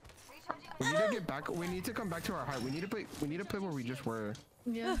 We need to get back. We need to come back to our height. We need to play. We need to play where we just were.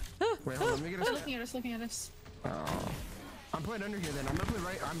 Yeah. Wait, hold on. Let me get a. Looking at us. Looking at us. Oh. I'm playing under here then. I'm gonna play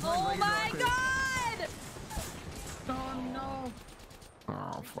right. I'm playing Oh right my god! Oh no.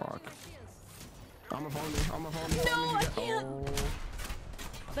 Oh fuck. I'm gonna follow me. I'm gonna follow me. No, I can't. Oh.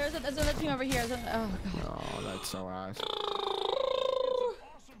 There's another team over here. Oh god. Oh, that's so ass.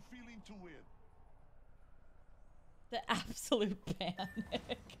 Awesome feeling to win. The absolute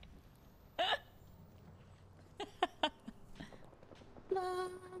panic. La, la,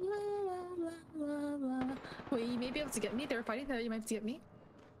 la, la, la. Wait, you may be able to get me. They were fighting there. You might have to get me.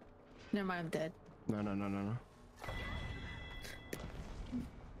 Never mind, I'm dead. No.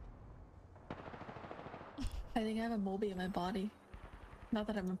 I think I have a Moby in my body. Not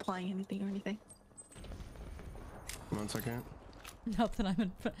that I'm implying anything or anything. 1 second. Not that I'm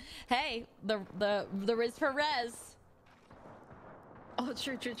in. Hey, the Riz for Res. Oh,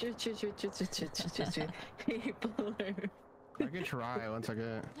 true. Hey, Blur. I can try. 1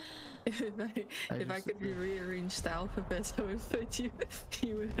 second. If I could rearrange the alphabet, I would put you.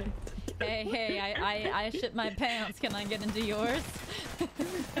 You would have to get Hey, I shit my pants. Can I get into yours?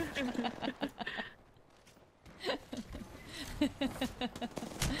 Oh,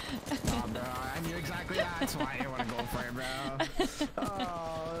 bro, I knew exactly that's why I didn't want to go for it, bro.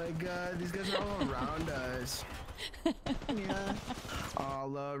 Oh my god, these guys are all around us. Yeah.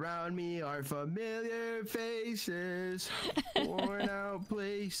 All around me are familiar faces, worn out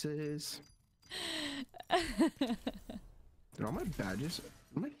places. Did all my badges?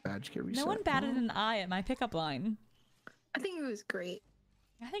 Did my badge get reset? No one batted an eye at my pickup line. I think it was great.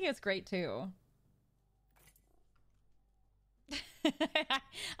 I think it's great too.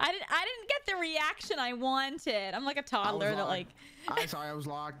 I didn't get the reaction I wanted. I'm like a toddler that like. I'm sorry, I was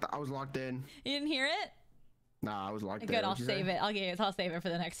locked. I was locked in. You didn't hear it? Nah, I was locked in. Good, I'll save it. I'll save it for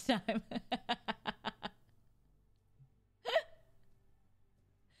the next time.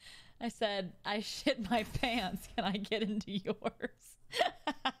 I said, I shit my pants. Can I get into yours?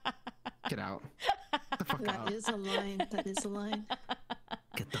 Get out. Get the fuck out. That is a line. That is a line.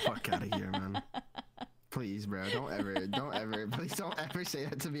 Get the fuck out of here, man. Please, bro. Don't ever, please don't ever say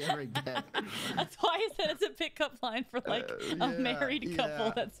that to me ever again. That's why I said it's a pickup line for like a married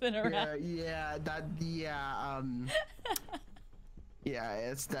couple that's been around. Yeah,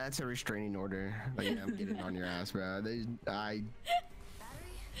 that's a restraining order. Like, yeah, I'm getting on your ass, bro.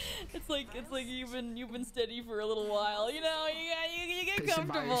 It's like you've been steady for a little while, you know. You get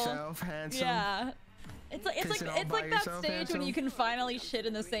comfortable. By yourself, handsome. Yeah. It's like that stage handsome. When you can finally shit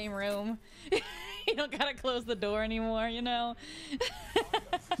in the same room. You don't gotta close the door anymore, you know.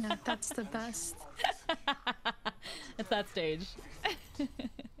 Yeah, that's the best. It's that stage.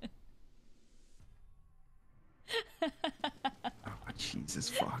 Oh, Jesus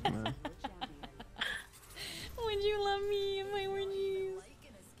fuck, man. Would you love me in my orgies?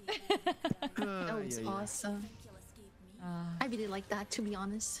 That was awesome. I really like that, to be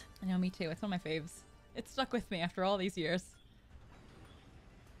honest. I know, me too. It's one of my faves. It stuck with me after all these years.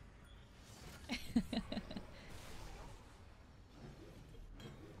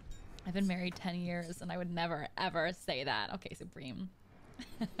 I've been married 10 years and I would never ever say that. Okay, Supreme.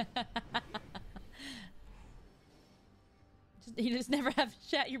 You just never have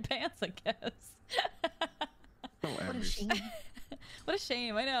shat your pants, I guess. What a shame. What a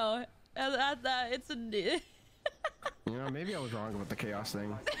shame, I know. It's a... You know, maybe I was wrong about the chaos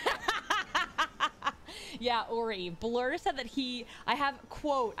thing. Yeah, Ori. Blur said that I have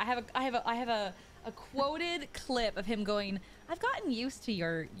a quoted clip of him going, "I've gotten used to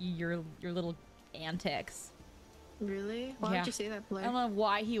your little antics." Really? Why would you say that, Blur? I don't know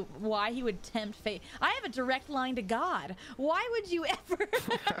why he would tempt fate. I have a direct line to God. Why would you ever?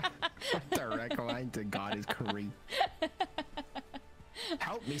 Direct line to God is creepy.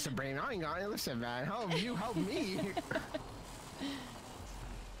 Help me, Sabrina. I ain't gonna listen, man. Help me.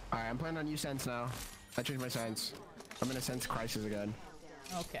 Alright, I'm playing on new sense now. I changed my sense. I'm gonna sense crisis again.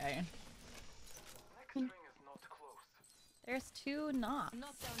 Okay. There's 2 knocks. Only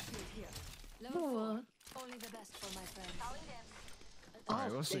the best for my friend. Alright,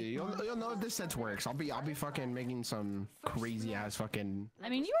 we'll see. You'll know if this sense works. I'll be fucking making some crazy ass fucking. I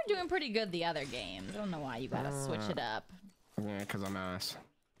mean, you were doing pretty good the other games. I don't know why you gotta switch it up. Yeah, cause I'm ass.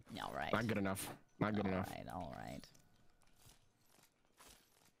 All right. Not good enough. Not good enough. All right.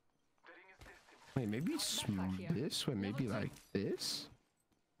 Wait, maybe this way, maybe like this?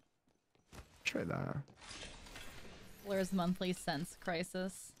 Try that. Blair's monthly sense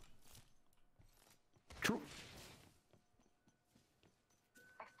crisis. True.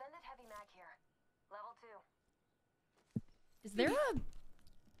 Extended heavy mag here. Level 2.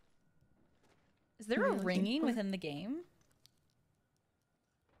 Is there a ringing within the game?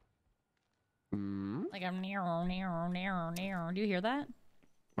 Like I'm near. Do you hear that?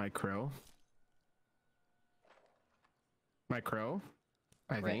 My crow. My crow.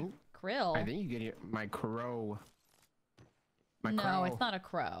 I think. Krill. I think you get it. My crow. My no, crow. it's not a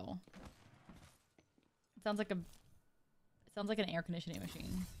crow. It sounds like a. It sounds like an air conditioning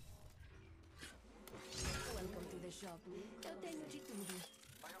machine. Welcome to the shop.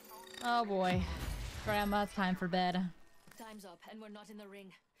 Oh boy, Grandma, it's time for bed. Time's up, and we're not in the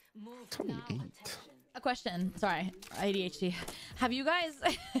ring. Move It's only now. 8. Attention. A question. Sorry, ADHD. Have you guys?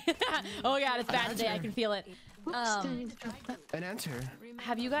 Oh yeah, it's bad today. I can feel it. An answer.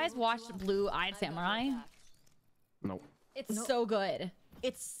 Have you guys watched Blue-Eyed Samurai? Nope. It's so good.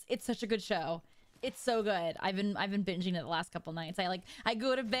 It's such a good show. It's so good. I've been binging it the last couple nights. I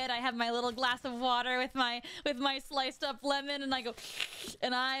go to bed. I have my little glass of water with my sliced up lemon, and I go,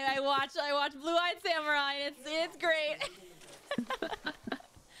 and I watch Blue-Eyed Samurai. And it's great.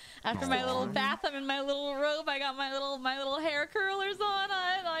 After my little bath, I'm in my little robe. I got my little hair curlers on.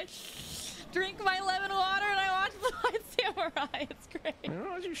 I drink my lemon water and I watch Blue-Eyed Samurai. It's great. I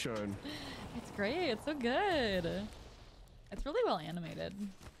know as you should. It's great. It's so good. It's really well animated.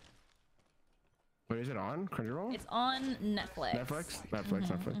 What is it on? Crunchyroll? It's on Netflix. Netflix? Netflix.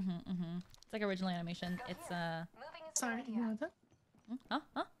 It's like original animation. It's Sorry, you know that? Huh?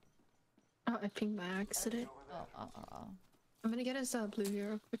 Oh, I pinged by accident. Oh. I'm gonna get us a blue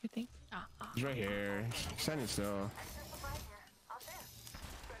hero quick, I think. He's right here. Standing still.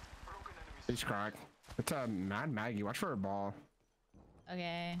 He's cracked. It's a Mad Maggie. Watch for her ball.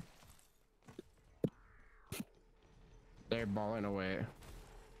 Okay. They're balling away.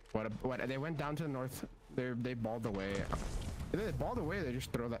 What? They went down to the north. They balled away. They balled away. They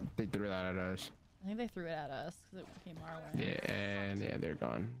just threw that at us. I think they threw it at us because it came our way. Yeah, and yeah, they're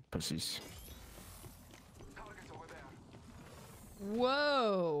gone. Pussies.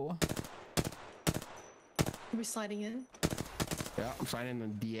 Whoa. Are we sliding in? Yeah, I'm signing the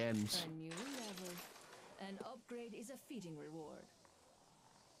DMs. A new level. An upgrade is a fitting reward.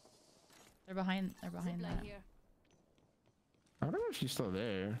 They're behind Zipline that. here. I don't know if she's still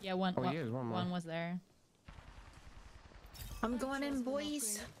there. Yeah, one more. was there. I'm going in,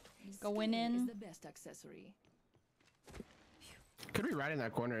 boys. Going in. Is the best accessory. Could be right in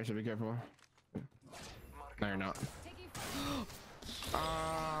that corner, so be careful. No, you're not.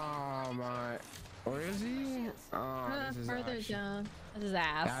 Oh my. Where is he? Oh, this is Further down. This is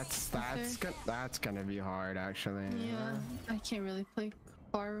ass. That's gonna be hard, actually. Yeah, I can't really play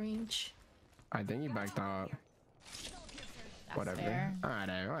far range. I think you backed out. That's Whatever. fair.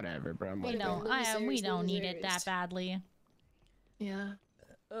 Whatever, bro. We don't need it that badly. Yeah.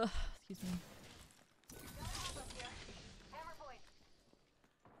 Ugh, excuse me.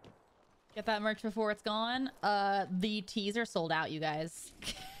 Get that merch before it's gone. The teas are sold out, you guys.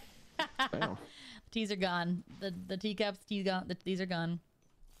 Damn. Teas are gone. The teacups, teas gone. These are gone.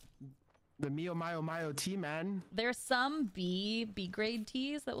 The Mio Mayo tea, man. There's some B grade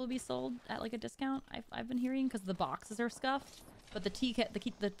teas that will be sold at like a discount. I've been hearing because the boxes are scuffed, but the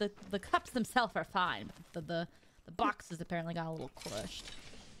cups themselves are fine. But the boxes apparently got a little crushed.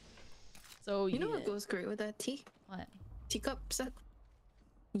 So you know what goes great with that tea? What? Teacup set.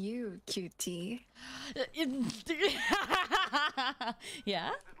 You cutie.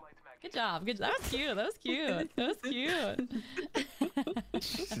 Yeah. Good job. Good. That was cute. That was cute. That was cute.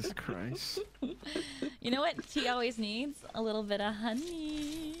 Jesus Christ. You know what tea always needs? A little bit of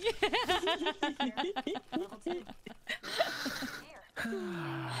honey.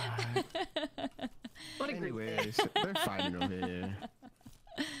 Anyways, they're fighting over here.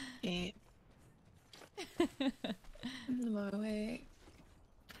 Yeah. On my way.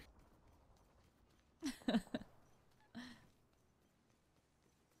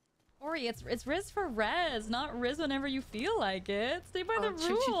 Ori, it's Riz for Rez, not Riz whenever you feel like it. Stay by the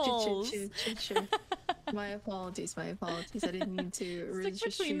rules. True. My apologies. I didn't mean to. Stick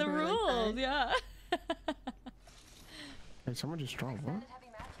between the rules, like yeah. Hey, someone just dropped what?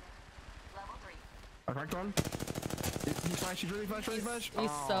 I cracked one. He flashed. He's really flash.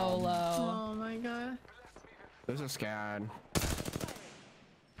 He's so low. Oh my god. There's a scad.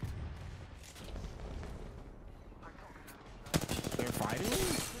 They're fighting?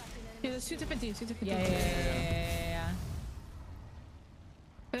 Yeah, there's two different teams. Yeah.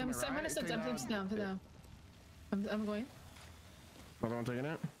 But I'm gonna step down. I'm going. Another one taking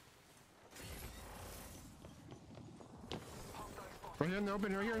it. Right here in the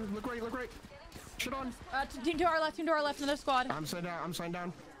open, right here. Look right. Shit on. Team to our left, another squad. I'm sliding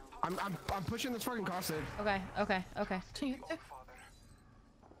down. I'm pushing this fucking caustic. Okay.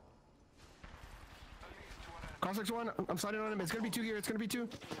 Caustic's one. I'm sliding on him. It's gonna be 2 here.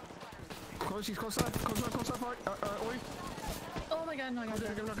 Close, he's close left. Ori. Oh my god, no. I'm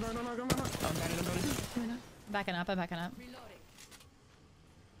dead. Backing up.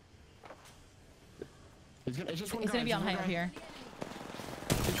 It's just one He's guy. gonna be on height over here.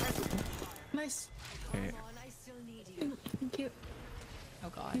 Nice. Hey. Thank you. Oh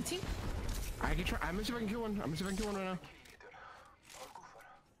god. New team? I can try. I'm gonna see if I can kill one. Right now.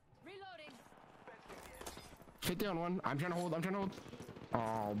 Reloading. 50 on one. I'm trying to hold.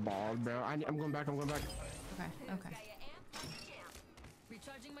 Oh, ball, bro. I'm going back. Okay.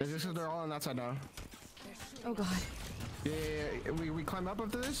 Recharging my This is shields. they're all on that side now. Oh god. Yeah. We climb up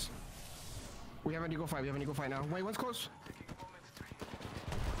after this. We have an eagle fight now. Wait, one's close.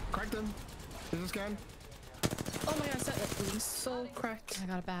 Crack them. There's a scan. Oh my god, he's so cracked. I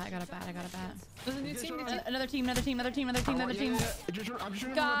got a bat. There's a new team. Another team. I'm just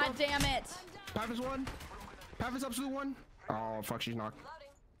shooting God damn it. Pav is one. Pav is absolute one. Oh, fuck, she's knocked.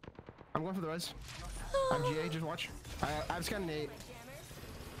 I'm going for the res. I'm GA, just watch. I've scanned Nate.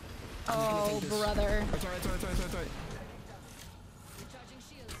 Oh, brother. That's alright. Recharging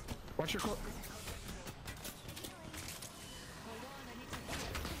shields. Watch your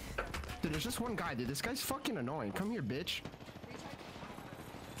Dude, there's just one guy, dude. This guy's fucking annoying. Come here, bitch.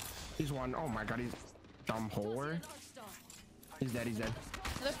 He's one. Oh my god, he's dumb whore. He's dead.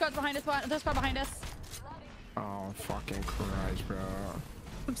 Another squad behind us. Oh, fucking Christ, bro.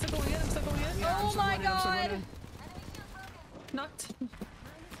 I'm still going in. Yeah, Oh my god. Knocked.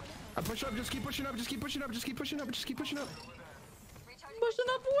 I push up, just keep pushing up. Pushing up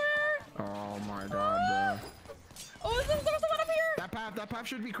where? Oh my god, bro. Oh, there's someone up here. That path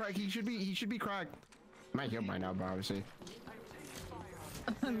should be cracked. He should be cracked. Might heal by now, but obviously.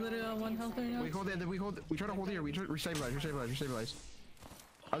 I'm literally on 1 health right now. We try to hold here. We try to restabilize.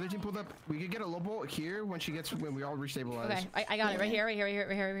 Other team pulled up. We could get a low bolt here when we all restabilize. Okay, I got it right here.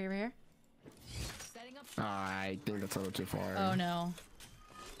 I think that's a little too far. Oh no.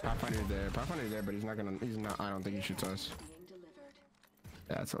 Pathfinder's there, but he's not. I don't think he shoots us.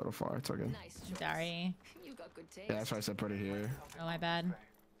 Yeah, that's a little far. It's okay. Sorry. You got good taste. Yeah, that's why I said put it here. Oh, my bad.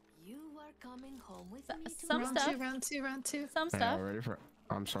 You are coming home with me to Some round stuff. Round two. Some stuff.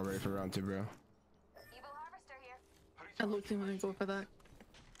 I'm so ready for round 2, bro. Evil harvester here. I literally want to go for that.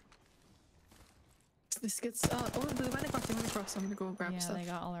 This gets they went across. I'm gonna go grab stuff. Yeah, they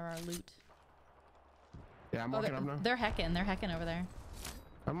got all of our loot. Yeah, I'm walking up now. They're hecking over there.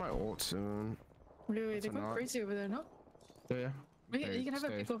 I might ult soon. Wait, they're going crazy over there, no? Yeah. Wait, you can have a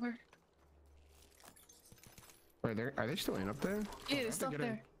peek over. Wait, are they still in up there? Yeah, they're still up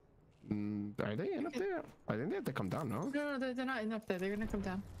there. Are they in up there? I think they have to come down, no? No, they're not in up there. They're gonna come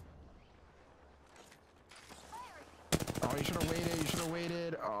down. Oh, you should have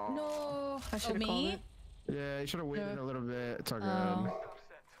waited. Oh. No, I should have called it. Yeah, you should have waited a little bit. It's all good.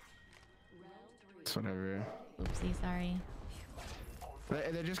 It's whatever. Oopsie, sorry.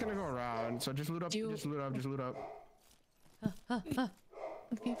 They're just gonna go around, so just loot up. Just loot up.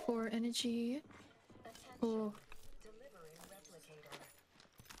 Looking for energy. Oh.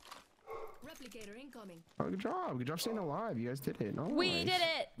 Replicator incoming. Oh, good job staying alive. You guys did it. Nice. We did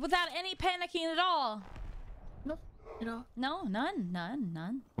it without any panicking at all. No, you know. No,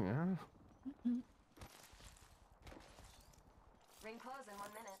 none. Yeah. Ring close in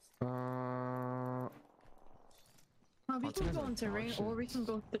 1 minute. We can go into rain, or we can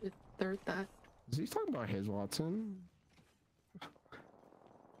go third that. Is he talking about his Watson? I'm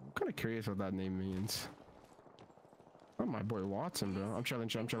kind of curious what that name means. Oh, my boy Watson, bro. I'm chilling.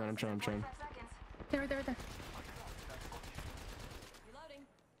 5 seconds. There. Reloading.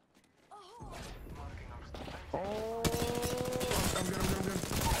 Oh, I'm good.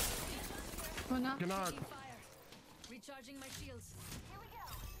 Oh, no. Good knock. Fire. Recharging my shields. Here we go.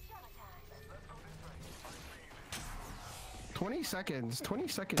 Showtime. 20 seconds. 20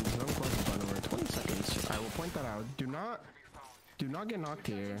 seconds. No questions, by the way. 20 seconds. I will point that out. Do not get knocked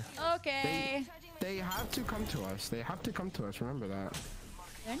here. Okay. They have to come to us. Remember that. Are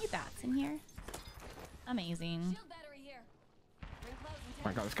there any bats in here? Amazing. Shield battery here. Ring close in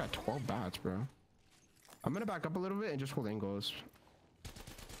 10 My god, this got 12 bats, bro. I'm gonna back up a little bit and just hold angles.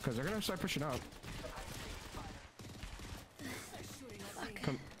 Because they're gonna start pushing out.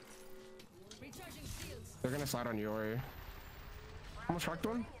 Come. Recharging shields. They're gonna slide on you, Ori. Almost cracked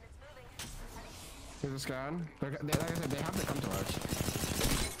one. There's a scan. Like I said, they have to come to us.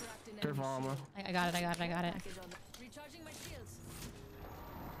 Careful, Alma. I got it. I got it. Recharging my shields.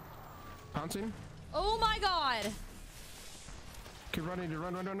 Pouncing. Oh my god. Keep running.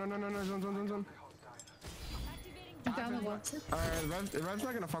 Run. Zone. Rev's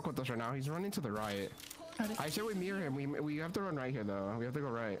not gonna fuck with us right now. He's running to the right. I say we mirror him. We have to run right here though. We have to go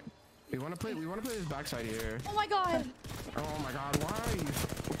right. We wanna play his backside here. Oh my god. Oh my god, why?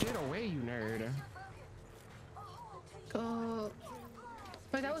 Get away, you nerd. Go.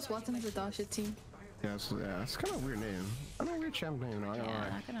 Wait, that was Watson's Adasha team. Yeah, it's kind of a weird name. I know, weird champ name. No, Yeah,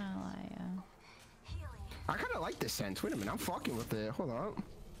 not gonna lie. I kind of like this sense. Wait a minute, I'm fucking with it. Hold up.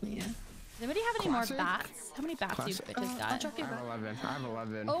 Yeah. Does anybody have any more bats? How many bats do you bitches got? I have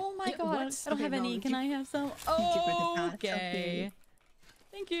 11. Oh my god, I don't have any. Can I have some? Okay.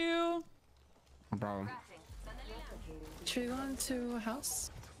 Thank you. No problem. Should we go into a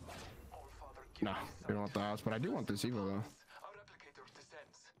house? No, we don't want the house, but I do want this evil though.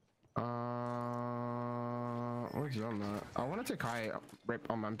 Where's he on that? I want to take high right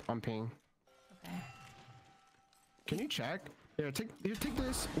on ping. Okay. Can you check? Here, take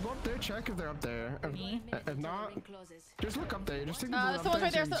this. Go up there, check if they're up there. If not, just look up there. Just take the someone's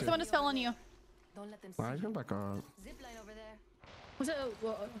right there. Someone just fell on you. Don't let them Why is going back up? zip line over there. Was it?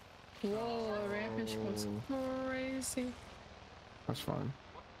 Whoa, Rampage was crazy. That's fine.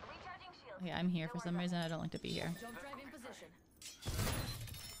 Yeah, I'm here for some reason. I don't like to be here. Jump drive in position.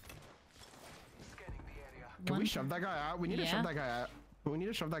 Can we shove that guy out? We need to shove that guy out. We need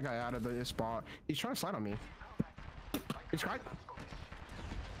to shove that guy out of the spot. He's trying to slide on me. He's right.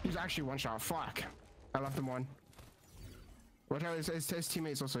 He's actually one shot. Fuck. I left him one. Watch out, his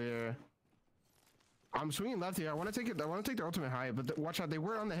teammates also here. I'm swinging left here. I want to take it. I want to take the ultimate high, but watch out. They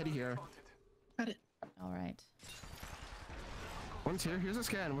were on the heady here. Got it. All right. One's here. Here's a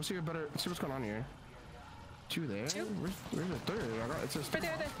scan. We'll see what's going on here. Two there. Where's the third? It's just right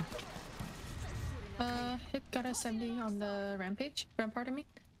there. Hip got a 70 on the rampart of me.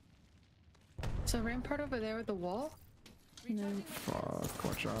 So rampart over there with the wall. Fuck,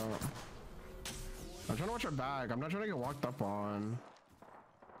 watch out. I'm trying to watch our back. I'm not trying to get walked up on.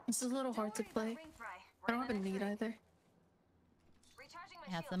 This is a little hard to play. I don't have a need either. I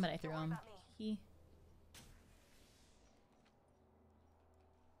had some, but I threw him. We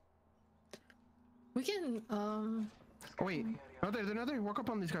can, Oh, wait. Oh, there's another. Walk up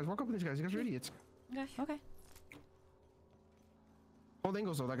on these guys. Walk up on these guys. You guys are idiots. Okay. Hold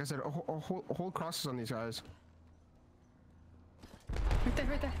angles though. Like I said, hold crosses on these guys.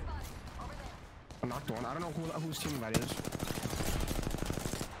 Right there. I knocked one. I don't know whose team that is.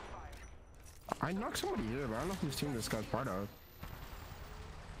 I knocked somebody here, but I don't know whose team this guy's part of.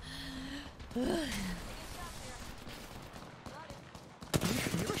 You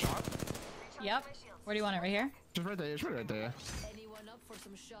have a shot? Yep. Where do you want it? Right here? Just right there. It's right there. Anyone up for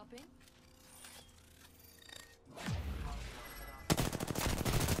some shopping?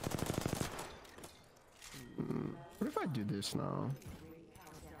 What if I do this now?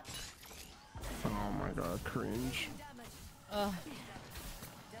 Oh my god, cringe. Oh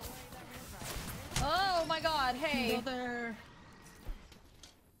my god, hey. Brother.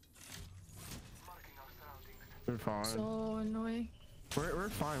 We're fine. So annoying. We're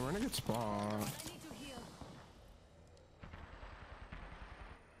fine. We're in a good spot.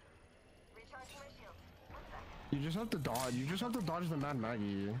 You just have to dodge. You just have to dodge the Mad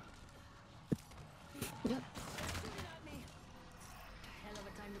Maggie. Yep.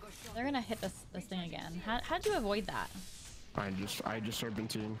 They're gonna hit this thing again. How'd you avoid that? I just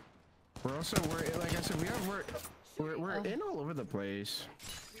serpentine. We're like I said, we're in all over the place.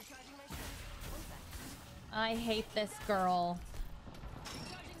 I hate this girl.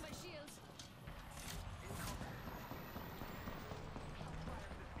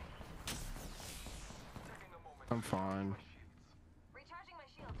 I'm fine.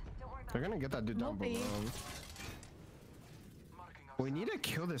 They're gonna get that dude down below. We need to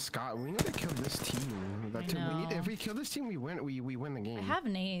kill this guy. We need to kill this team. If we kill this team, we win. We win the game. I have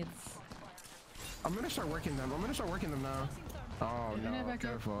nades. I'm gonna start working them. now. Oh no!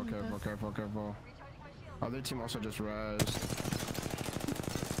 Careful. Other team also just rezzed.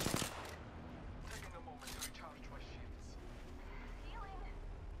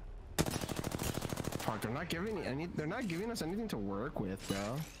 Fuck! They're not giving us anything to work with,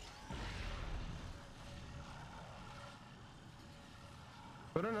 bro.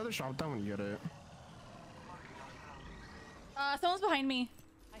 Put another shot down when you get it. Someone's behind me.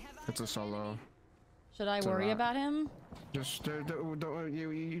 It's a solo. Should I worry about him? Just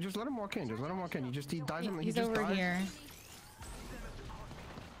you just let him walk in. He dies. He's over here.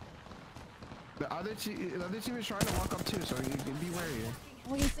 The other team is trying to walk up too, so you can be wary.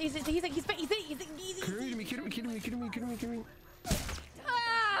 Oh, he's Kidding me.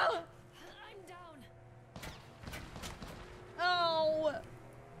 Oh! I'm down. Oh!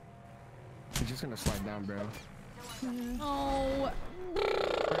 He's just gonna slide down, bro. Oh!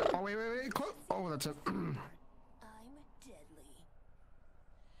 Oh, wait. Close. Oh, that's it. I'm deadly.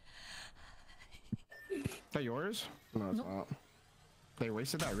 Is that yours? No, it's not. They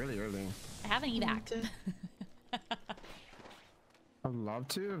wasted that really early. I have an evac. I'd love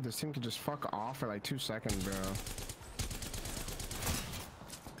to if this team could just fuck off for like 2 seconds, bro.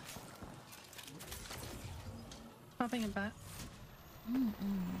 Popping it back.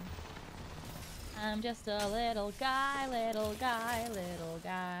 I'm just a little guy. I'm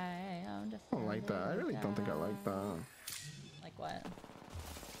just. I don't like that. I really don't think I like that. Like what?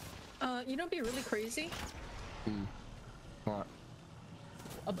 You know, be really crazy. What?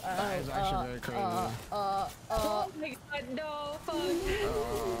 That is actually very crazy. Oh my god, no, fuck.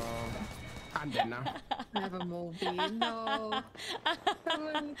 I'm dead now. Never Moby, no. I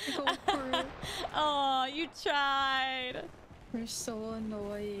want to go for it. Oh, you tried. You're so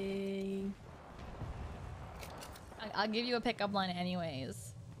annoying. I'll give you a pickup line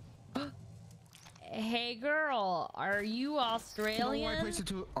anyways. Hey girl, are you Australian? No, I placed it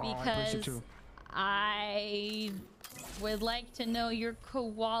too. Oh, because I placed it too. I would like to know your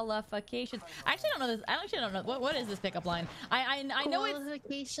qualifications. I actually don't know this. I actually don't know what is this pickup line. I know it's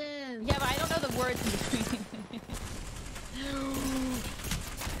qualifications. Yeah, but I don't know the words in between.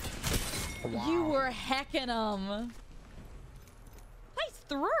 Wow. You were hecking them. Nice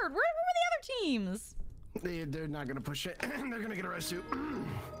third. Where were the other teams? They're not gonna push it. They're gonna get arrested.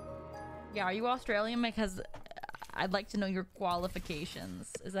 Yeah, are you Australian? Because I'd like to know your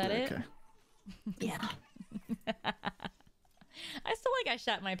qualifications. Is that it? Yeah. I still like I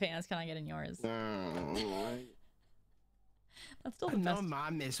shat my pants. Can I get in yours? That's still the best. No,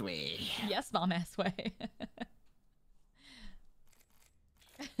 mom, this way. Yes, mom, ass way.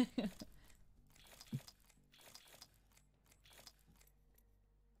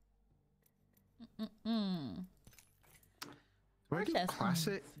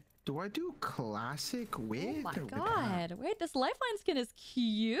 Do I do classic with? Oh my god! Wait, this lifeline skin is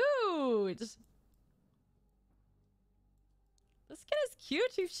cute. This skin is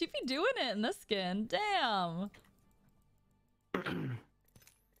cute. She'd be doing it in this skin. Damn.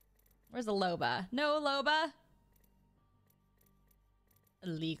 Where's the Loba? No Loba.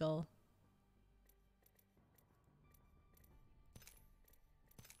 Illegal.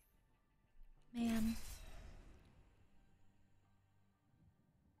 Man.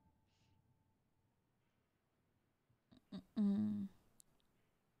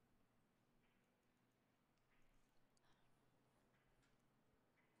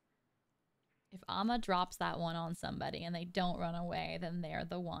 If Amma drops that one on somebody and they don't run away, then they're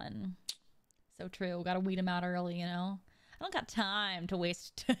the one. So true. Gotta weed them out early, you know? I don't got time to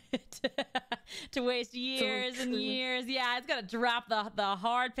waste to waste years and years. Yeah, it's gotta drop the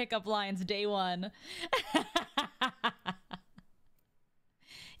hard pickup lines day one. You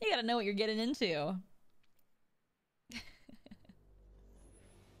gotta know what you're getting into.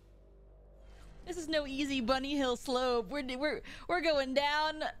 This is no easy bunny hill slope. We're going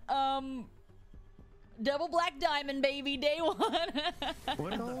down double black diamond, baby, day one.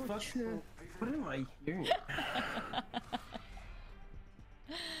 What the fuck? What am I hearing?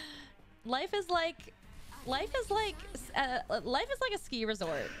 Life is like a ski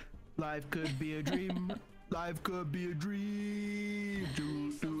resort. Life could be a dream. Life could be a dream.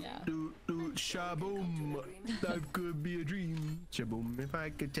 Shaboom. Life could be a dream. Shaboom. If I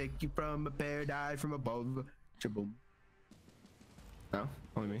could take you from a paradise from above. Shaboom. No,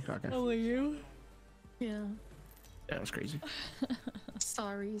 only me. Okay. Only you. Yeah. Yeah, that's crazy.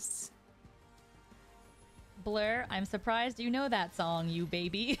 Sorries. Blur, I'm surprised you know that song, you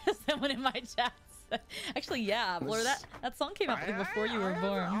baby. Someone in my chat said. Actually, yeah, Blur, that song came out before you were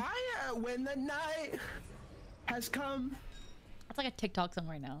born. When the night has come. That's like a TikTok song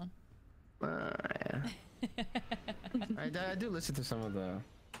right now. Yeah. I do listen to some of the,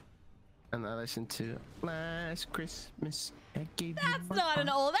 and I listen to Last Christmas I Gave You. That's not an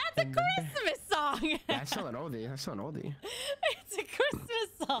old. That's a Christmas song. That's still an oldie. That's still an oldie. It's a Christmas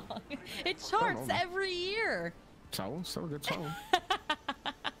song. It charts every year. Still a good song.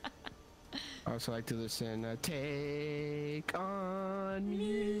 I also like to listen. Take on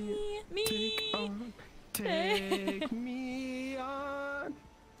me. Take me on.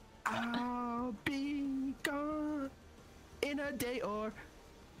 I'll be gone in a day or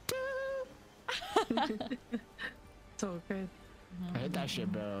two. So good. I hate that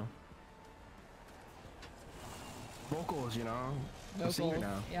shit, bro. vocals, you know. Vocals. Singer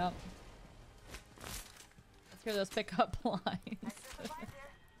now. Yep. Let's hear those pickup lines.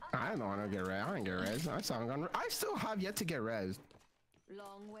 I don't want to get res. I didn't get res. I still have yet to get res.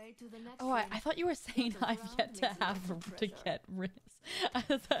 Long way to the next Oh, I thought you were saying I've yet to get res. I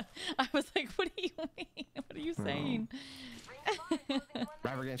was like, what do you mean? What are you saying?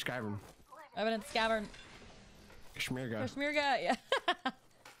 Rival against Skyrim. Evidence Scavern. Schmierga. Schmierga, yeah.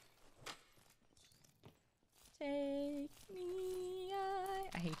 Take me,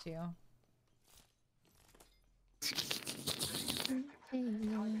 I hate you.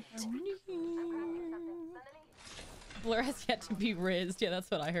 Blur has yet to be rizzed. Yeah, that's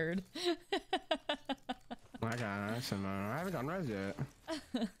what I heard. I got some. I haven't gotten res yet.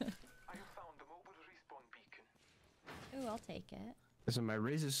 Ooh, I'll take it. Listen, my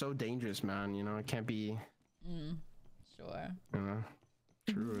riz is so dangerous, man. You know, it can't be. Sure. You know.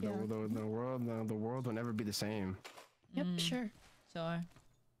 True. Yeah. The world will never be the same. Yep, sure. Sure.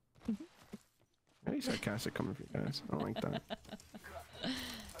 Very sarcastic coming from you guys. I don't like that.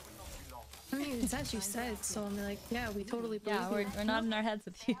 I mean, it's as you said, so I'm like, yeah, we totally believe Yeah, we're not in our heads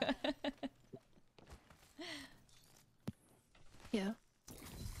with you. Yeah.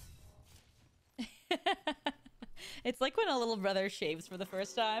 It's like when a little brother shaves for the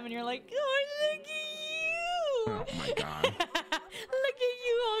first time and you're like, oh, look at you! Oh my god. Look at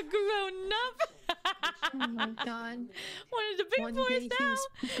you all grown up! Oh my god. One of the big One boys day now! he was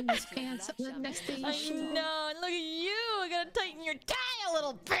pooping his pants up, the next day I he's shit. know, look at you! I gotta tighten your tie a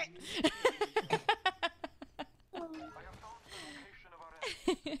little bit!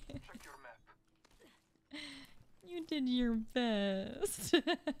 You did your best.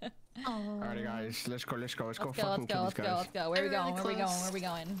 Alrighty, guys, let's go. Let's go. Fucking kill these guys. Let's go. Where are we going? Where are we going? Where are we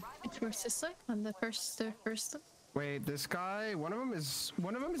going? Which verse is it? On the first one? Wait, this guy. One of them is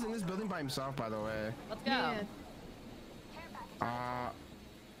in this building by himself, by the way. Let's go. Yeah.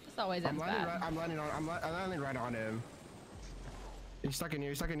 This always ends bad. I'm landing right on him. He's stuck in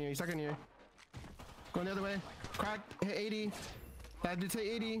here. Going the other way. Crack. Hit 80. That did say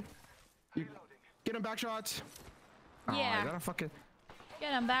 80. You get him back shots. Yeah. I gotta fucking.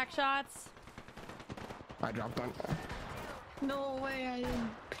 Get him back shots. I dropped on. No way, I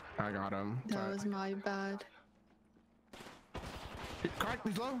didn't. I got him. That was my bad. Crack.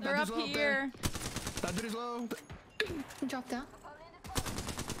 He's low. They're up here. That dude is low. Drop down.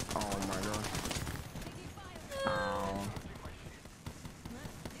 Oh my god. Ow.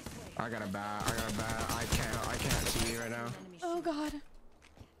 I got a bat. I can't see you right now. Oh god.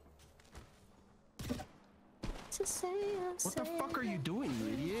 What the fuck are you doing, you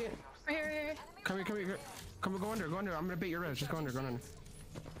idiot? Right here. Come here. Go under. I'm gonna bait your res. Just go under.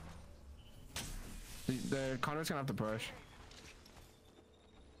 The Connor's gonna have to push.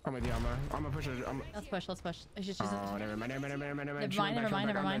 I'm with you, I'm gonna push it. Let's push. I should just. Oh, never mind. Never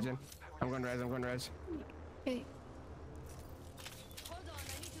mind. I'm going res. Okay.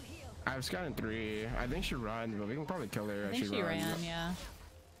 I have Scout in 3. I think she runs, but we can probably kill her I as think she runs. ran, yeah.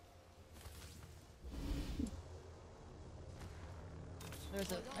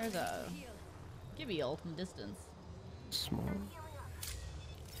 There's a Gibby ult from distance. Small.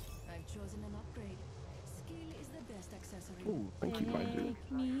 I've chosen an upgrade. Skill is the best accessory. Ooh, thank you, my dude.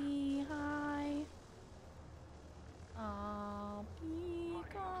 Take me high. I'll be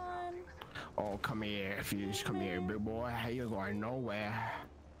gone. Oh, come here, Fuse. Come here, big boy. You're going nowhere.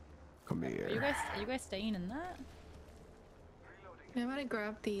 Come here. Are you guys staying in that? I'm gonna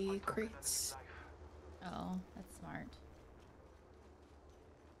grab the crates. Oh, that's smart.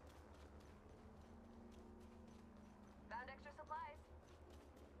 Found extra supplies.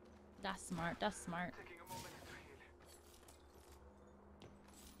 That's smart.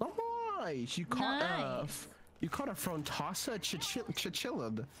 Oh, nice. You caught a Frontasa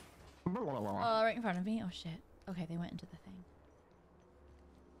Chichilla. Oh, right in front of me. Oh shit. Okay, they went into the thing.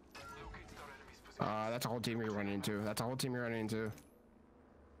 That's a whole team you're running into.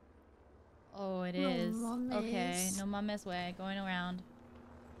 Oh, it No is. mames. Okay, no mames way. Going around.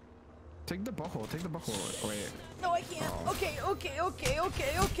 Take the butthole. Wait. No, I can't. Oh.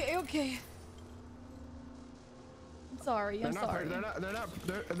 Okay. I'm sorry.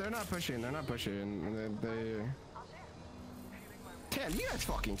 They're not pushing. They. Damn, you guys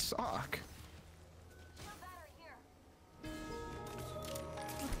fucking suck.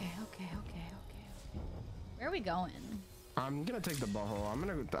 Okay. Where are we going? I'm gonna take the butthole. I'm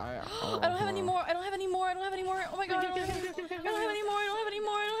gonna. I don't have any more. Oh my god. I don't have any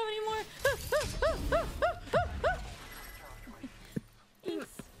more. Thanks.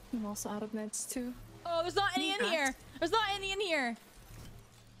 I'm also out of meds too. Oh, there's not any in here.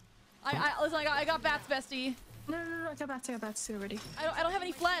 I got bats, bestie. No, I got bats already. I don't have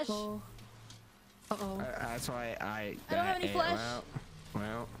any flesh. Oh. That's why I don't have any flesh.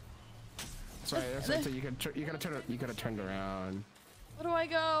 Well. Sorry, so you could have turned around. Where do I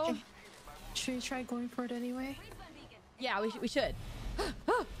go? Okay. Should we try going for it anyway? Yeah, we should. Go.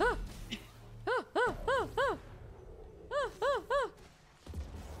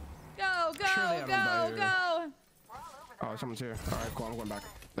 Oh, someone's here. All right, cool. I'm going back.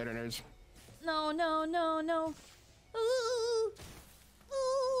 Later, nerds. No. Ooh.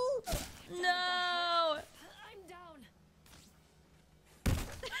 No. I'm down.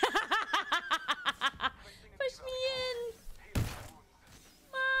 Push me in.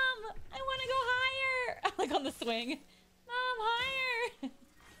 Mom, I want to go higher. Like on the swing. Mom, higher.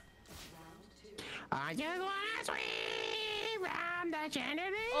 I just want to swing around the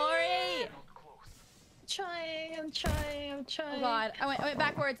chandelier. Ori. I'm trying. Oh god, I went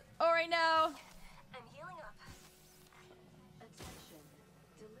backwards. Ori, no. I'm healing up. Attention.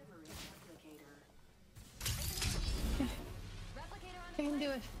 Delivering replicator. Replicator on We can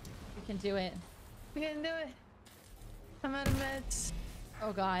do it. We can do it. We can do it. I'm out of meds.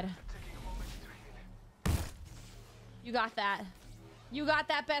 Oh god. You got that. You got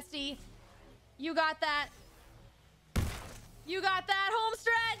that, bestie. You got that. You got that. Home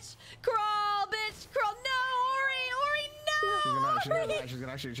stretch. Crawl, bitch. Crawl. No, Ori, no. She's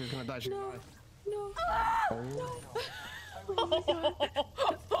gonna die. No.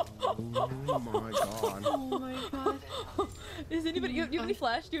 Oh my god. Is anybody? You have any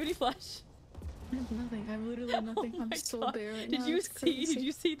flash? Do you have any flash? I have nothing. I have literally nothing. I'm so bare right now. Did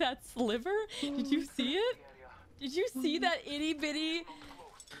you see that sliver? Did you see it? Did you see that itty bitty?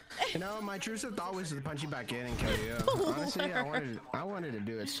 You know, my intrusive thought was to punch you back in and kill you. Honestly, I wanted to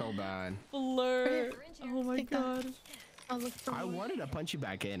do it so bad. Blur. Oh my god. I wanted to punch you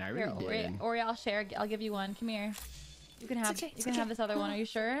back in. I really did. Ori, I'll share. I'll give you one. Come here. You can have. You can have this other one. Are you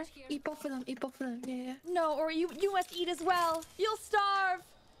sure? Eat both of them. Yeah. No, Ori, you must eat as well. You'll starve.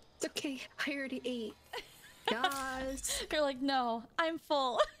 It's okay. I already ate. Guys. You're like, no, I'm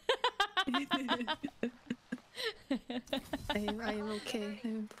full. I am okay.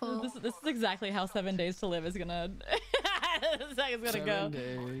 I'm full. This is exactly how 7 days to live is gonna. This is gonna go.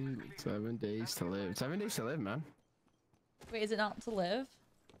 7 days to live. 7 days to live, man. Wait, is it not to live?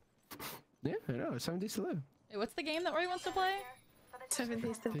 Yeah, I know. 7 days to live. Wait, what's the game that Ori wants to play? 7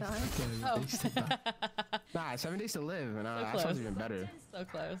 days to die. Oh. Nah, 7 days to live. And that close. sounds even better. So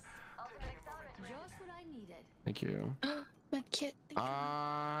close. Just what I needed. Thank you. My kid.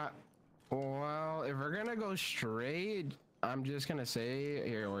 Well, if we're gonna go straight, I'm just gonna say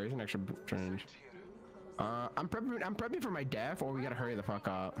here. Where's an extra change? I'm prepping for my death, or we gotta hurry the fuck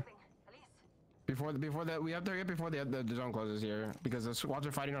up. Before that, we have to hurry up before the zone closes here, because the squads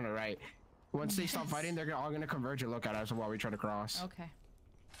are fighting on the right. Once they stop fighting, they're all gonna converge and look at us while we try to cross. Okay.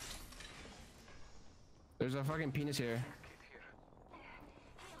 There's a fucking penis here.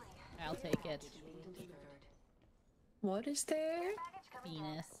 I'll take it. What is there?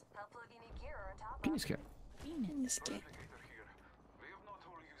 Penis. Penis kit. Penis kit.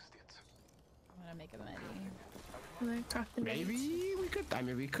 I'm gonna make a Minecraft. Maybe we could. I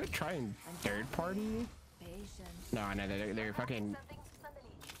mean, we could try in third party. No, they're fucking.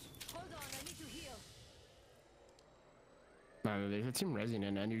 No, they hit some resin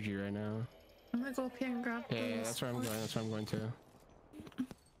and energy right now. I'm gonna go up here and grab. Yeah, that's where I'm going. That's where I'm going to.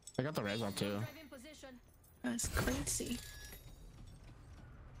 I got the res up too. That's crazy.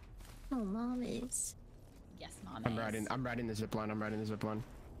 Oh, mom is. Yes, mom. I'm riding the zip line.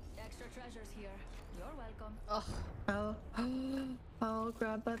 Extra treasures here. You're welcome. I'll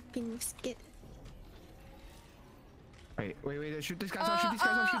grab a penis kit. Wait, shoot these guys off,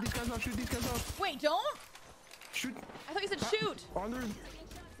 shoot these guys off. Wait, don't? Shoot. I thought you said shoot. On there.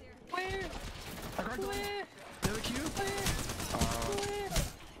 Where? I got Where? The other cube?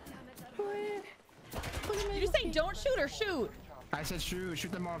 Where? Did you say don't shoot or shoot? I said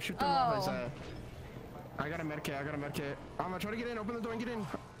shoot them off, off. I got a medkit, I'm gonna try to get in, open the door and get in.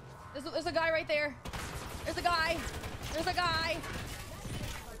 There's a guy right there. There's a guy.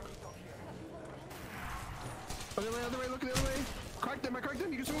 Other way, look the other way. I cracked him, you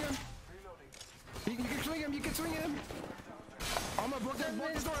can swing him. You can swing him. I'm gonna block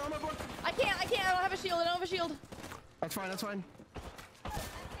this door, I can't, I don't have a shield, That's fine.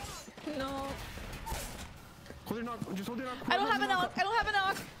 No. Hold your knock, just hold your knock. I don't have a knock.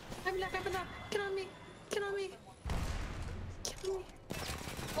 I'm not. Get on me.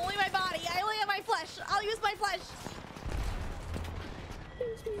 Only my body. I only have my flesh. I'll use my flesh.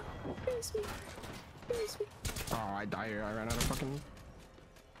 Where's me? Oh, I died here. I ran out of fucking...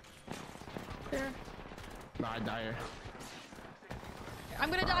 There. No, I die here. I'm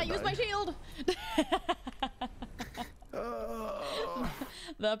gonna die. Use my shield.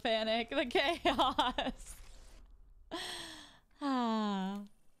 The panic, the chaos.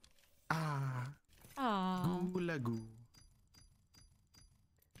 Goo-la-goo.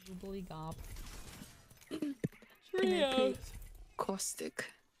 Goobly gob. Caustic.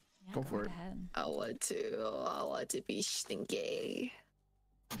 Yeah, Go for it. ahead. I want to be stinky.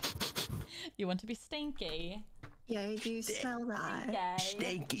 You want to be stinky? Yeah, I do smell that.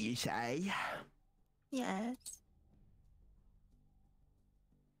 Stinky, you say? Yes.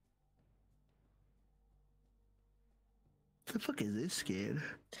 The fuck is this kid?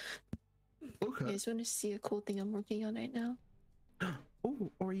 Okay. You guys want to see a cool thing I'm working on right now?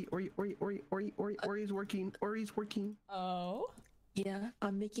 Oh, Ori's working. Ori's working. Oh. Yeah,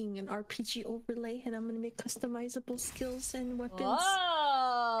 I'm making an RPG overlay, and I'm gonna make customizable skills and weapons.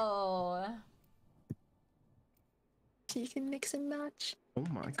 Whoa. So you can mix and match. Oh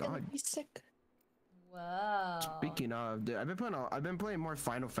my It's god. gonna be sick. Whoa. Speaking of, dude, I've been playing more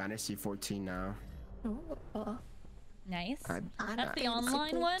Final Fantasy 14 now. Oh, Nice. I- That's the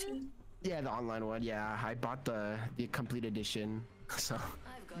online one? Yeah, the online one. Yeah, I bought the complete edition, so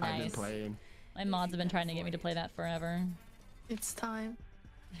I've been Nice. playing. My mods have been trying to get me to play that forever. it's time.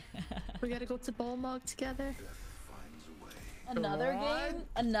 We gotta go to Balmog together. Another What? game?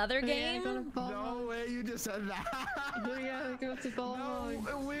 Another We gotta go to game? Balmog. No way, you just said that. We gotta go to Balmog.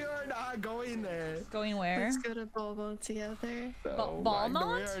 No, we are not going there. Going where? Let's go to Balmog together. No,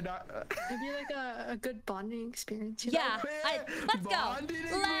 Balmont? we are not. It'd be like a good bonding experience. You know? Yeah. Let's go. Bonding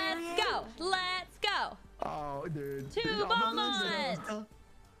Let's go. Let's go. Oh, dude. To Dude, Balmont. Oh,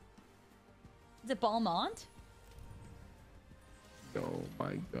 Is it Balmont? Oh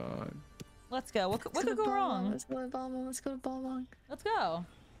my god. Let's go. What let's could to go Balmog, wrong? Let's go to Balmog. Let's go to Balmog. Let's go.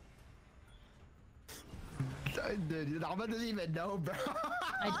 Dude, Alma doesn't even know, bro.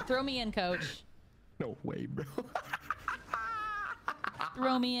 Throw me in, coach. No way, bro.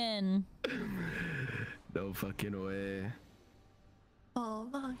 Throw me in. No fucking way.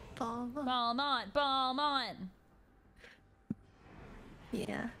 Balmog. Balmog. Balmont. Balmont.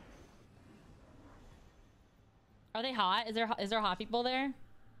 Yeah. Are they hot? Is there hot people there?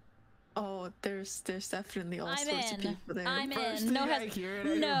 Oh, there's definitely all I'm sorts of in. people there. I'm First in. No, thing I hear it, I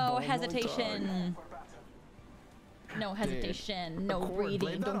hear no Balmont hesitation. No hesitation. No Accord, breathing.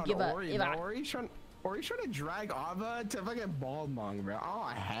 blame that Don't on give up. Ori, bro. Ori's trying to drag Ava to fucking Balmong, bro. Oh,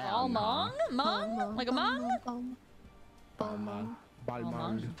 hell All no. mong? Mong? Like a mong? Balmog.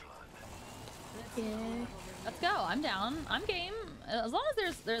 Balmong. Yeah. Let's go. I'm down. I'm game. As long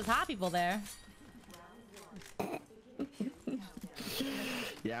as there's hot people there.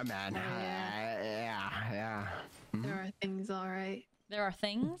 Yeah, man. Yeah. There are things, alright. There are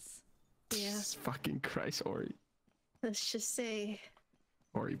things. Yeah. Jesus fucking Christ, Ori. Let's just say.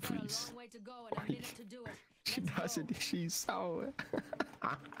 Ori, please. She doesn't. She's so.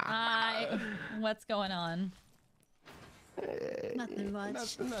 What's going on? Nothing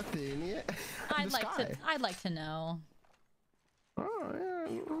much. Nothing. Yeah. I'd like to know. Oh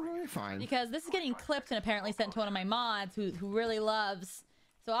yeah, we're fine. Because this is getting clipped and apparently sent to one of my mods who really loves.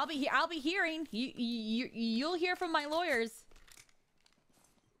 So I'll be hearing. You'll hear from my lawyers.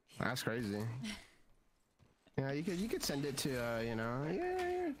 That's crazy. Yeah, you could send it to yeah,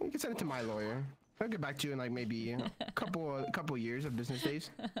 you could send it to my lawyer. I'll get back to you in like maybe a couple years of business days.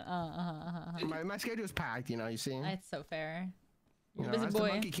 My schedule's packed, you see. That's so fair. You know, Busy as boy. the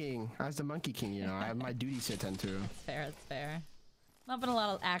monkey king, I have my duties to attend to. That's fair. That's fair. Not been a lot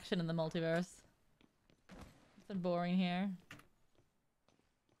of action in the multiverse. It's been boring here.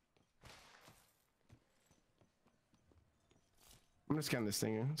 I'm gonna scan this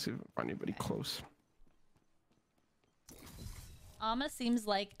thing and see if I find anybody close. Alma seems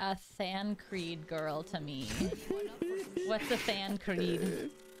like a Thancred girl to me. What's a Thancred?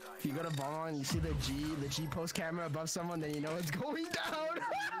 If you go to Balmong and you see the G post camera above someone, then you know it's going down.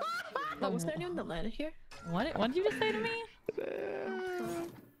 What was there anyone that landed here? What did you just say to me?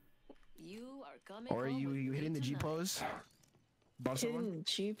 You are coming. Or are you hitting the G pose? Above someone? Hitting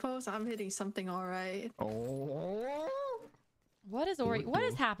G pose? I'm hitting something alright. Oh. What is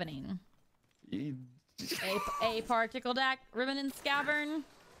happening? You- A particle deck, ribbon and scavern.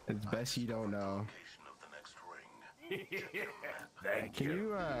 It's best you don't know. Can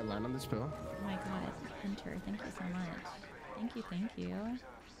you land on this pill? Oh my god, Hunter, thank you so much. Thank you.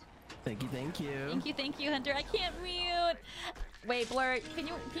 Thank you. Thank you, Hunter. I can't mute. Wait, Blur, can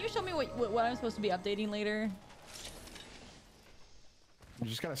you show me what I'm supposed to be updating later? You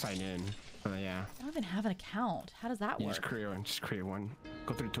just gotta sign in. Yeah. I don't even have an account. How does that You work? just create one. Go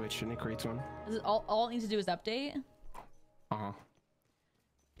go through Twitch and it creates one. Is it all it needs to do is update? Uh-huh.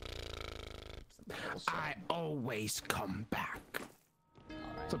 I always come back.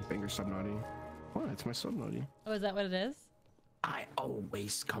 It's a banger Subnaughty. What? It's my Subnaughty. Oh, is that what it is? I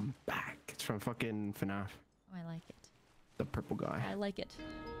always come back. It's from fucking FNAF. Oh, I like it. The purple guy. I like it.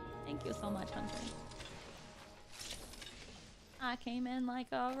 Thank you so much, Hunter. I came in like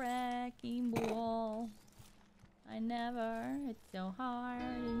a wrecking ball. I never hit so hard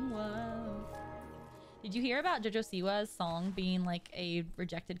and whoa. Did you hear about JoJo Siwa's song being like a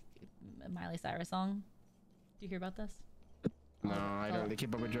rejected Miley Cyrus song? Did you hear about this? No, I don't really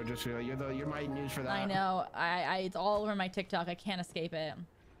keep up with JoJo Siwa. You're my news for that. I know. It's all over my TikTok. I can't escape it.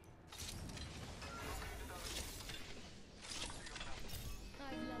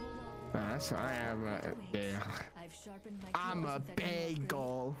 I am I'm a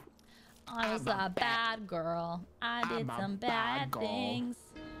bagel. I was a bad girl. I did some bad things.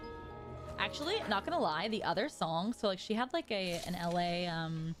 Actually, not gonna lie, the other song, so like she had like an LA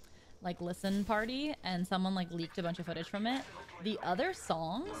like listen party and someone like leaked a bunch of footage from it. The other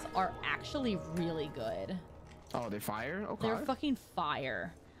songs are actually really good. Oh, they're fire? Okay. They're fucking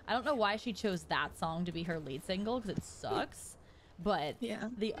fire. I don't know why she chose that song to be her lead single because it sucks. But yeah,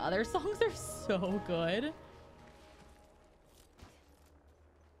 the other songs are so good.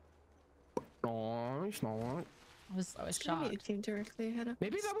 Oh, it's not. I was shocked. It came directly ahead of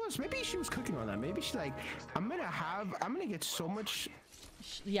maybe she was cooking on that. Maybe she's like, I'm gonna get so much.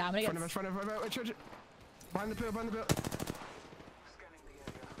 Yeah, I'm gonna get. Front of us. Behind the pill.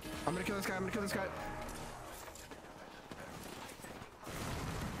 I'm gonna kill this guy.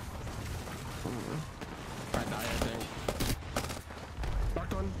 I die, I think.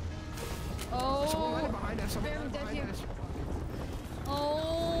 Knocked one. Oh. Someone landed behind us.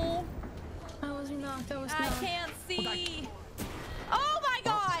 Oh. I was knocked. I can't see. Oh my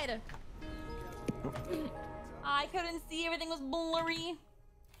god. I couldn't see. Everything was blurry.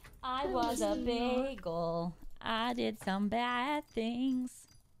 I was a bagel. I did some bad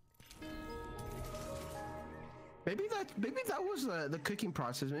things. Maybe that was the cooking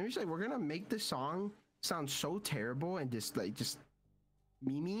process. Maybe she's like, we're gonna make this song sound so terrible and just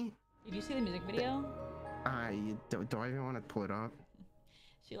meme. Did you see the music video? Do I even want to pull it up?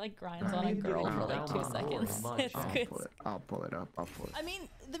 She like grinds on a girl for like 2 seconds. It's good. I'll pull it up. I mean,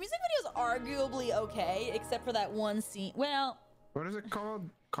 the music video is arguably okay, except for that one scene. Well, what is it called?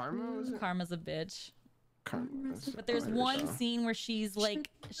 Karma? Was it? Karma's a bitch. Karma. But there's one scene where she's like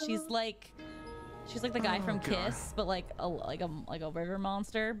the guy from Kiss, but like a river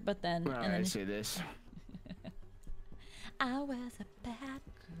monster. But then and then say this. I was a bad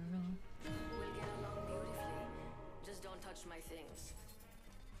girl. We'll get along beautifully. Just don't touch my things.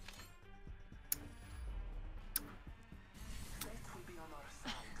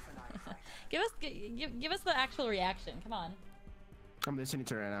 Give us the actual reaction. Come on. I'm listening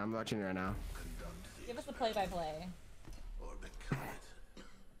to it right now. I'm watching it right now. Give us the play-by-play.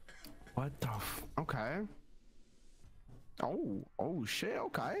 What the okay. Oh shit,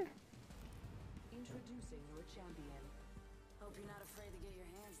 okay. Introducing your champion. Hope you're not afraid to get your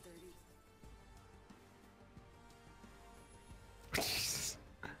hands dirty.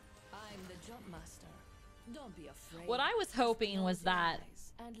 I'm the jump master. Don't be afraid. What I was hoping was that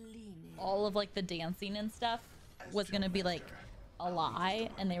all of like the dancing and stuff was gonna be like a lie,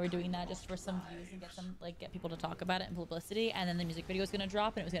 and they were doing that just for some views and get people to talk about it and publicity, and then the music video was gonna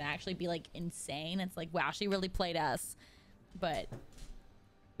drop and it was gonna actually be like insane. It's like, wow, she really played us, but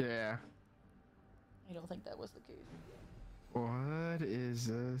yeah, I don't think that was the case. What is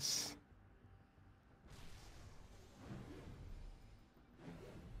this?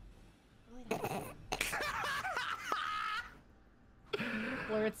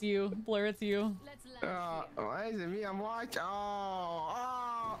 Blur, it's you. Blur, it's you. Why is it me? I'm watching.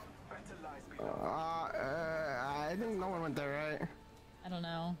 I think no one went there, right? I don't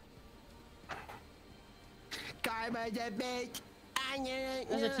know.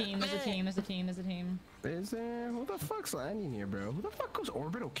 There's a team. Is there? Who the fuck's landing here, bro? Who the fuck goes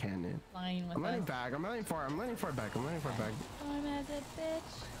orbital cannon? Flying with I'm landing back. I'm landing far back. I'm as a bitch.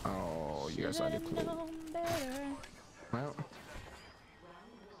 Oh, you guys already played. Well.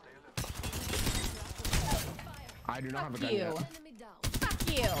 I do not have a gun yet.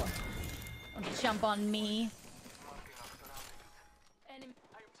 Fuck you! Don't jump on me.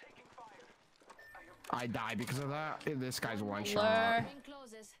 I die because of that. This guy's one shot.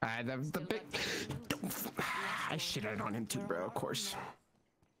 The big. I shitted on him too, bro. Of course.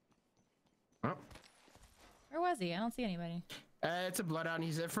 Oh. Where was he? I don't see anybody. It's a blood out.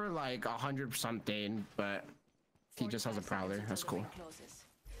 He's there for like 100 something, but He just has a prowler. That's cool.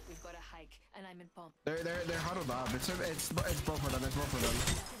 We've got a hike, and I'm in pump. They're huddled up. It's both of them. It's both of them.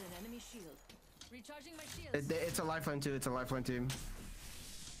 An enemy shield. Recharging my shields. It's a lifeline too. It's a lifeline too.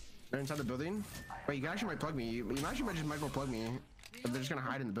 They're inside the building. Wait, you actually might plug me. You actually might just micro plug me. But they're just gonna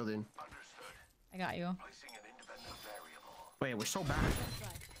hide in the building. I got you. Wait, we're so bad.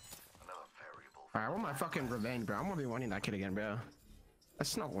 Alright, I want my fucking revenge, bro. I'm gonna be wanting that kid again, bro.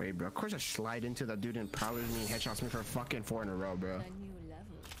 That's no way, bro. Of course I slide into that dude and prowlers me and headshots me for fucking 4 in a row, bro. A new level.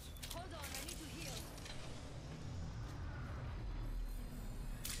 Hold on, I need to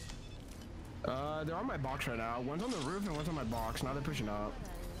heal. They're on my box right now. One's on the roof and one's on my box. Now they're pushing up. A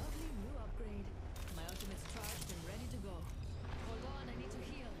lovely new upgrade. My ultimate's charged and ready to go. Hold on, I need to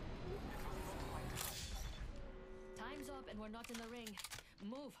heal. Time's up and we're not in the ring.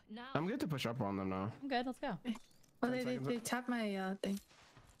 Move now. I'm good to push up on them now. I'm good. Let's go. Oh, they tapped my thing.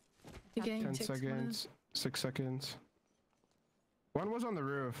 The game 10 takes seconds. 6 seconds. One was on the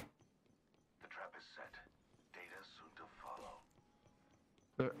roof. The trap is set. Data soon to follow.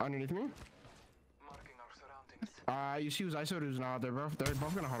 They're underneath me. Marking our surroundings. You see who's ISO, who's not. They're both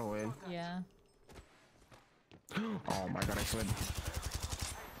gonna huddle in. Yeah. Oh my god, I slid.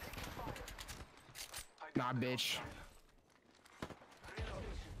 Nah, bitch.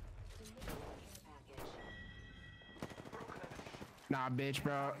 Nah, bitch,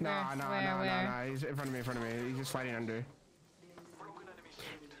 bro. Nah. He's in front of me, He's just sliding under.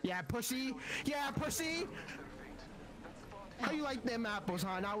 Yeah, pussy. Yeah, pussy. How you like them apples,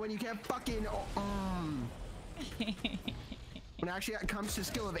 huh? Now when you can't fucking when actually it comes to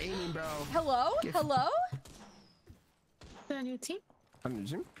skill of aiming, bro. Hello? Hello? Is that a new team? I'm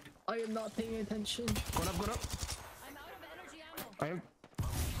using. I am not paying attention. Going up. I'm out of energy ammo.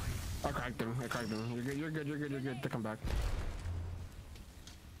 I cracked him. You're good to come back.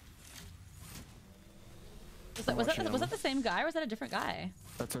 Was that the same guy or was that a different guy?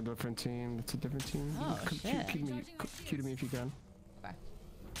 That's a different team. Oh, shit. Cue to me if you can. Okay.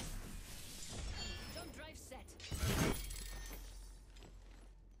 Jump drive set.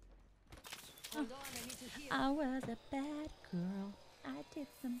 Hold on, I need to heal. I was a bad girl. I did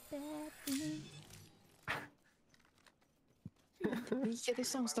some bad things. Yeah, this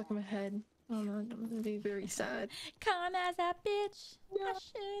song's stuck in my head. Oh no, I'm gonna be very sad. Calm as a bitch. I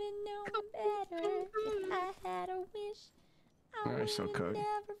should've known better. If I had a wish, I Alright, so would've cooked.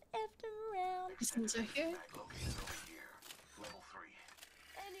 never effed around. These things are here. Located over here. Level 3.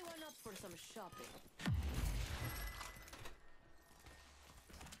 Anyone up for some shopping?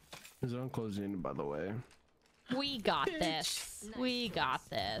 Zone closing, by the way. We got this. Nice We choice. got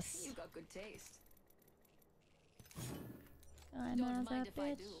this. You got good taste. Calm Don't as a mind if I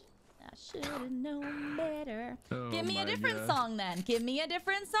bitch. do. I should've known better. Oh Give me a my different God. song then. Give me a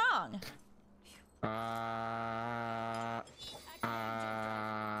different song.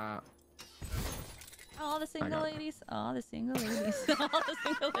 All the single got- ladies. All the single ladies. All the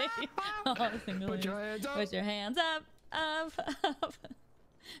single ladies. All the single Put ladies. your hands up. Put your hands up. Up.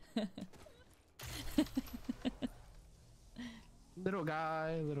 Little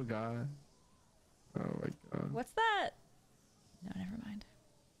guy. Oh my god. What's that? No, never mind.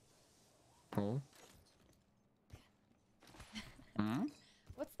 Oh. Hmm?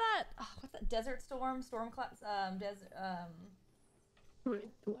 What's that? Oh, what's that? Desert storm? Storm class? Desert. Wait,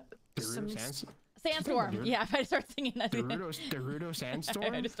 what? Some- Sandstorm. Yeah, if I start singing that. Derudo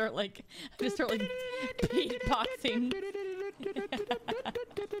Sandstorm? I just start like beatboxing.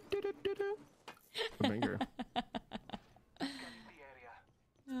 A banger. Scanning the area.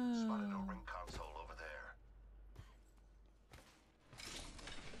 Spotted a ring console over there.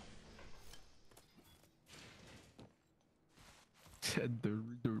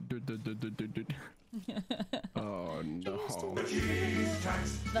 Oh no. The cheese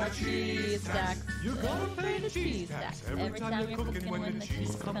tax. You gotta pay the cheese tax. Every time you're cooking, when the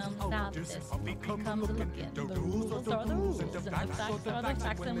cheese comes out, this becomes looking. The rules are the rules, and the facts are the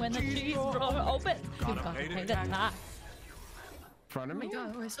facts. And when the cheese opens, you gotta pay the tax. Front of Oh my me?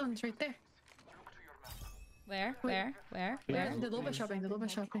 god, my son's right there. Where? The Loba shopping.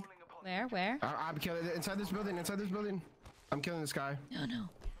 Where? I'm killing it. Inside this building. I'm killing this guy. No.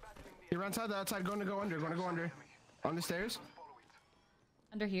 You're outside the outside. Gonna go under. On the stairs?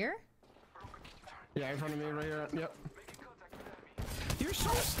 Under here? Yeah, in front of me right here. Yep. You're so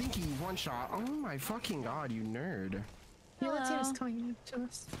stinky, one shot. Oh my fucking god, you nerd. Yeah, that team is Hello. coming to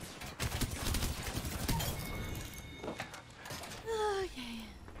us. Okay.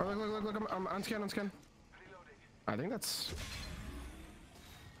 Oh, look, I'm on scan. I think that's...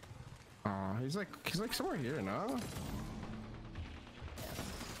 He's like somewhere here, no?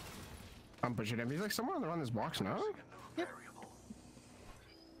 I'm pushing him. He's like somewhere around this box now. Yep.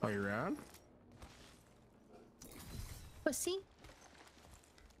 Oh, you around? Pussy.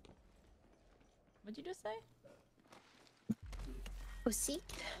 What'd you just say? Pussy.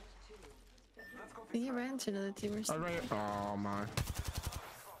 He ran to another team or something. Right. Oh my.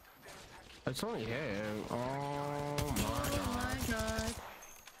 It's only him. Oh my god.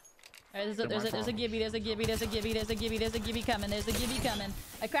 Alright, there's a gibby, there's a gibby, there's a gibby, there's a gibby, there's a gibby coming, there's a gibby coming.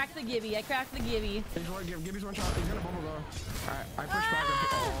 I cracked the gibby, I cracked the gibby. Gibby's one shot. He's gonna bubble go. I pushed back.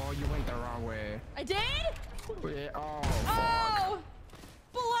 Oh, you went the wrong way. I did? Yeah, oh, oh!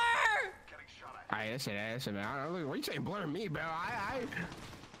 Blur! Listen, man. I don't know. What are you saying, blur me, bro? I'm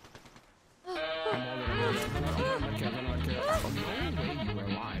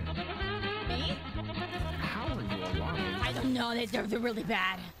Me? How are you alive? I don't know. They're really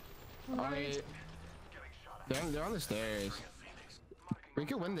bad. Wait. They're on the stairs. We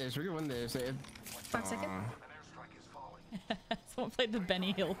can win this. 5 seconds. Someone played the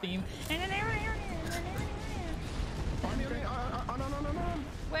Benny Hill theme. Oh, no.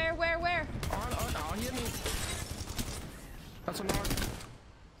 Where? Oh, hit me. That's a knock.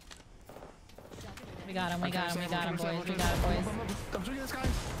 We got him, boys. I'm shooting this guy.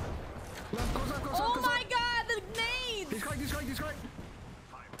 Left, goes up. Oh my god, the nades! He's correct.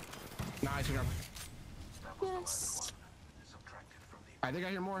 Nice, good job. Yes. I think I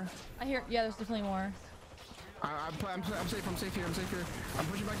hear more. Yeah, there's definitely more. I'm safe here. I'm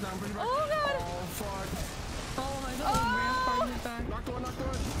pushing back down, Oh god! Oh, fuck. Oh my god, rampart back. Knocked one.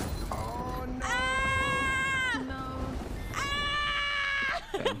 Oh, no.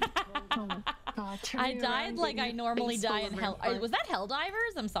 Oh my god. I died like I normally die in Hell. Was that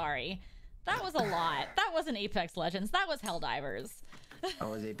Helldivers? I'm sorry. That was a lot. That wasn't Apex Legends. That was Helldivers. That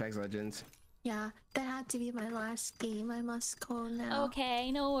was Apex Legends. Yeah, that had to be my last game. I must go now.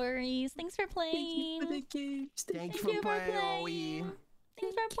 Okay, no worries. Thanks for playing. Thanks for playing.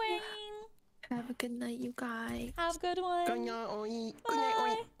 Thanks for playing. Have a good night, you guys. Have a good one. Good night, Oi.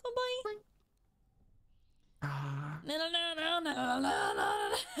 Bye. Goodbye. No.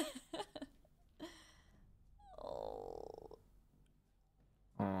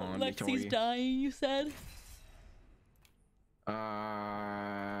 Oh, Lexi's dying, you said?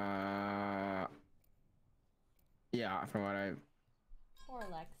 Yeah, from what I... Poor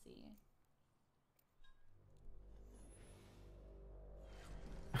Lexi.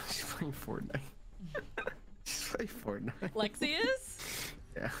 She's playing Fortnite. She's playing Fortnite. Lexi is?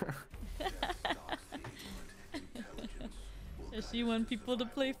 Yeah. Does she want people to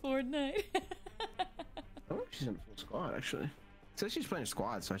play Fortnite? Oh, she's in a full squad, actually. It says she's playing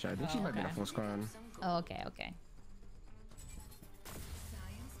squad, so I think she might be in a full squad. Oh, okay.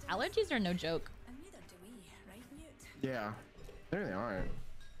 Allergies are no joke. Yeah, they really aren't.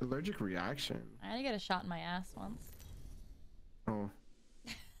 Allergic reaction. I had to get a shot in my ass once. Oh.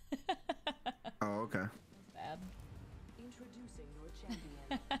 Oh, okay. That's bad. Introducing your champion.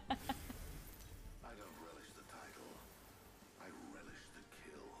 I don't relish the title. I relish the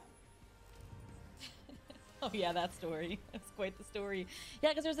kill. Oh yeah, that story. That's quite the story. Yeah,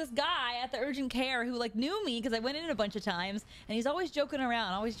 because there's this guy at the urgent care who like knew me because I went in a bunch of times, and he's always joking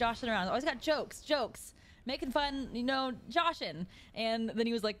around, always joshing around, always got jokes, making fun, joshing. And then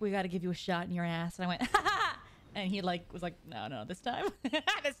he was like, "We got to give you a shot in your ass," and I went, "Ha ha!" And he like was like, "No, this time,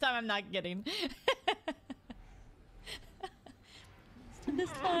 this time I'm not kidding."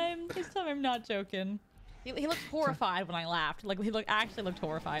 This time I'm not joking. He looked horrified when I laughed. Like he actually looked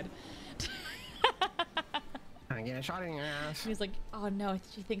horrified. I get a shot in your ass. He was like, "Oh no,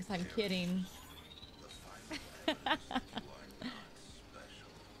 she thinks I'm kidding." I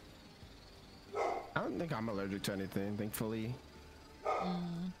don't think I'm allergic to anything, thankfully.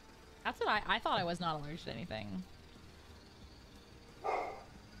 That's what I thought. I was not allergic to anything.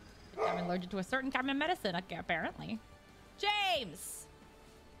 I'm allergic to a certain kind of medicine, apparently. James!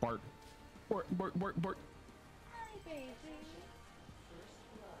 Bart. Hi, baby.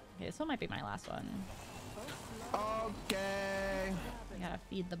 Okay, this one might be my last one. Okay. I gotta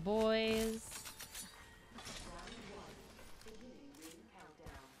feed the boys.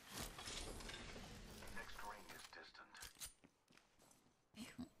 Next ring is distant.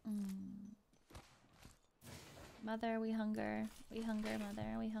 Mother, we hunger. We hunger,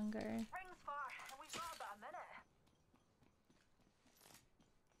 mother. We hunger. Rings far, and we've got about a minute.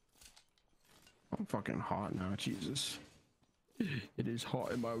 I'm fucking hot now, Jesus. It is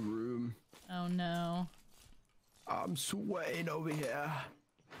hot in my room. Oh no. I'm sweating over here.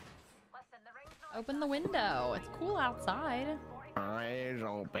 Listen, the ring's not Open the window. It's cool outside. Eyes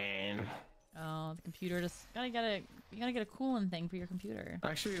open. Oh, the computer just you gotta get a cooling thing for your computer.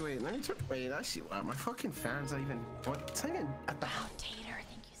 Actually, wait, let me wait. I see. Wow, my fucking fan's not even. What? It's not even at the. Wow, Tater,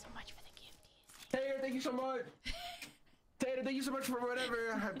 thank you so much for the gifties. Tater, thank you so much. Tater, thank you so much for whatever.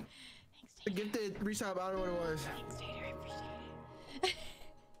 Thanks, The gifted resub. I don't know what it was. Thanks, Tater. I appreciate it.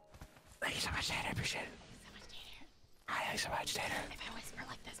 Thank you so much, Tater. I appreciate it. Thanks so much, Tater. Hi, thanks so much, Tater. If I whisper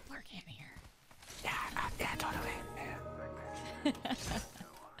like this, Blur can't hear. Yeah, totally. Yeah.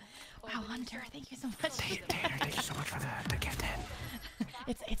 Wow, Hunter, thank you so much. Tater, thank you so much for the gift.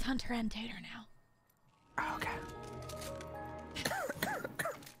 It's Hunter and Tater now. Oh, okay.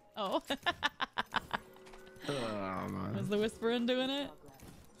 Oh. Oh man. Was the whispering doing it?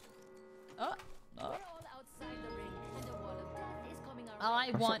 Oh. We're all outside the ring, and the wall of death is coming our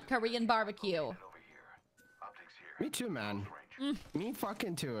I want Korean barbecue. Over here. Optics here. Me too, man. Me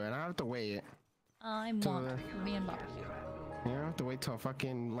fucking too, and I have to wait. I want Korean barbecue. You don't have to wait till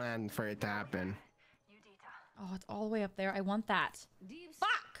fucking land for it to happen. Oh, it's all the way up there. I want that. Deep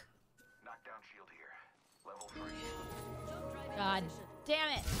Fuck! Knockdown shield here. Level 3. jump drive God damn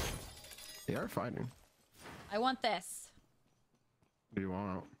it! They are fighting. I want this. What do you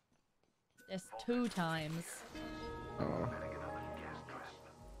want? This 2 times. Oh.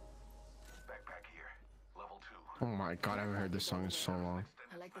 Backpack here. Level 2. Oh my god, I haven't heard this song in so long.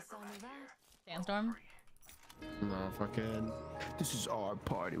 I like the sound of that. Sandstorm? No, fucking. This is our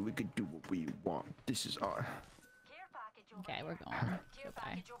party. We can do what we want. This is our. Okay, we're going.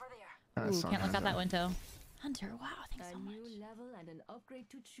 Okay. That Ooh, song can't look has out that a- window. Hunter, wow, thanks A so much. new level and an upgrade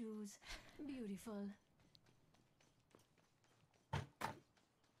to choose. Beautiful.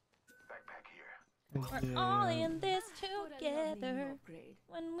 Backpack here. We're all in this What a lovely new together. upgrade.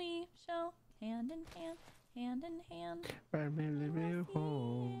 When we show hand in hand, hand in hand.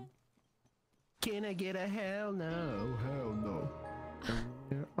 Can I get a hell no? Hell no.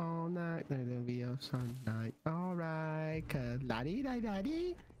 All night, it'll be a sun night. Alright,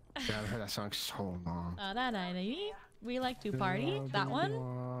 la-dee-da-da-dee. Yeah, I've heard that song so long. We like to party. That one?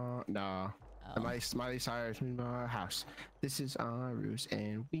 No. Oh. Miley Cyrus in our house. This is our roots,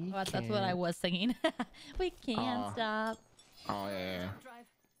 and we Oh, that's what I was singing. We can't Aw. stop. Oh yeah. Drive.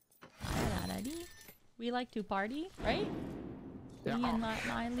 Da-da-da-dee. We like to party, right? Yeah. Me Oh, and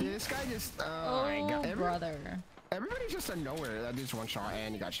Miley. this guy just. Oh, my God. brother. Everybody's just out of nowhere. That dude's one shot,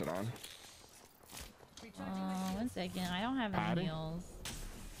 and he got shit on. Oh, 1 second. I don't have Patty? any heals.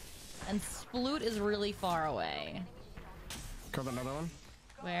 And Sploot is really far away. Killed another one.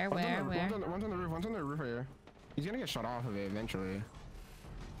 Where? One's on Where? the roof. One's on the roof right here. He's gonna get shot off of it eventually.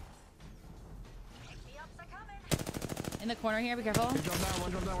 In the corner here. Be careful.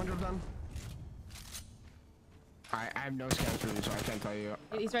 One drop down. I have no scans for you, so I can't tell you.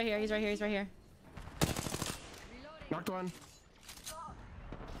 He's right here. He's right here. Knocked one.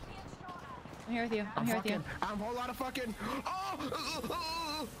 I'm here with you. I'm here with you. I'm a whole lot of fucking.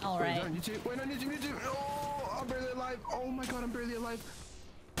 Oh! All Wait, right. is that on YouTube? Wait, on YouTube. Oh, I'm barely alive. Oh my god, I'm barely alive.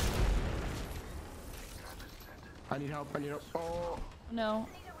 I need help. Oh. No.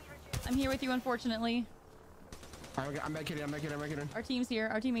 I'm here with you, unfortunately. I'm back kidding. Our team's here.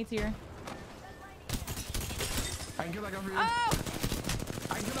 Our teammate's here. I can kill that guy for you. Oh!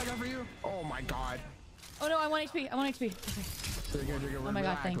 I can kill that guy for you. Oh my god. Oh no, I want HP. Okay. You're good. Oh my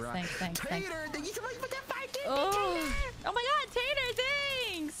god, thanks. Tater, thank you so much for the fucking Oh my god, Tater,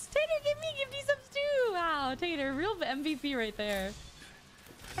 thanks! Tater, give me subs too! Wow, Tater, real MVP right there.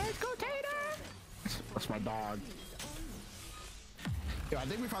 Let's go, Tater! That's my dog. Yo, I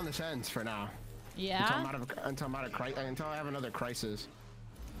think we found the sense for now. Yeah? Until I have another crisis.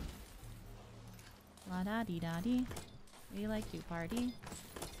 La da dee da dee. We like to party.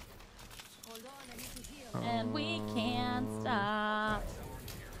 Hold on, I need to heal. And we can't stop.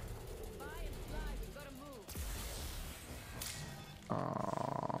 Buy and fly, we gotta move.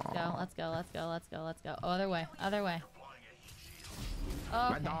 Let's go. Oh, other way. My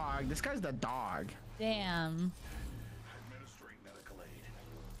Okay. dog. This guy's the dog. Damn. Administering medical aid.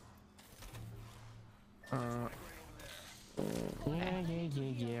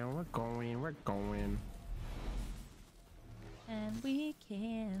 Yeah. We're going. And we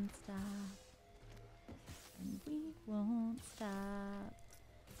can't stop. And we won't stop.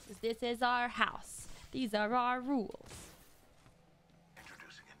 'Cause this is our house. These are our rules.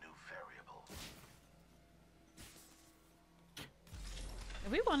 Introducing a new variable.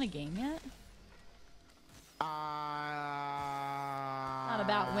 Have we won a game yet? Not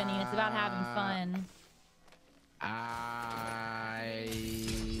about winning, it's about having fun. I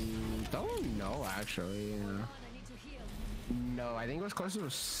don't know actually. Hold on, I need to heal. No, I think it was close to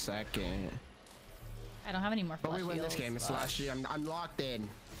a second. I don't have any more But flush we win this heals, game. It's but- last year. I'm locked in.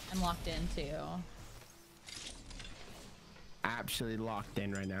 I'm locked in too. Absolutely locked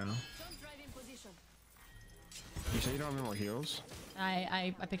in right now. You say you don't have any more heals?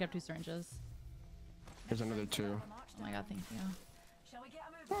 I picked up 2 syringes. There's another 2. Oh my god, thank you.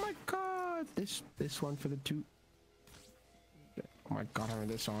 Oh my god, this one for the 2. Oh my god, I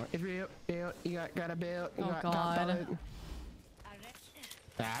remember this song. It's real, you got a bill. Oh god.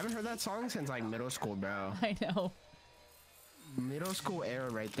 I haven't heard that song since like middle school, bro. I know. Middle school era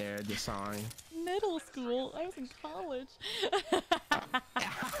right there, this song. Middle school? I was in college.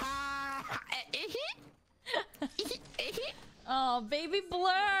 Oh, baby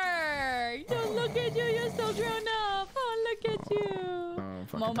Blur! Don't look at you, you're so grown up. Oh, look at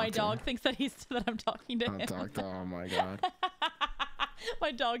you. Oh, my dog thinks that I'm talking to him. Oh my god.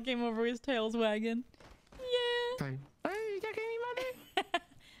 My dog came over, his tail's wagging. Yeah. Hey, you talking to me, mommy?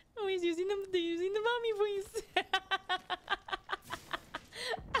 Oh, he's using the mommy voice.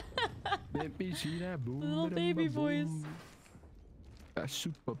 Let me see that boom. Little baby voice. A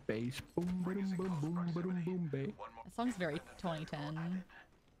super bass. Boom, boom, boom, boom, boom, boom, bass. That song's very 2010.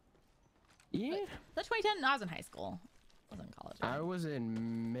 Yeah. That's 2010? No, I was in high school. I was in college. I was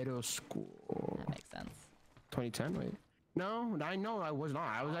in middle school. That makes sense. 2010, wait. No, I know I was not.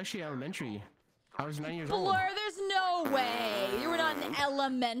 I was actually elementary. I was 9 years old. Blur, there's no way. You were not in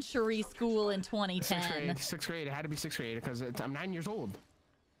elementary school in 2010. 6th grade. 6th grade. It had to be 6th grade because I'm 9 years old.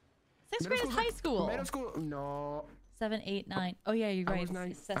 6th grade is high school. Middle school? No. 7, 8, 9. Oh yeah, you're right. I was 9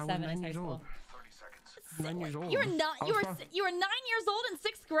 years old. 9 years old. You were 9 years old in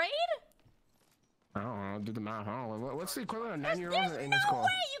 6th grade? I don't know. Do the math. I don't know. What's the equivalent of 9 years There's old in no this school?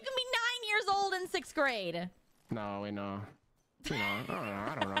 way you can be 9 years old in 6th grade. No, wait, no. You know,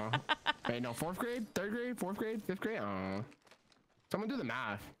 I don't know. Wait, no. 4th grade, 3rd grade, 4th grade, 5th grade. I don't know. Someone do the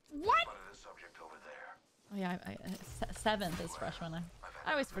math. What? Oh yeah, 7th is freshman.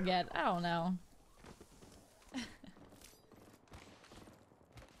 I always forget. I don't know.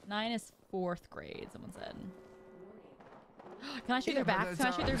 9 is 4th grade. Someone said. Can I shoot their backs? Can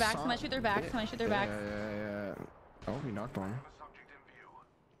I shoot their backs? Can I shoot their backs? Can I shoot their backs? Yeah. Oh, we knocked one.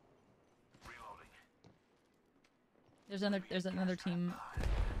 There's another team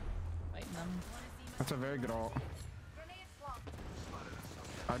fighting them. That's a very good ult.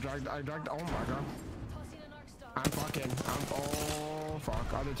 I dragged. Oh my god. Oh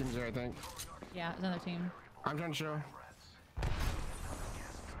fuck. Other team's there, I think. Yeah, another team. I'm trying to show.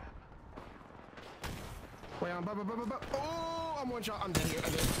 Wait, oh, I'm one shot. I'm dead here.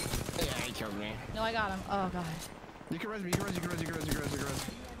 Yeah, he killed me. No, I got him. Oh god. You can res me. You can res.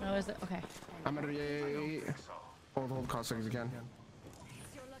 No, is it? Okay. I'm at a hold cost seconds again.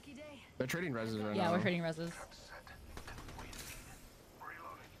 They're trading reses right now. Yeah, we're trading reses.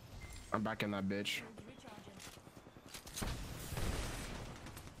 I'm back in that bitch.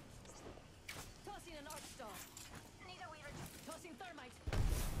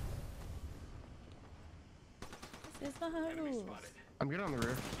 This is the rules. I'm good on the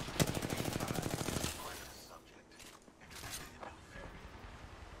roof.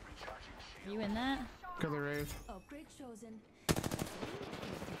 Are you in that? Kill the rave. Upgrade chosen.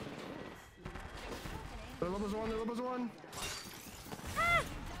 The levels one. Ah!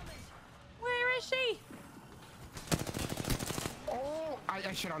 Where is she? Oh,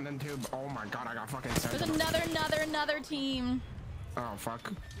 I shit on them too. Oh my god, I got fucking sent. There's another team. Oh fuck.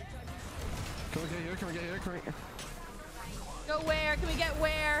 Can we get here? Go where? Can we get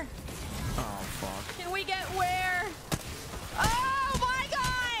where? Oh fuck. Can we get where? Oh my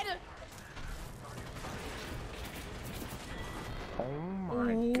god! Oh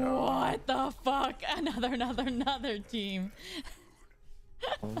my god. What the fuck? Another team.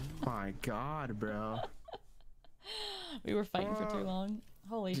 Oh my god, bro. We were fighting for too long.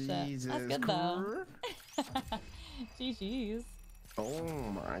 Holy shit. That's good though. GG's. Oh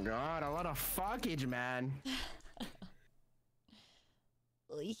my god, a lot of fuckage, man.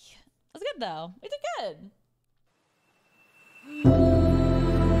 That's good though. We did good.